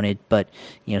what he wanted, but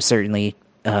certainly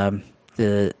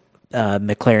the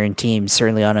McLaren team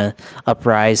certainly on a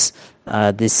uprise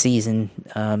this season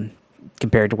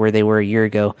compared to where they were a year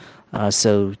ago.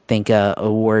 So think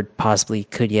O'Ward possibly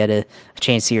could get a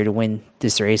chance here to win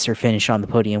this race or finish on the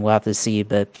podium. We'll have to see,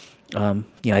 but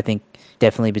I think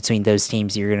definitely between those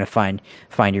teams you're going to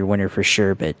find your winner for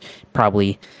sure. But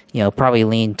probably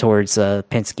lean towards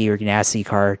Penske or Ganassi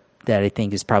car that I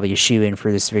think is probably a shoe-in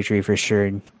for this victory for sure.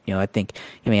 And I think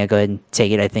I'll go ahead and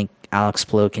take it. I think Alex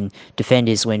Palou can defend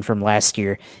his win from last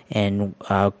year and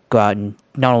go out and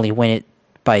not only win it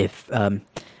by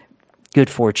good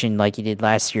fortune like he did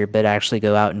last year, but actually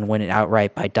go out and win it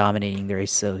outright by dominating the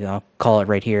race. So I'll call it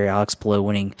right here, Alex Palou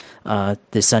winning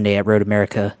this Sunday at Road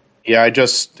America. Yeah, I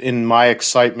just, in my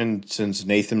excitement, since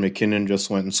Nathan McKinnon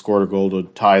just went and scored a goal to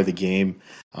tie the game,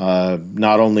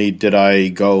 not only did I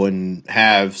go and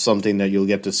have something that you'll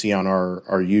get to see on our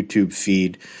YouTube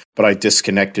feed, but I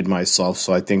disconnected myself.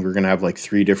 So I think we're going to have like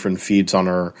 3 different feeds on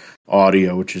our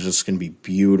audio, which is just going to be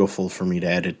beautiful for me to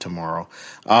edit tomorrow.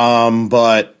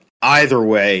 But either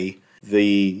way,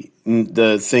 the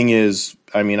thing is,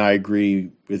 I mean, I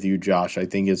agree with you, Josh. I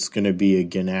think it's going to be a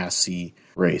Ganassi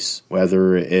race,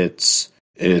 whether it's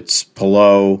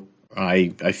Palou.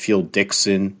 I feel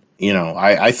Dixon.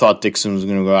 I thought Dixon was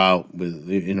going to go out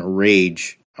in a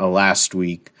rage last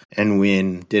week and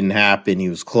win. Didn't happen. He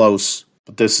was close,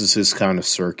 but this is his kind of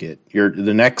circuit.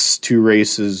 The next 2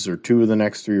 races, or 2 of the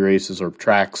next 3 races, are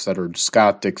tracks that are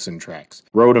Scott Dixon tracks.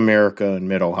 Road America and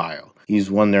Mid-Ohio.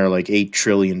 He's won there like 8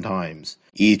 trillion times,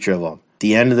 each of them. At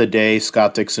the end of the day,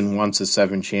 Scott Dixon wants a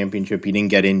 7 championship. He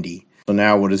didn't get Indy. So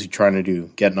now what is he trying to do?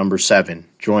 Get number 7.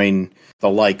 Join the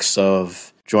likes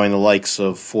of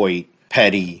Foyt,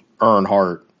 Petty,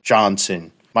 Earnhardt,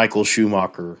 Johnson, Michael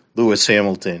Schumacher, Lewis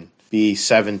Hamilton. Be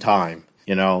 7-time.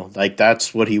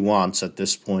 That's what he wants at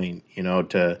this point,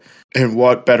 and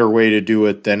what better way to do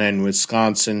it than in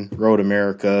Wisconsin, Road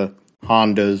America,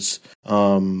 Honda's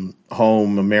home,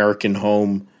 American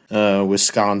home,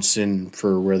 Wisconsin,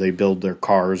 for where they build their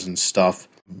cars and stuff.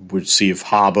 Would see if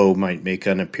Habbo might make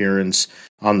an appearance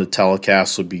on the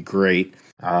telecast, would be great.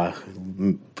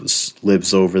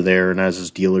 Lives over there and has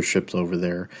his dealerships over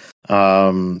there.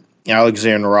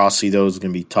 Alexander Rossi, though, is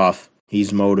going to be tough.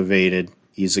 He's motivated.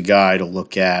 he's a guy to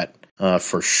look at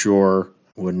for sure.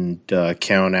 Wouldn't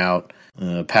count out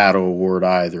Pato O'Ward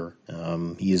either.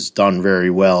 He's done very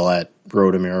well at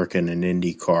Road American and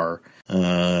IndyCar.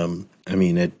 I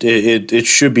mean, it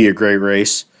should be a great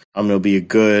race. It'll be a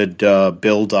good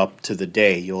build up to the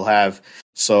day. You'll have,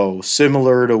 so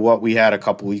similar to what we had a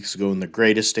couple weeks ago in the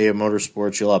greatest day of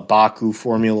motorsports, you'll have Baku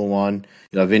Formula One,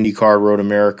 you'll have IndyCar Road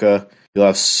America, you'll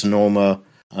have Sonoma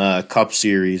Cup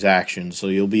Series action. So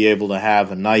you'll be able to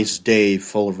have a nice day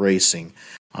full of racing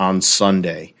on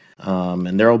Sunday.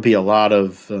 And there will be a lot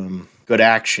of good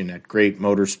action at great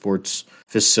motorsports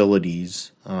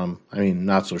facilities. I mean,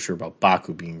 not so sure about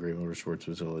Baku being a great motorsports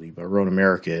facility, but Road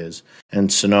America is.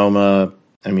 And Sonoma,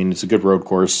 I mean, it's a good road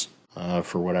course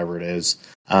for whatever it is.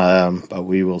 But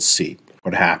we will see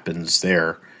what happens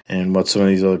there and what some of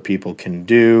these other people can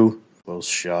do. Close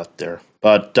shot there.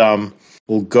 But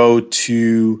we'll go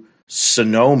to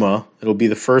Sonoma. It'll be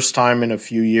the first time in a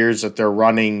few years that they're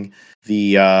running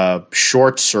the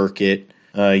short circuit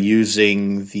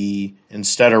using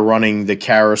instead of running the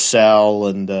carousel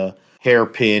and the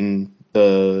hairpin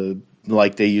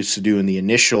like they used to do in the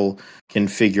initial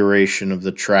configuration of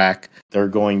the track, they're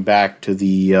going back to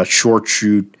the short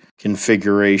chute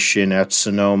configuration at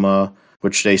Sonoma,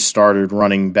 which they started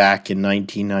running back in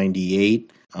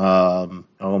 1998.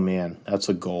 Oh man, that's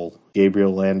a goal.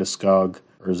 Gabriel Landeskog,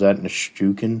 or is that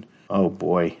Nishukin? Oh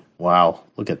boy, wow,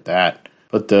 look at that.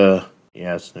 But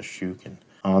it's Nishukin.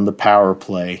 On the power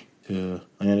play,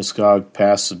 Landeskog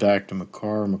passes back to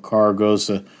Makar. Makar goes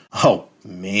to, oh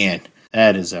man,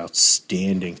 that is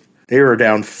outstanding. They were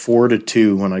down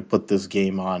 4-2 when I put this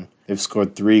game on. They've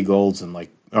scored 3 goals and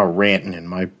Rantanen,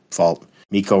 my fault.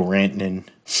 Mikko Rantanen.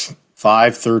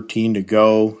 5:13 to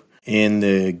go in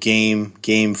the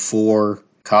game 4.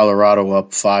 Colorado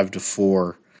up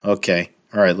 5-4. Okay,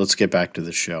 all right, let's get back to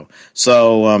the show.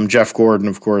 So Jeff Gordon,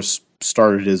 of course,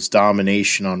 started his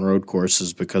domination on road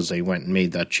courses because they went and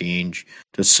made that change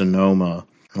to Sonoma.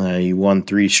 He won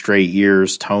 3 straight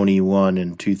years. Tony won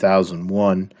in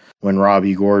 2001 when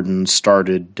Robbie Gordon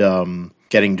started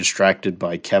getting distracted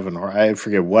by Kevin Hart. I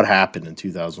forget what happened in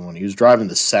 2001. He was driving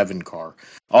the 7 car.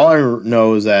 All I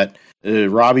know is that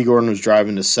Robbie Gordon was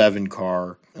driving the 7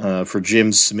 car for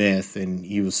Jim Smith, and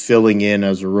he was filling in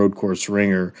as a road course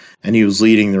ringer, and he was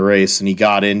leading the race, and he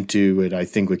got into it, I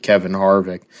think, with Kevin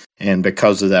Harvick, and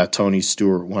because of that, Tony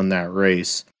Stewart won that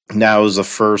race. And that was the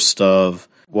first of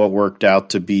what worked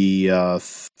out to be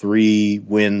 3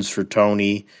 wins for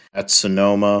Tony at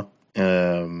Sonoma.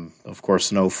 Of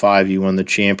course, in 2005, he won the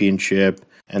championship,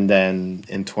 and then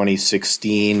in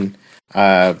 2016,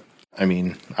 I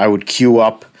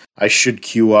should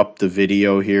queue up the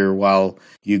video here while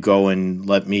you go and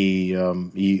let me,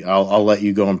 I'll let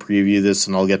you go and preview this,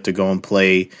 and I'll get to go and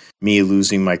play me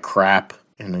losing my crap,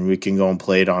 and then we can go and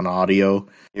play it on audio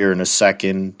here in a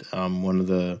second. One of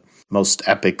the most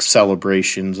epic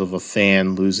celebrations of a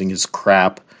fan losing his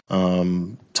crap.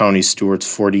 Tony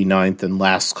Stewart's 49th and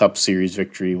last Cup Series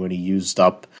victory when he used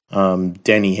up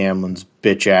Denny Hamlin's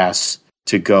bitch ass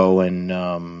to go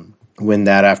and win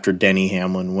that after Denny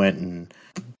Hamlin went and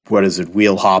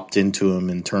wheel hopped into him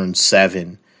in turn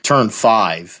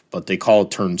 5, but they call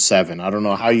it turn 7. I don't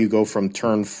know how you go from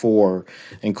turn 4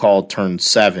 and call it turn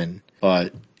 7,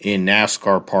 but in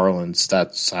NASCAR parlance,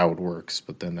 that's how it works.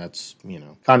 But then that's,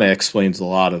 kind of explains a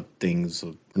lot of things.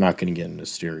 We're not going to get into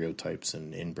stereotypes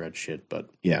and inbred shit, but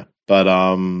yeah. But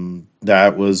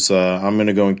that was, I'm going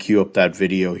to go and queue up that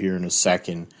video here in a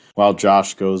second while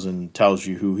Josh goes and tells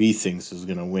you who he thinks is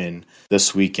going to win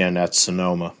this weekend at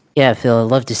Sonoma. Yeah, Phil,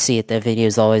 I'd love to see it. That video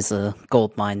is always a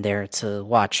gold mine there to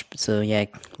watch. So yeah,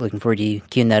 looking forward to you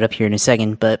queuing that up here in a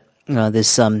second. But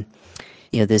this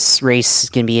race is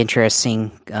going to be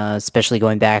interesting, especially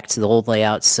going back to the old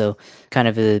layout. So kind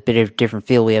of a bit of a different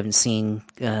feel we haven't seen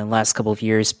the last couple of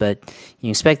years. But you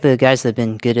expect the guys that have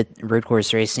been good at road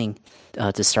course racing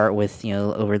to start with,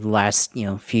 over the last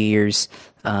few years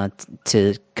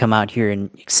to come out here and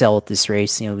excel at this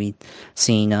race. We've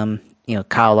seen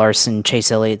Kyle Larson,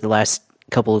 Chase Elliott the last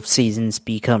couple of seasons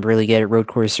become really good at road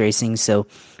course racing. So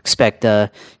expect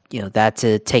that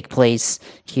to take place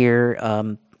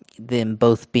here. Them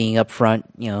both being up front,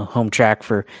 home track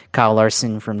for Kyle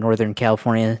Larson from Northern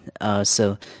California.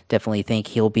 So definitely think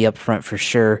he'll be up front for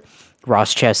sure.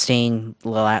 Ross Chastain,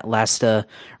 last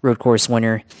road course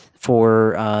winner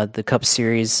for the Cup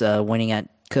Series, winning at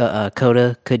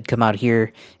COTA, could come out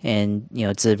here, and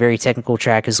it's a very technical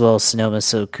track as well as Sonoma,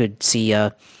 so could see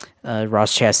Ross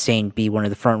Chastain be one of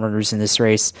the front runners in this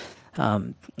race.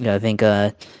 I think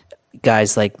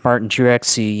guys like Martin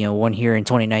Truex, who won here in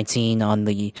 2019 on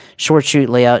the short shoot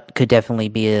layout, could definitely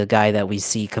be a guy that we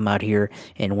see come out here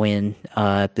and win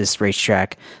at this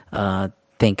racetrack.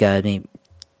 Think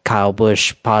Kyle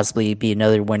Busch possibly be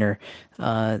another winner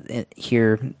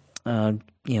here.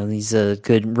 He's a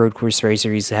good road course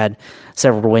racer. He's had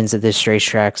several wins at this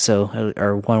racetrack,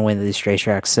 or one win at this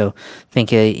racetrack. So I think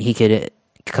he could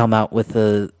come out with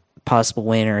a possible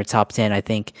win or a top 10. I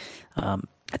think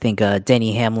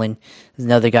Denny Hamlin is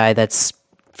another guy that's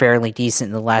fairly decent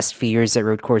in the last few years at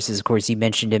road courses. Of course, you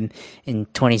mentioned him in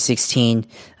 2016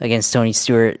 against Tony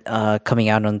Stewart, coming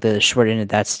out on the short end of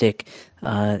that stick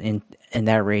in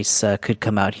that race. Could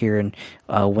come out here and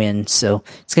win. So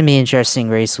it's going to be an interesting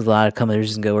race with a lot of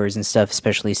comers and goers and stuff,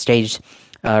 especially staged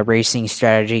racing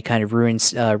strategy kind of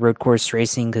ruins road course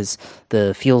racing because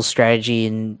the fuel strategy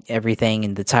and everything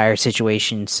and the tire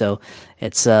situation. So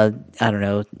it's, I don't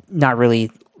know, not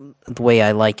really the way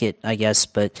I like it, I guess,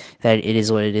 but that it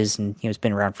is what it is. And, it's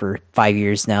been around for 5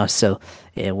 years now. So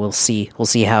yeah, we'll see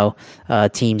how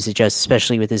teams adjust,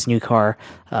 especially with this new car.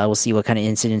 We'll see what kind of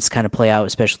incidents kind of play out,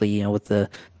 especially, with the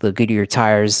Goodyear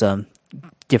tires,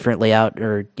 different layout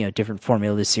or different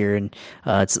formula this year, and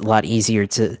it's a lot easier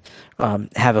to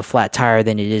have a flat tire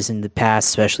than it is in the past,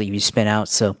 especially if you spin out.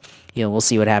 So we'll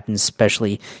see what happens,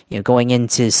 especially going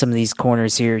into some of these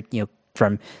corners here,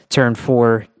 from turn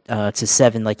 4 to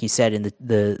 7, like you said, in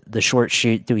the short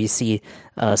shoot. Do we see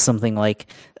something like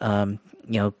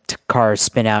cars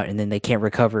spin out and then they can't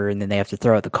recover and then they have to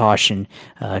throw out the caution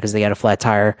because they got a flat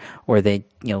tire, or they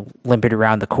limp it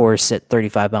around the course at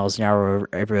 35 miles an hour, or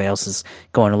everybody else is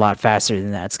going a lot faster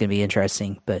than that? It's going to be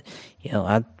interesting. But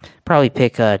I'd probably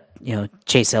pick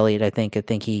Chase Elliott. I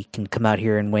think he can come out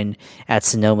here and win at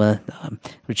Sonoma,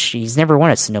 which he's never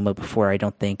won at Sonoma before. I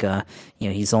don't think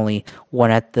he's only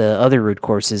won at the other road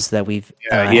courses that we've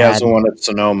he hasn't won at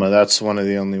Sonoma. That's one of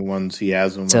the only ones he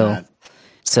hasn't won at.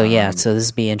 So this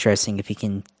will be interesting if he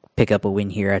can pick up a win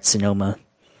here at Sonoma.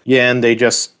 Yeah, and they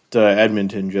just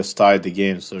Edmonton just tied the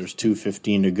game, so there's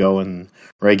 2:15 to go in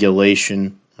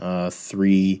regulation.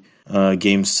 3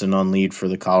 games to none lead for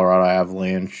the Colorado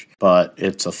Avalanche, but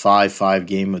it's a 5-5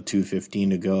 game with 2:15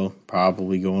 to go.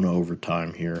 Probably going to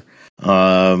overtime here.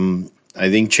 I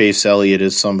think Chase Elliott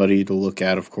is somebody to look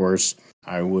at, of course.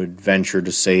 I would venture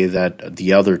to say that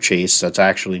the other Chase, that's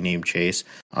actually named Chase,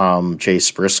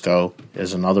 Chase Briscoe,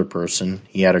 is another person.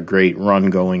 He had a great run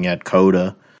going at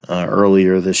COTA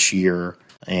earlier this year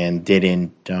and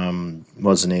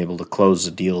wasn't able to close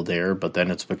the deal there, but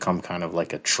then it's become kind of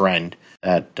like a trend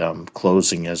that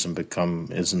closing isn't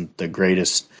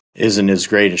his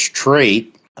greatest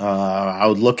trait. I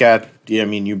would look at,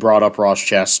 you brought up Ross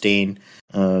Chastain,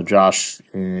 Josh,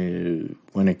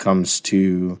 when it comes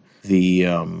to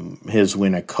his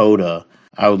win at COTA.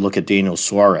 I would look at Daniel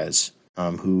Suarez,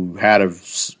 who had a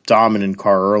dominant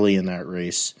car early in that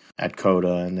race at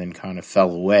COTA and then kind of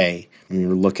fell away.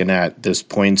 You're looking at this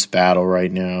points battle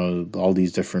right now, all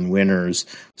these different winners.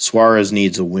 Suarez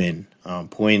needs a win.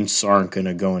 Points aren't going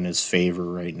to go in his favor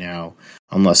right now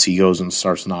unless he goes and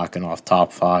starts knocking off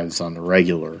top 5s on the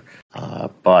regular.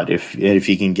 But if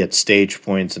he can get stage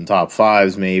points and top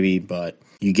 5s, maybe, but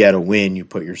you get a win, you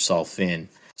put yourself in.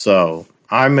 So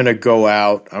I'm going to go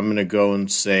out. I'm going to go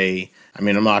and say, I'm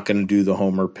not going to do the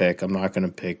homer pick. I'm not going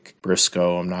to pick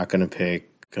Briscoe. I'm not going to pick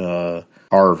Harvick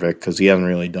because he hasn't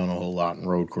really done a whole lot in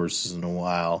road courses in a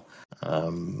while.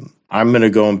 I'm going to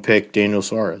go and pick Daniel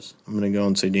Suarez. I'm going to go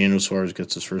and say Daniel Suarez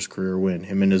gets his first career win.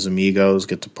 Him and his amigos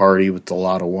get to party with a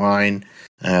lot of wine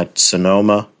at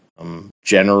Sonoma.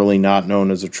 Generally not known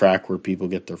as a track where people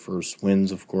get their first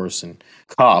wins, of course, in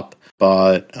Cup,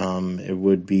 but it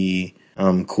would be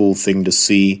cool thing to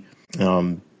see.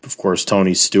 Of course,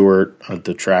 Tony Stewart at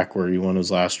the track where he won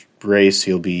his last race,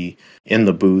 he'll be in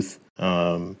the booth.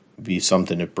 Be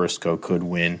something that Briscoe could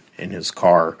win in his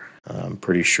car. I'm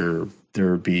pretty sure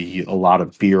there would be a lot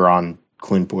of beer on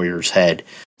Clint Boyer's head.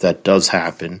 That does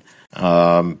happen.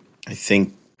 I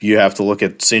think you have to look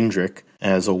at Cindric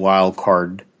as a wild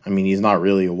card. He's not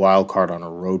really a wild card on a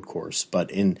road course,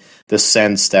 but in the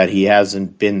sense that he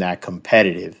hasn't been that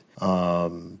competitive.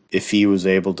 If he was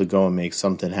able to go and make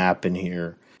something happen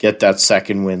here, get that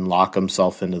second win, lock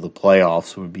himself into the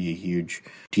playoffs, would be a huge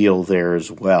deal there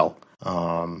as well.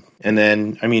 And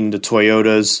then, the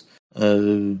Toyotas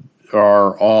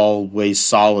are always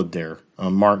solid there.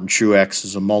 Martin Truex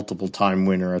is a multiple-time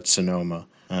winner at Sonoma.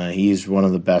 He's one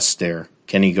of the best there.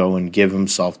 Can he go and give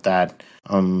himself that,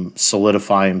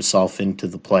 solidify himself into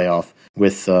the playoff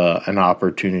with an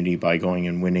opportunity by going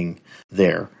and winning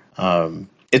there?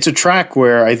 it's a track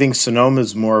where I think Sonoma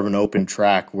is more of an open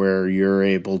track where you're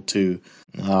able to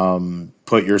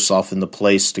put yourself in the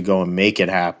place to go and make it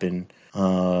happen.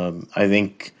 I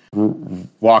think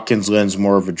Watkins Glen's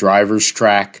more of a driver's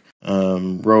track.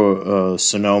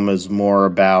 Sonoma is more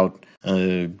about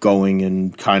going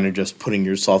and kind of just putting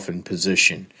yourself in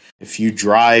position. If you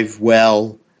drive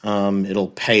well, it'll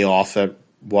pay off at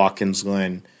Watkins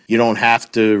Glen. You don't have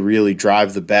to really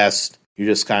drive the best. You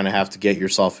just kind of have to get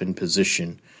yourself in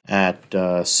position at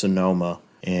Sonoma.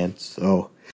 And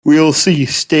so we'll see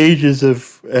stages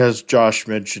of, as Josh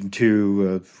mentioned too,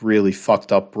 of really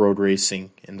fucked up road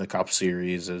racing in the Cup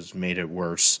Series has made it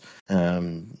worse,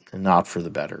 and not for the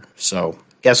better. So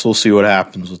guess we'll see what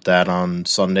happens with that on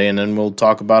Sunday, and then we'll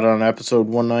talk about it on episode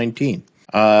 119.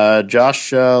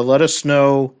 Josh, let us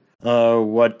know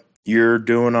what you're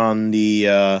doing on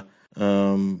the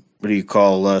what do you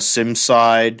call sim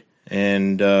side,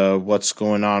 and what's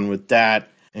going on with that,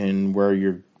 and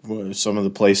where some of the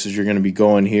places you're going to be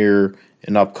going here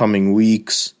in upcoming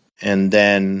weeks. And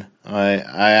then I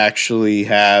actually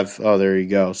have, oh, there you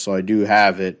go. So I do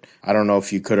have it. I don't know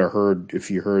if you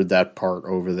heard that part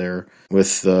over there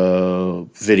with the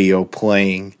video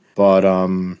playing, but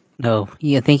No,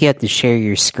 I think you have to share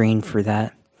your screen for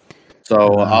that.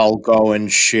 So I'll go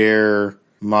and share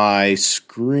my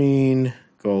screen,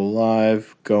 go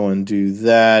live, go and do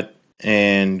that,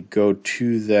 and go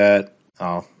to that.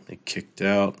 Oh, it kicked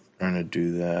out. Trying to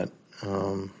do that.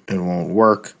 It won't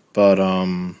work, but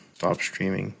stop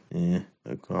streaming. The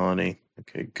quality.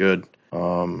 Okay, good.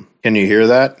 Can you hear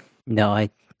that? No,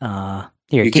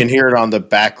 here. You can hear it on the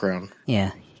background.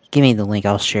 Yeah, give me the link.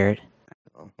 I'll share it.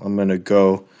 I'm gonna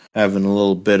go having a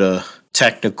little bit of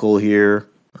technical here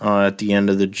at the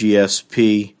end of the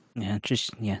GSP. Yeah,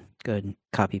 go ahead and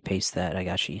copy paste that. I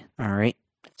got you. All right.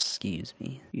 Excuse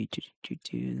me.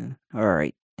 All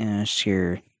right.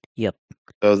 Share. Yep.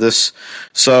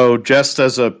 So just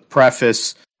as a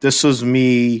preface, this was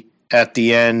me at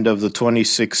the end of the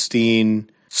 2016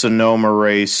 Sonoma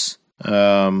race,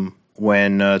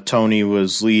 when Tony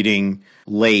was leading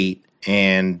late,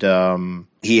 and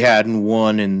he hadn't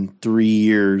won in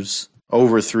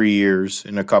over 3 years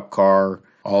in a Cup car.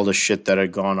 All the shit that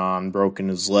had gone on, broken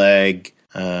his leg,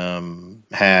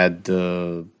 had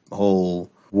the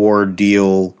whole war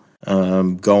deal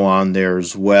go on there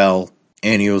as well.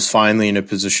 And he was finally in a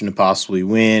position to possibly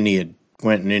win. He had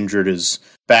went and injured his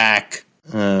back,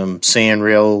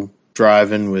 sandrail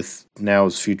driving with now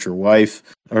his future wife,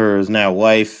 or his now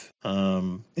wife,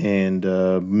 and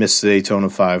missed the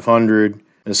Daytona 500,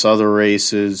 missed other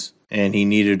races, and he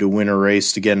needed to win a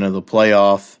race to get into the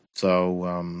playoff.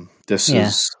 So this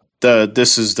is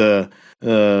the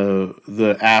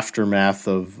aftermath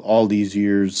of all these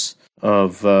years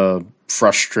of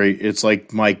It's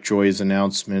like Mike Joy's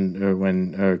announcement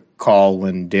when Dale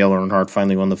Earnhardt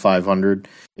finally won the 500.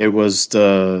 It was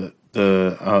the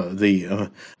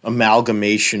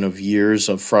amalgamation of years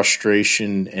of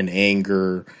frustration and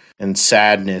anger and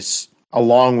sadness,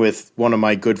 along with one of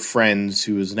my good friends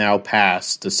who is now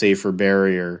past the safer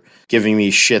barrier, giving me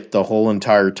shit the whole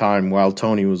entire time while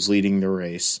Tony was leading the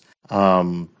race,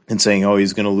 and saying, oh,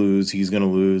 he's going to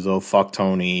lose, oh, fuck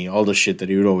Tony, all the shit that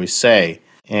he would always say.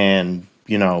 And,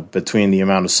 between the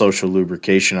amount of social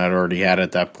lubrication I'd already had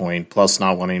at that point, plus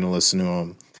not wanting to listen to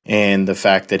him, and the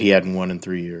fact that he hadn't won in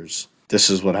 3 years, this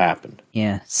is what happened.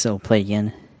 Yeah, so play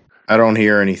again. I don't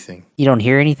hear anything. You don't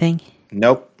hear anything?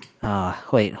 Nope.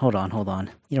 Wait, hold on.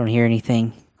 You don't hear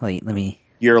anything? Wait, let me...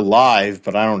 You're live,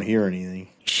 but I don't hear anything.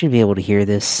 You should be able to hear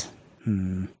this.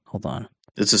 Hold on.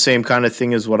 It's the same kind of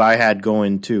thing as what I had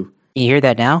going, too. You hear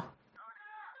that now?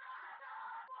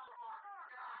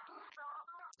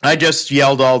 I just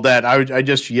yelled all that. I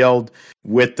just yelled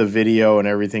with the video and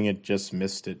everything. It just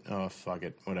missed it. Oh, fuck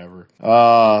it. Whatever.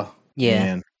 Yeah.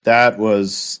 Man, that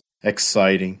was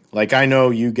exciting. Like, I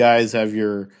know you guys have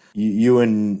you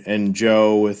and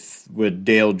Joe with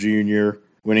Dale Jr.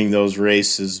 winning those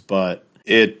races, but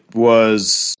it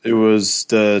was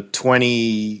the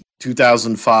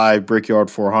 2005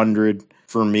 Brickyard 400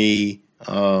 for me.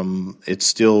 It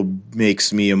still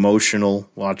makes me emotional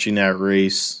watching that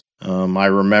race. I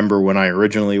remember when I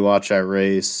originally watched that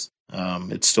race.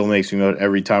 It still makes me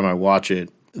every time I watch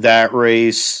it. That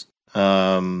race,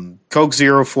 Coke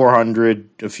Zero 400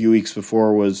 a few weeks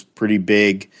before was pretty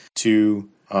big too.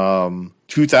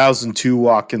 2002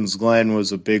 Watkins Glen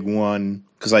was a big one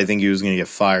because I think he was going to get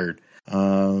fired.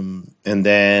 And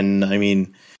then, I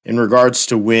mean, in regards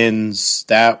to wins,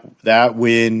 that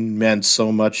win meant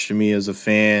so much to me as a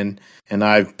fan. And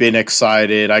I've been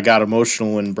excited. I got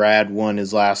emotional when Brad won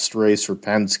his last race for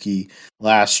Penske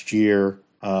last year.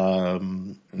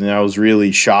 And I was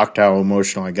really shocked how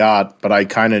emotional I got, but I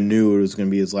kind of knew it was going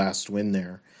to be his last win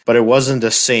there. But it wasn't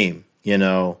the same,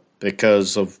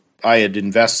 because of I had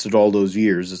invested all those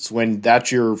years. It's when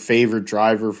that's your favorite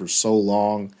driver for so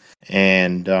long,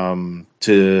 and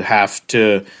to have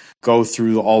to go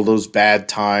through all those bad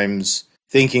times,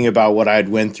 thinking about what I'd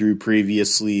went through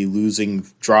previously, losing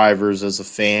drivers as a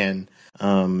fan,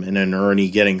 and then Ernie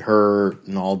getting hurt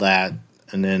and all that,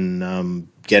 and then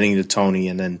getting to Tony,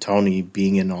 and then Tony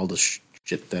being in all the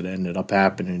shit that ended up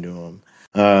happening to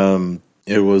him.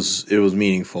 It was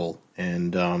meaningful,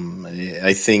 and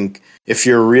I think if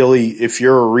you're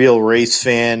a real race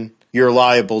fan, you're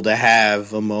liable to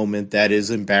have a moment that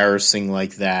is embarrassing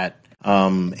like that,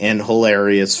 and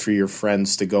hilarious for your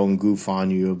friends to go and goof on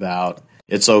you about.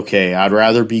 It's okay. I'd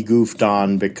rather be goofed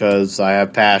on because I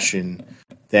have passion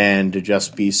than to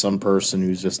just be some person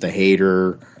who's just a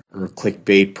hater or a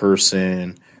clickbait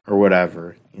person or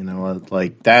whatever.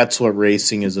 Like that's what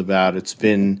racing is about. It's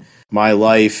been my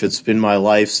life. It's been my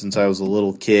life since I was a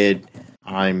little kid.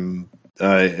 This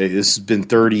has been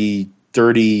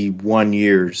 31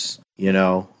 years,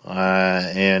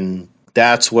 and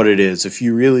that's what it is. If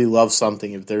you really love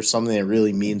something, if there's something that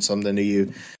really means something to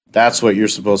you, that's what you're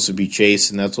supposed to be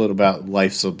chasing. That's what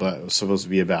life's supposed to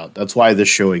be about. That's why this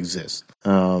show exists.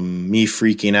 Me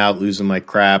freaking out, losing my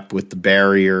crap with the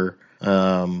barrier.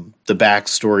 The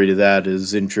backstory to that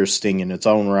is interesting in its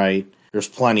own right. There's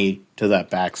plenty to that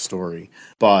backstory.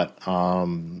 But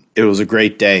it was a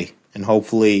great day. And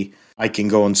hopefully I can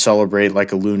go and celebrate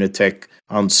like a lunatic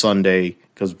on Sunday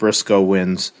because Briscoe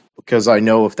wins. Because I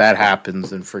know if that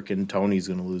happens, then frickin' Tony's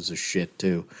going to lose his shit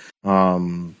too.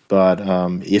 But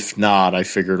if not, I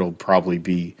figure it'll probably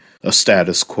be a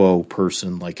status quo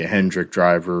person like a Hendrick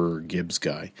driver or Gibbs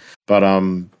guy. But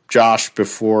Josh,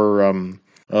 before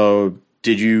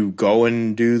did you go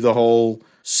and do the whole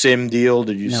sim deal?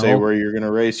 Did you say where you're going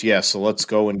to race? Yeah, so let's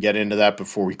go and get into that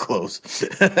before we close.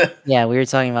 Yeah, we were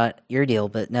talking about your deal,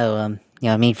 but no,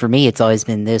 for me, it's always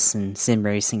been this and sim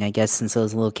racing, I guess, since I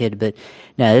was a little kid. But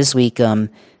no, this week,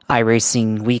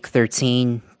 iRacing week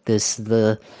 13. This is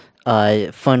the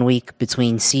fun week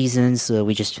between seasons.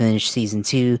 We just finished season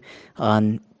 2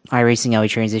 on iRacing. Now we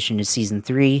transition to season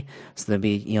 3. So there'll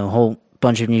be a whole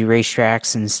bunch of new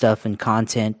racetracks and stuff and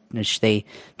content, which they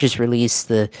just released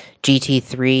the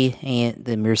GT3 and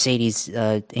the Mercedes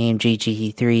AMG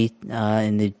GT3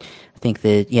 and the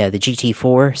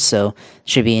GT4. So it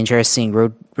should be interesting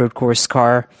road course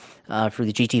car for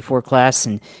the GT4 class.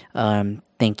 And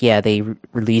they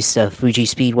released a Fuji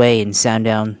Speedway and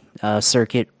Sandown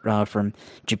circuit from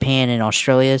Japan and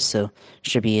Australia. So it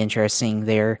should be interesting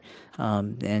there.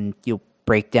 And you'll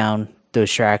break down those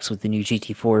tracks with the new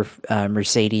GT4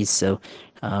 Mercedes. So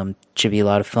should be a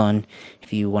lot of fun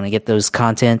if you want to get those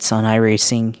contents on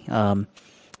iRacing.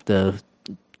 They've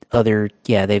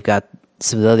got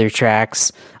some of the other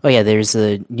tracks. Oh yeah, there's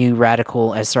a new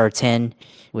Radical SR10,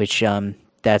 which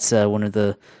that's one of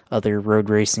the other road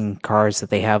racing cars that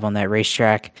they have on that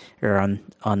racetrack or on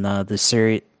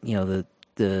the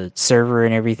server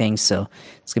and everything. So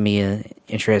it's gonna be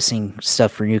interesting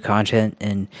stuff for new content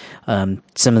and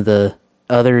some of the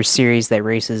other series that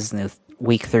races in the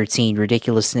week 13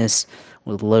 ridiculousness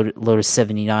with Lotus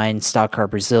 79, Stock Car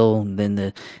Brazil, and then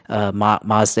the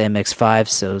Mazda MX-5.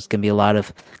 So it's going to be a lot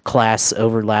of class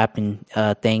overlapping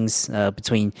things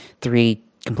between 3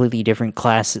 completely different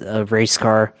classes of race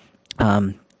car.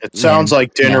 It sounds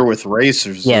like dinner with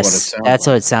racers. Yes, that's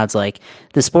what it sounds like.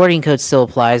 The sporting code still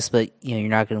applies, but you're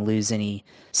not going to lose any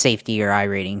safety or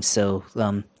iRating. So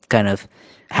kind of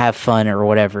have fun or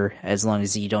whatever, as long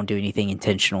as you don't do anything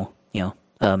intentional. No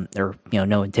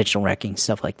intentional wrecking,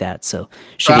 stuff like that. So,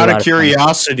 out of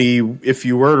curiosity, if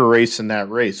you were to race in that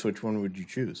race, which one would you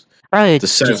choose? Probably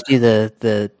just do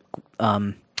the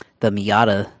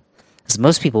Miata, because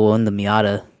most people own the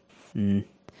Miata, and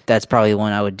that's probably the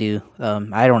one I would do.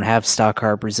 I don't have Stock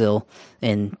Car Brazil,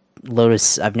 and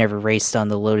Lotus. I've never raced on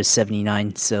the Lotus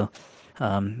 79, so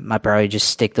I probably just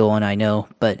stick to the one I know.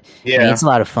 But yeah, it's a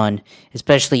lot of fun,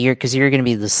 especially because you're going to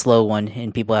be the slow one,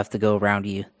 and people have to go around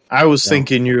you. I was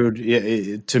thinking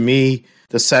to me,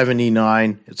 the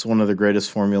 79, it's one of the greatest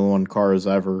Formula One cars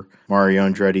ever. Mario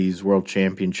Andretti's World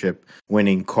Championship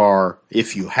winning car,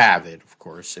 if you have it, of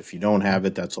course. If you don't have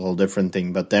it, that's a whole different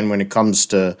thing. But then when it comes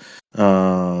to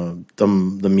the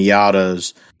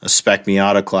Miatas, a spec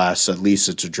Miata class, at least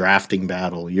it's a drafting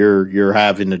battle. You're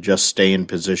having to just stay in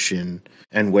position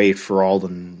and wait for all the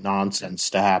nonsense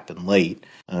to happen late.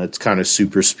 It's kind of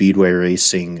super speedway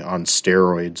racing on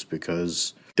steroids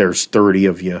because there's 30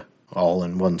 of you all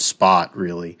in one spot,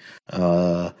 really.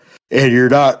 And you're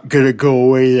not going to go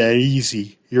away that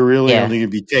easy. You're really only going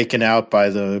to be taken out by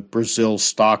the Brazil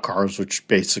stock cars, which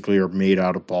basically are made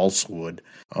out of balsa wood.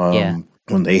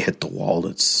 When they hit the wall,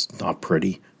 it's not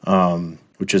pretty,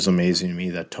 which is amazing to me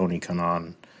that Tony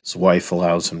Kanaan, his wife,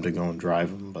 allows him to go and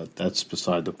drive them, but that's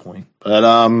beside the point.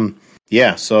 But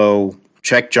yeah, so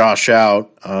check Josh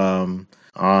out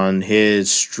on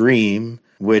his stream,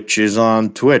 which is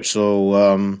on Twitch.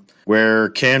 So where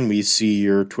can we see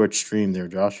your Twitch stream there,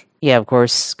 Josh? Yeah, of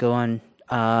course. Go on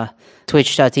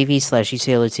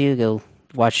twitch.tv/UCLO2. Go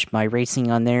watch my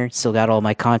racing on there. Still got all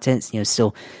my content.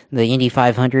 Still the Indy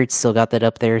 500. Still got that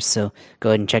up there. So go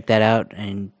ahead and check that out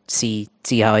and see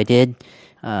how I did,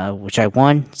 which I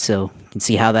won. So you can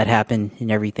see how that happened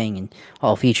and everything, and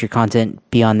all feature content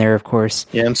be on there, of course.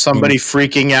 Yeah, and somebody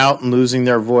freaking out and losing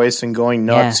their voice and going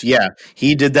nuts. Yeah,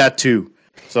 he did that too.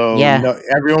 So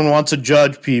everyone wants to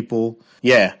judge people.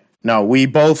 Yeah, no, we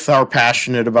both are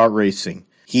passionate about racing.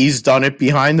 He's done it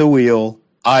behind the wheel.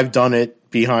 I've done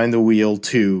it behind the wheel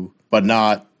too, but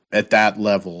not at that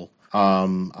level.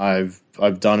 I've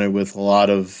done it with a lot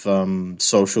of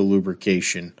social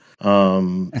lubrication,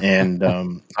 and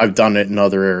I've done it in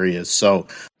other areas. So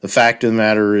the fact of the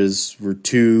matter is, we're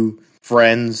two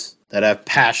friends that have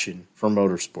passion for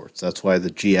motorsports. That's why the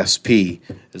GSP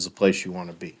is the place you want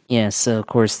to be. Yeah, so of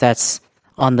course that's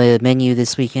on the menu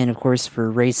this weekend, of course,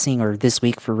 for racing, or this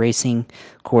week for racing.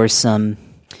 Of course, real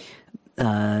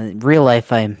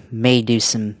life, I may do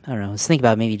some, I don't know, I was thinking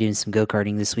about maybe doing some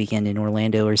go-karting this weekend in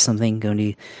Orlando or something, going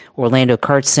to Orlando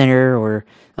Kart Center or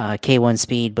K1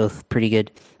 Speed, both pretty good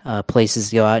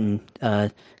places to go out and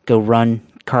go run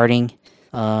karting.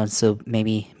 So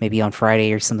maybe on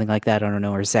Friday or something like that, I don't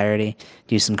know, or Saturday,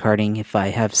 do some karting if I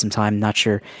have some time. Not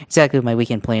sure exactly what my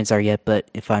weekend plans are yet, but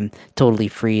if I'm totally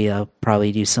free, I'll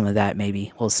probably do some of that,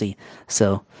 maybe. We'll see.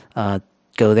 So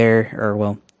go there,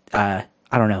 or I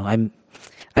don't know.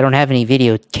 I don't have any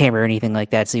video camera or anything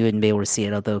like that, so you wouldn't be able to see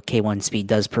it, although K1 Speed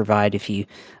does provide, if you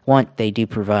want, they do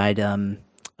provide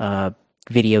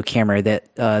video camera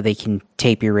that they can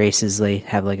tape your races. They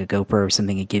have like a GoPro or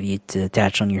something to give you to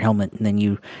attach on your helmet, and then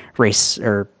you race,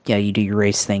 or you do your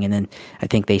race thing, and then I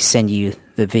think they send you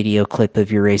the video clip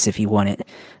of your race if you want it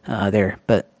there.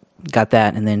 But got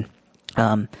that, and then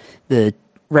the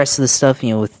rest of the stuff,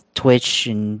 with Twitch,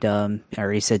 and I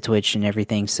already said Twitch and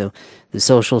everything, so the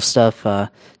social stuff,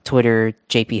 Twitter,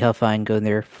 JP Huffine, go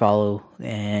there, follow,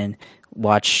 and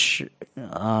watch,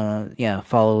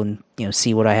 follow, and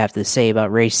see what I have to say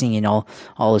about racing and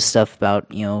all this stuff about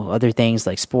other things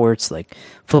like sports, like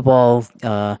football,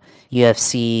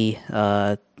 UFC,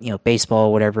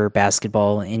 baseball, whatever,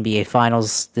 basketball, NBA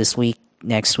finals this week,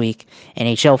 next week,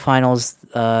 NHL finals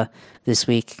this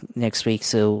week, next week.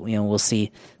 So we'll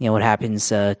see what happens.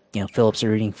 Phillips are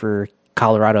rooting for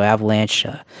Colorado Avalanche.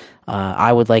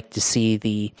 I would like to see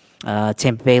the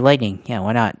Tampa Bay Lightning. Yeah,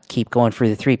 why not keep going for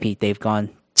the three-peat? They've gone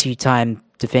 2-time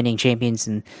defending champions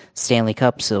in Stanley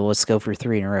Cup, so let's go for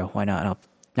 3 in a row. Why not?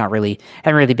 Haven't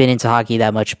really been into hockey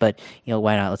that much, but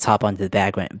why not? Let's hop onto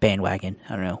the bandwagon.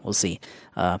 I don't know. We'll see.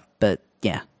 But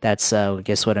yeah, that's I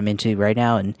guess what I'm into right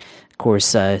now. And of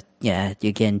course, again,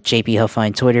 JP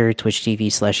Huffine, Twitter, Twitch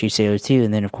TV/UCO2,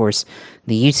 and then of course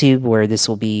the YouTube, where this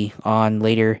will be on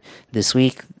later this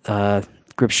week.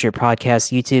 Gripshare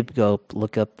Podcast YouTube. Go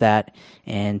look up that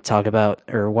and talk about,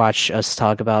 or watch us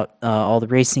talk about all the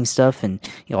racing stuff, and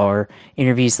our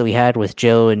interviews that we had with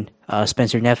Joe and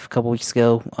Spencer Neff a couple weeks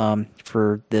ago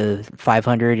for the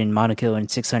 500 in Monaco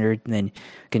and 600, and then you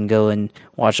can go and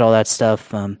watch all that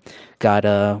stuff.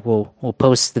 We'll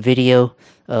post the video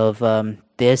of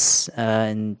this,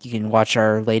 and you can watch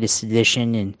our latest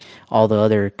edition and all the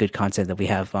other good content that we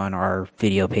have on our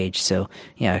video page. So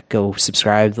yeah, go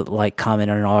subscribe, like, comment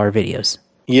on all our videos.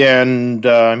 Yeah,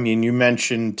 and you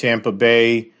mentioned Tampa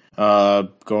Bay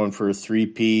going for a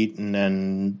three-peat, and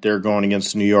then they're going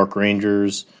against the New York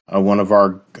Rangers. One of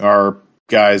our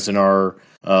guys in our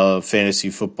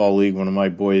fantasy football league, one of my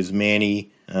boys,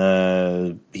 Manny,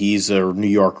 he's a New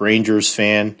York Rangers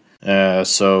fan.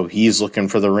 So he's looking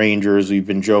for the Rangers. We've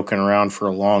been joking around for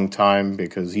a long time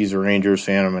because he's a Rangers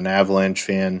fan. I'm an Avalanche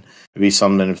fan. It'd be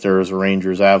something if there was a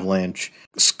Rangers-Avalanche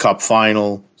Cup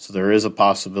final. So there is a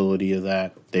possibility of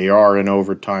that. They are in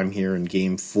overtime here in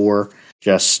Game 4.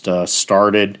 Just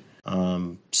started.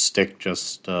 Stick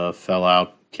just fell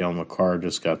out. Cale Makar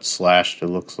just got slashed, it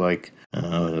looks like.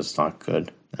 It's not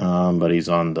good. But he's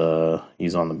on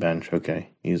the bench. Okay.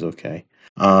 He's okay.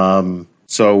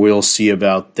 So we'll see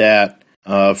about that.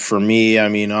 For me,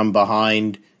 I'm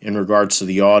behind in regards to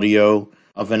the audio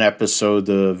of an episode.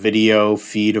 The video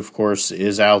feed, of course,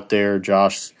 is out there.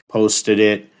 Josh posted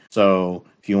it. So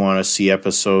if you want to see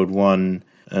episode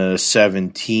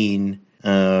 117,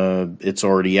 it's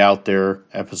already out there.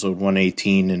 Episode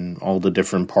 118 and all the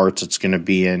different parts it's going to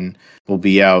be in will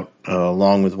be out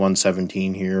along with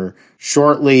 117 here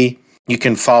shortly. You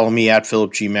can follow me at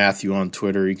Philip G. Matthew on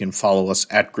Twitter. You can follow us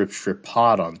at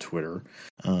GripStripPod on Twitter.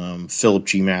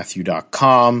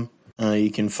 PhilipGMatthew.com.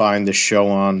 You can find the show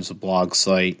on the blog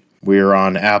site. We're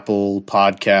on Apple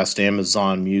Podcast,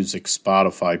 Amazon Music,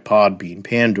 Spotify, Podbean,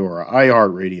 Pandora,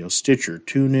 iHeartRadio, Stitcher,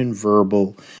 TuneIn,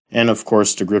 Verbal, and of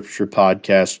course the Grip Strip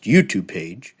Podcast YouTube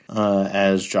page,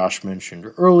 as Josh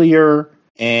mentioned earlier.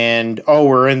 And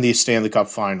we're in the Stanley Cup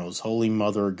Finals. Holy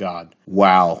Mother of God!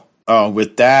 Wow.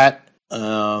 With that,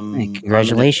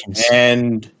 congratulations.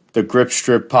 And the Grip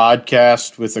Strip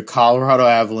Podcast with the Colorado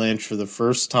Avalanche for the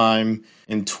first time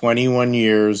in 21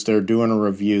 years. They're doing a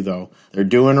review, though. They're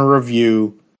doing a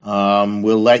review.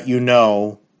 We'll let you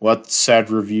know what said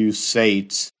review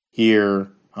states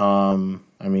here. I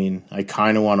mean, I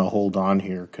kind of want to hold on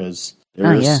here because it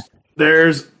hit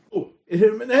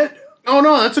him in the head. Oh,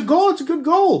 no, that's a goal. It's a good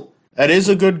goal. That is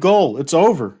a good goal. It's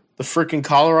over. The freaking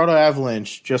Colorado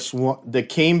Avalanche they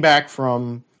came back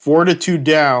from 4-2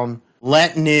 down,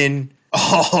 letting in,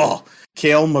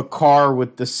 Cale Makar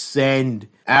with the send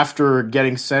after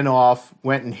getting sent off,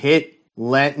 went and hit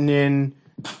Lentonen,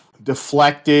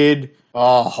 deflected.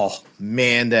 Oh,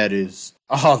 man, that is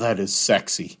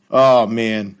sexy. Oh,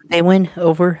 man. They win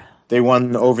over? They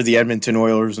won over the Edmonton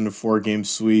Oilers in a 4-game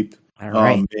sweep. All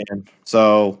right. Oh, man.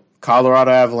 So,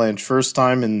 Colorado Avalanche, first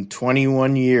time in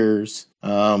 21 years,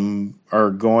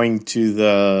 are going to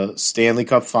the Stanley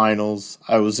Cup Finals.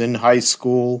 I was in high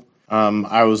school.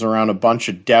 I was around a bunch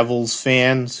of Devils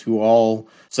fans who all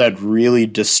said really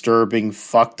disturbing,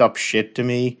 fucked up shit to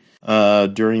me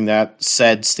during that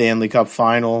said Stanley Cup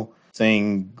Final,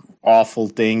 saying awful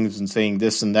things and saying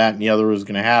this and that and the other was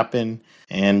going to happen.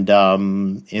 And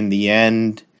in the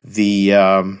end, the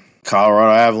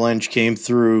Colorado Avalanche came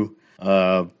through.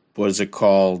 What is it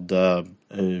called?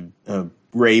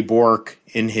 Ray Bourque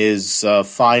in his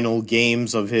final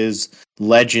games of his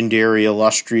legendary,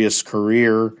 illustrious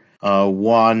career,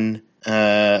 won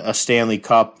a Stanley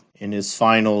Cup in his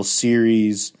final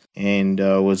series and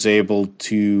was able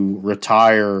to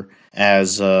retire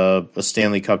as a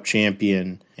Stanley Cup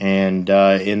champion. And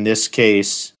in this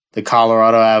case, the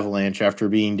Colorado Avalanche, after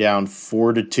being down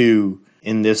 4-2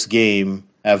 in this game,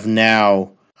 have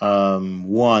now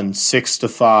won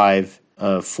 6-5,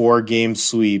 4-game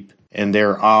sweep, and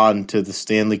they're on to the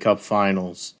Stanley Cup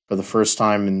Finals for the first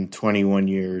time in 21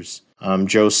 years.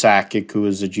 Joe Sakic, who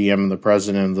is the GM and the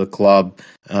president of the club,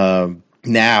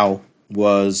 now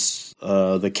was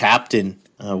the captain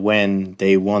when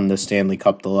they won the Stanley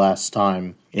Cup the last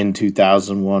time in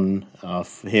 2001.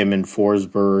 Him and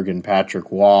Forsberg and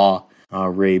Patrick Waugh,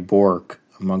 Ray Bourque,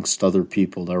 amongst other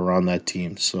people that were on that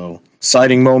team. So,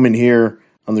 exciting moment here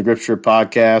on the Grip Strip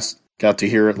Podcast. Got to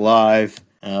hear it live.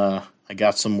 I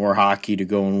got some more hockey to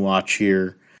go and watch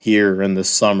here in the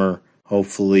summer.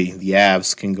 Hopefully the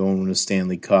Avs can go and win a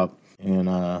Stanley Cup, and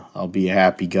I'll be a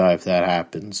happy guy if that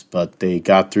happens. But they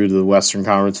got through to the Western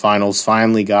Conference Finals,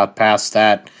 finally got past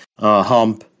that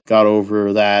hump, got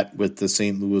over that with the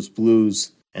St. Louis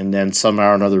Blues, and then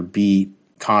somehow or another beat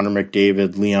Connor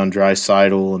McDavid, Leon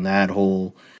Draisaitl, and that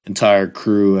whole entire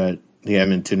crew at the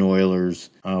Edmonton Oilers,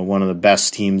 one of the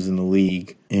best teams in the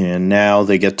league. And now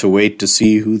they get to wait to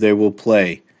see who they will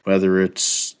play, whether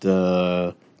it's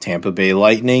the Tampa Bay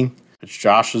Lightning, which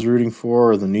Josh is rooting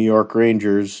for, or the New York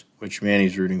Rangers, which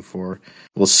Manny's rooting for.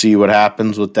 We'll see what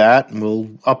happens with that, and we'll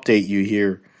update you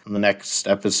here on the next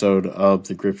episode of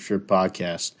the Grip Strip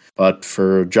Podcast. But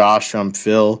for Josh, I'm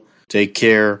Phil. Take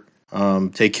care.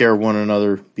 Take care of one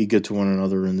another. Be good to one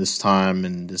another in this time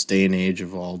and this day and age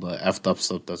of all the effed up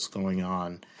stuff that's going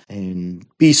on. And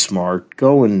be smart.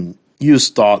 Go and use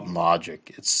thought and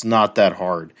logic. It's not that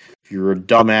hard. If you're a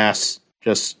dumbass,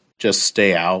 just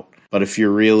stay out. But if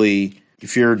you're a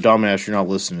dumbass, you're not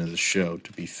listening to the show,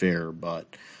 to be fair. But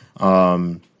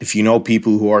if you know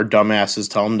people who are dumbasses,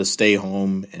 tell them to stay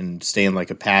home and stay in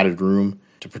like a padded room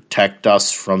to protect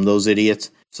us from those idiots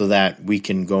so that we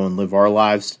can go and live our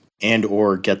lives and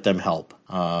or get them help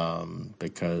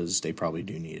because they probably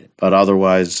do need it. But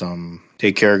otherwise,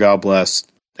 take care. God bless.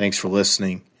 Thanks for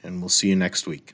listening, and we'll see you next week.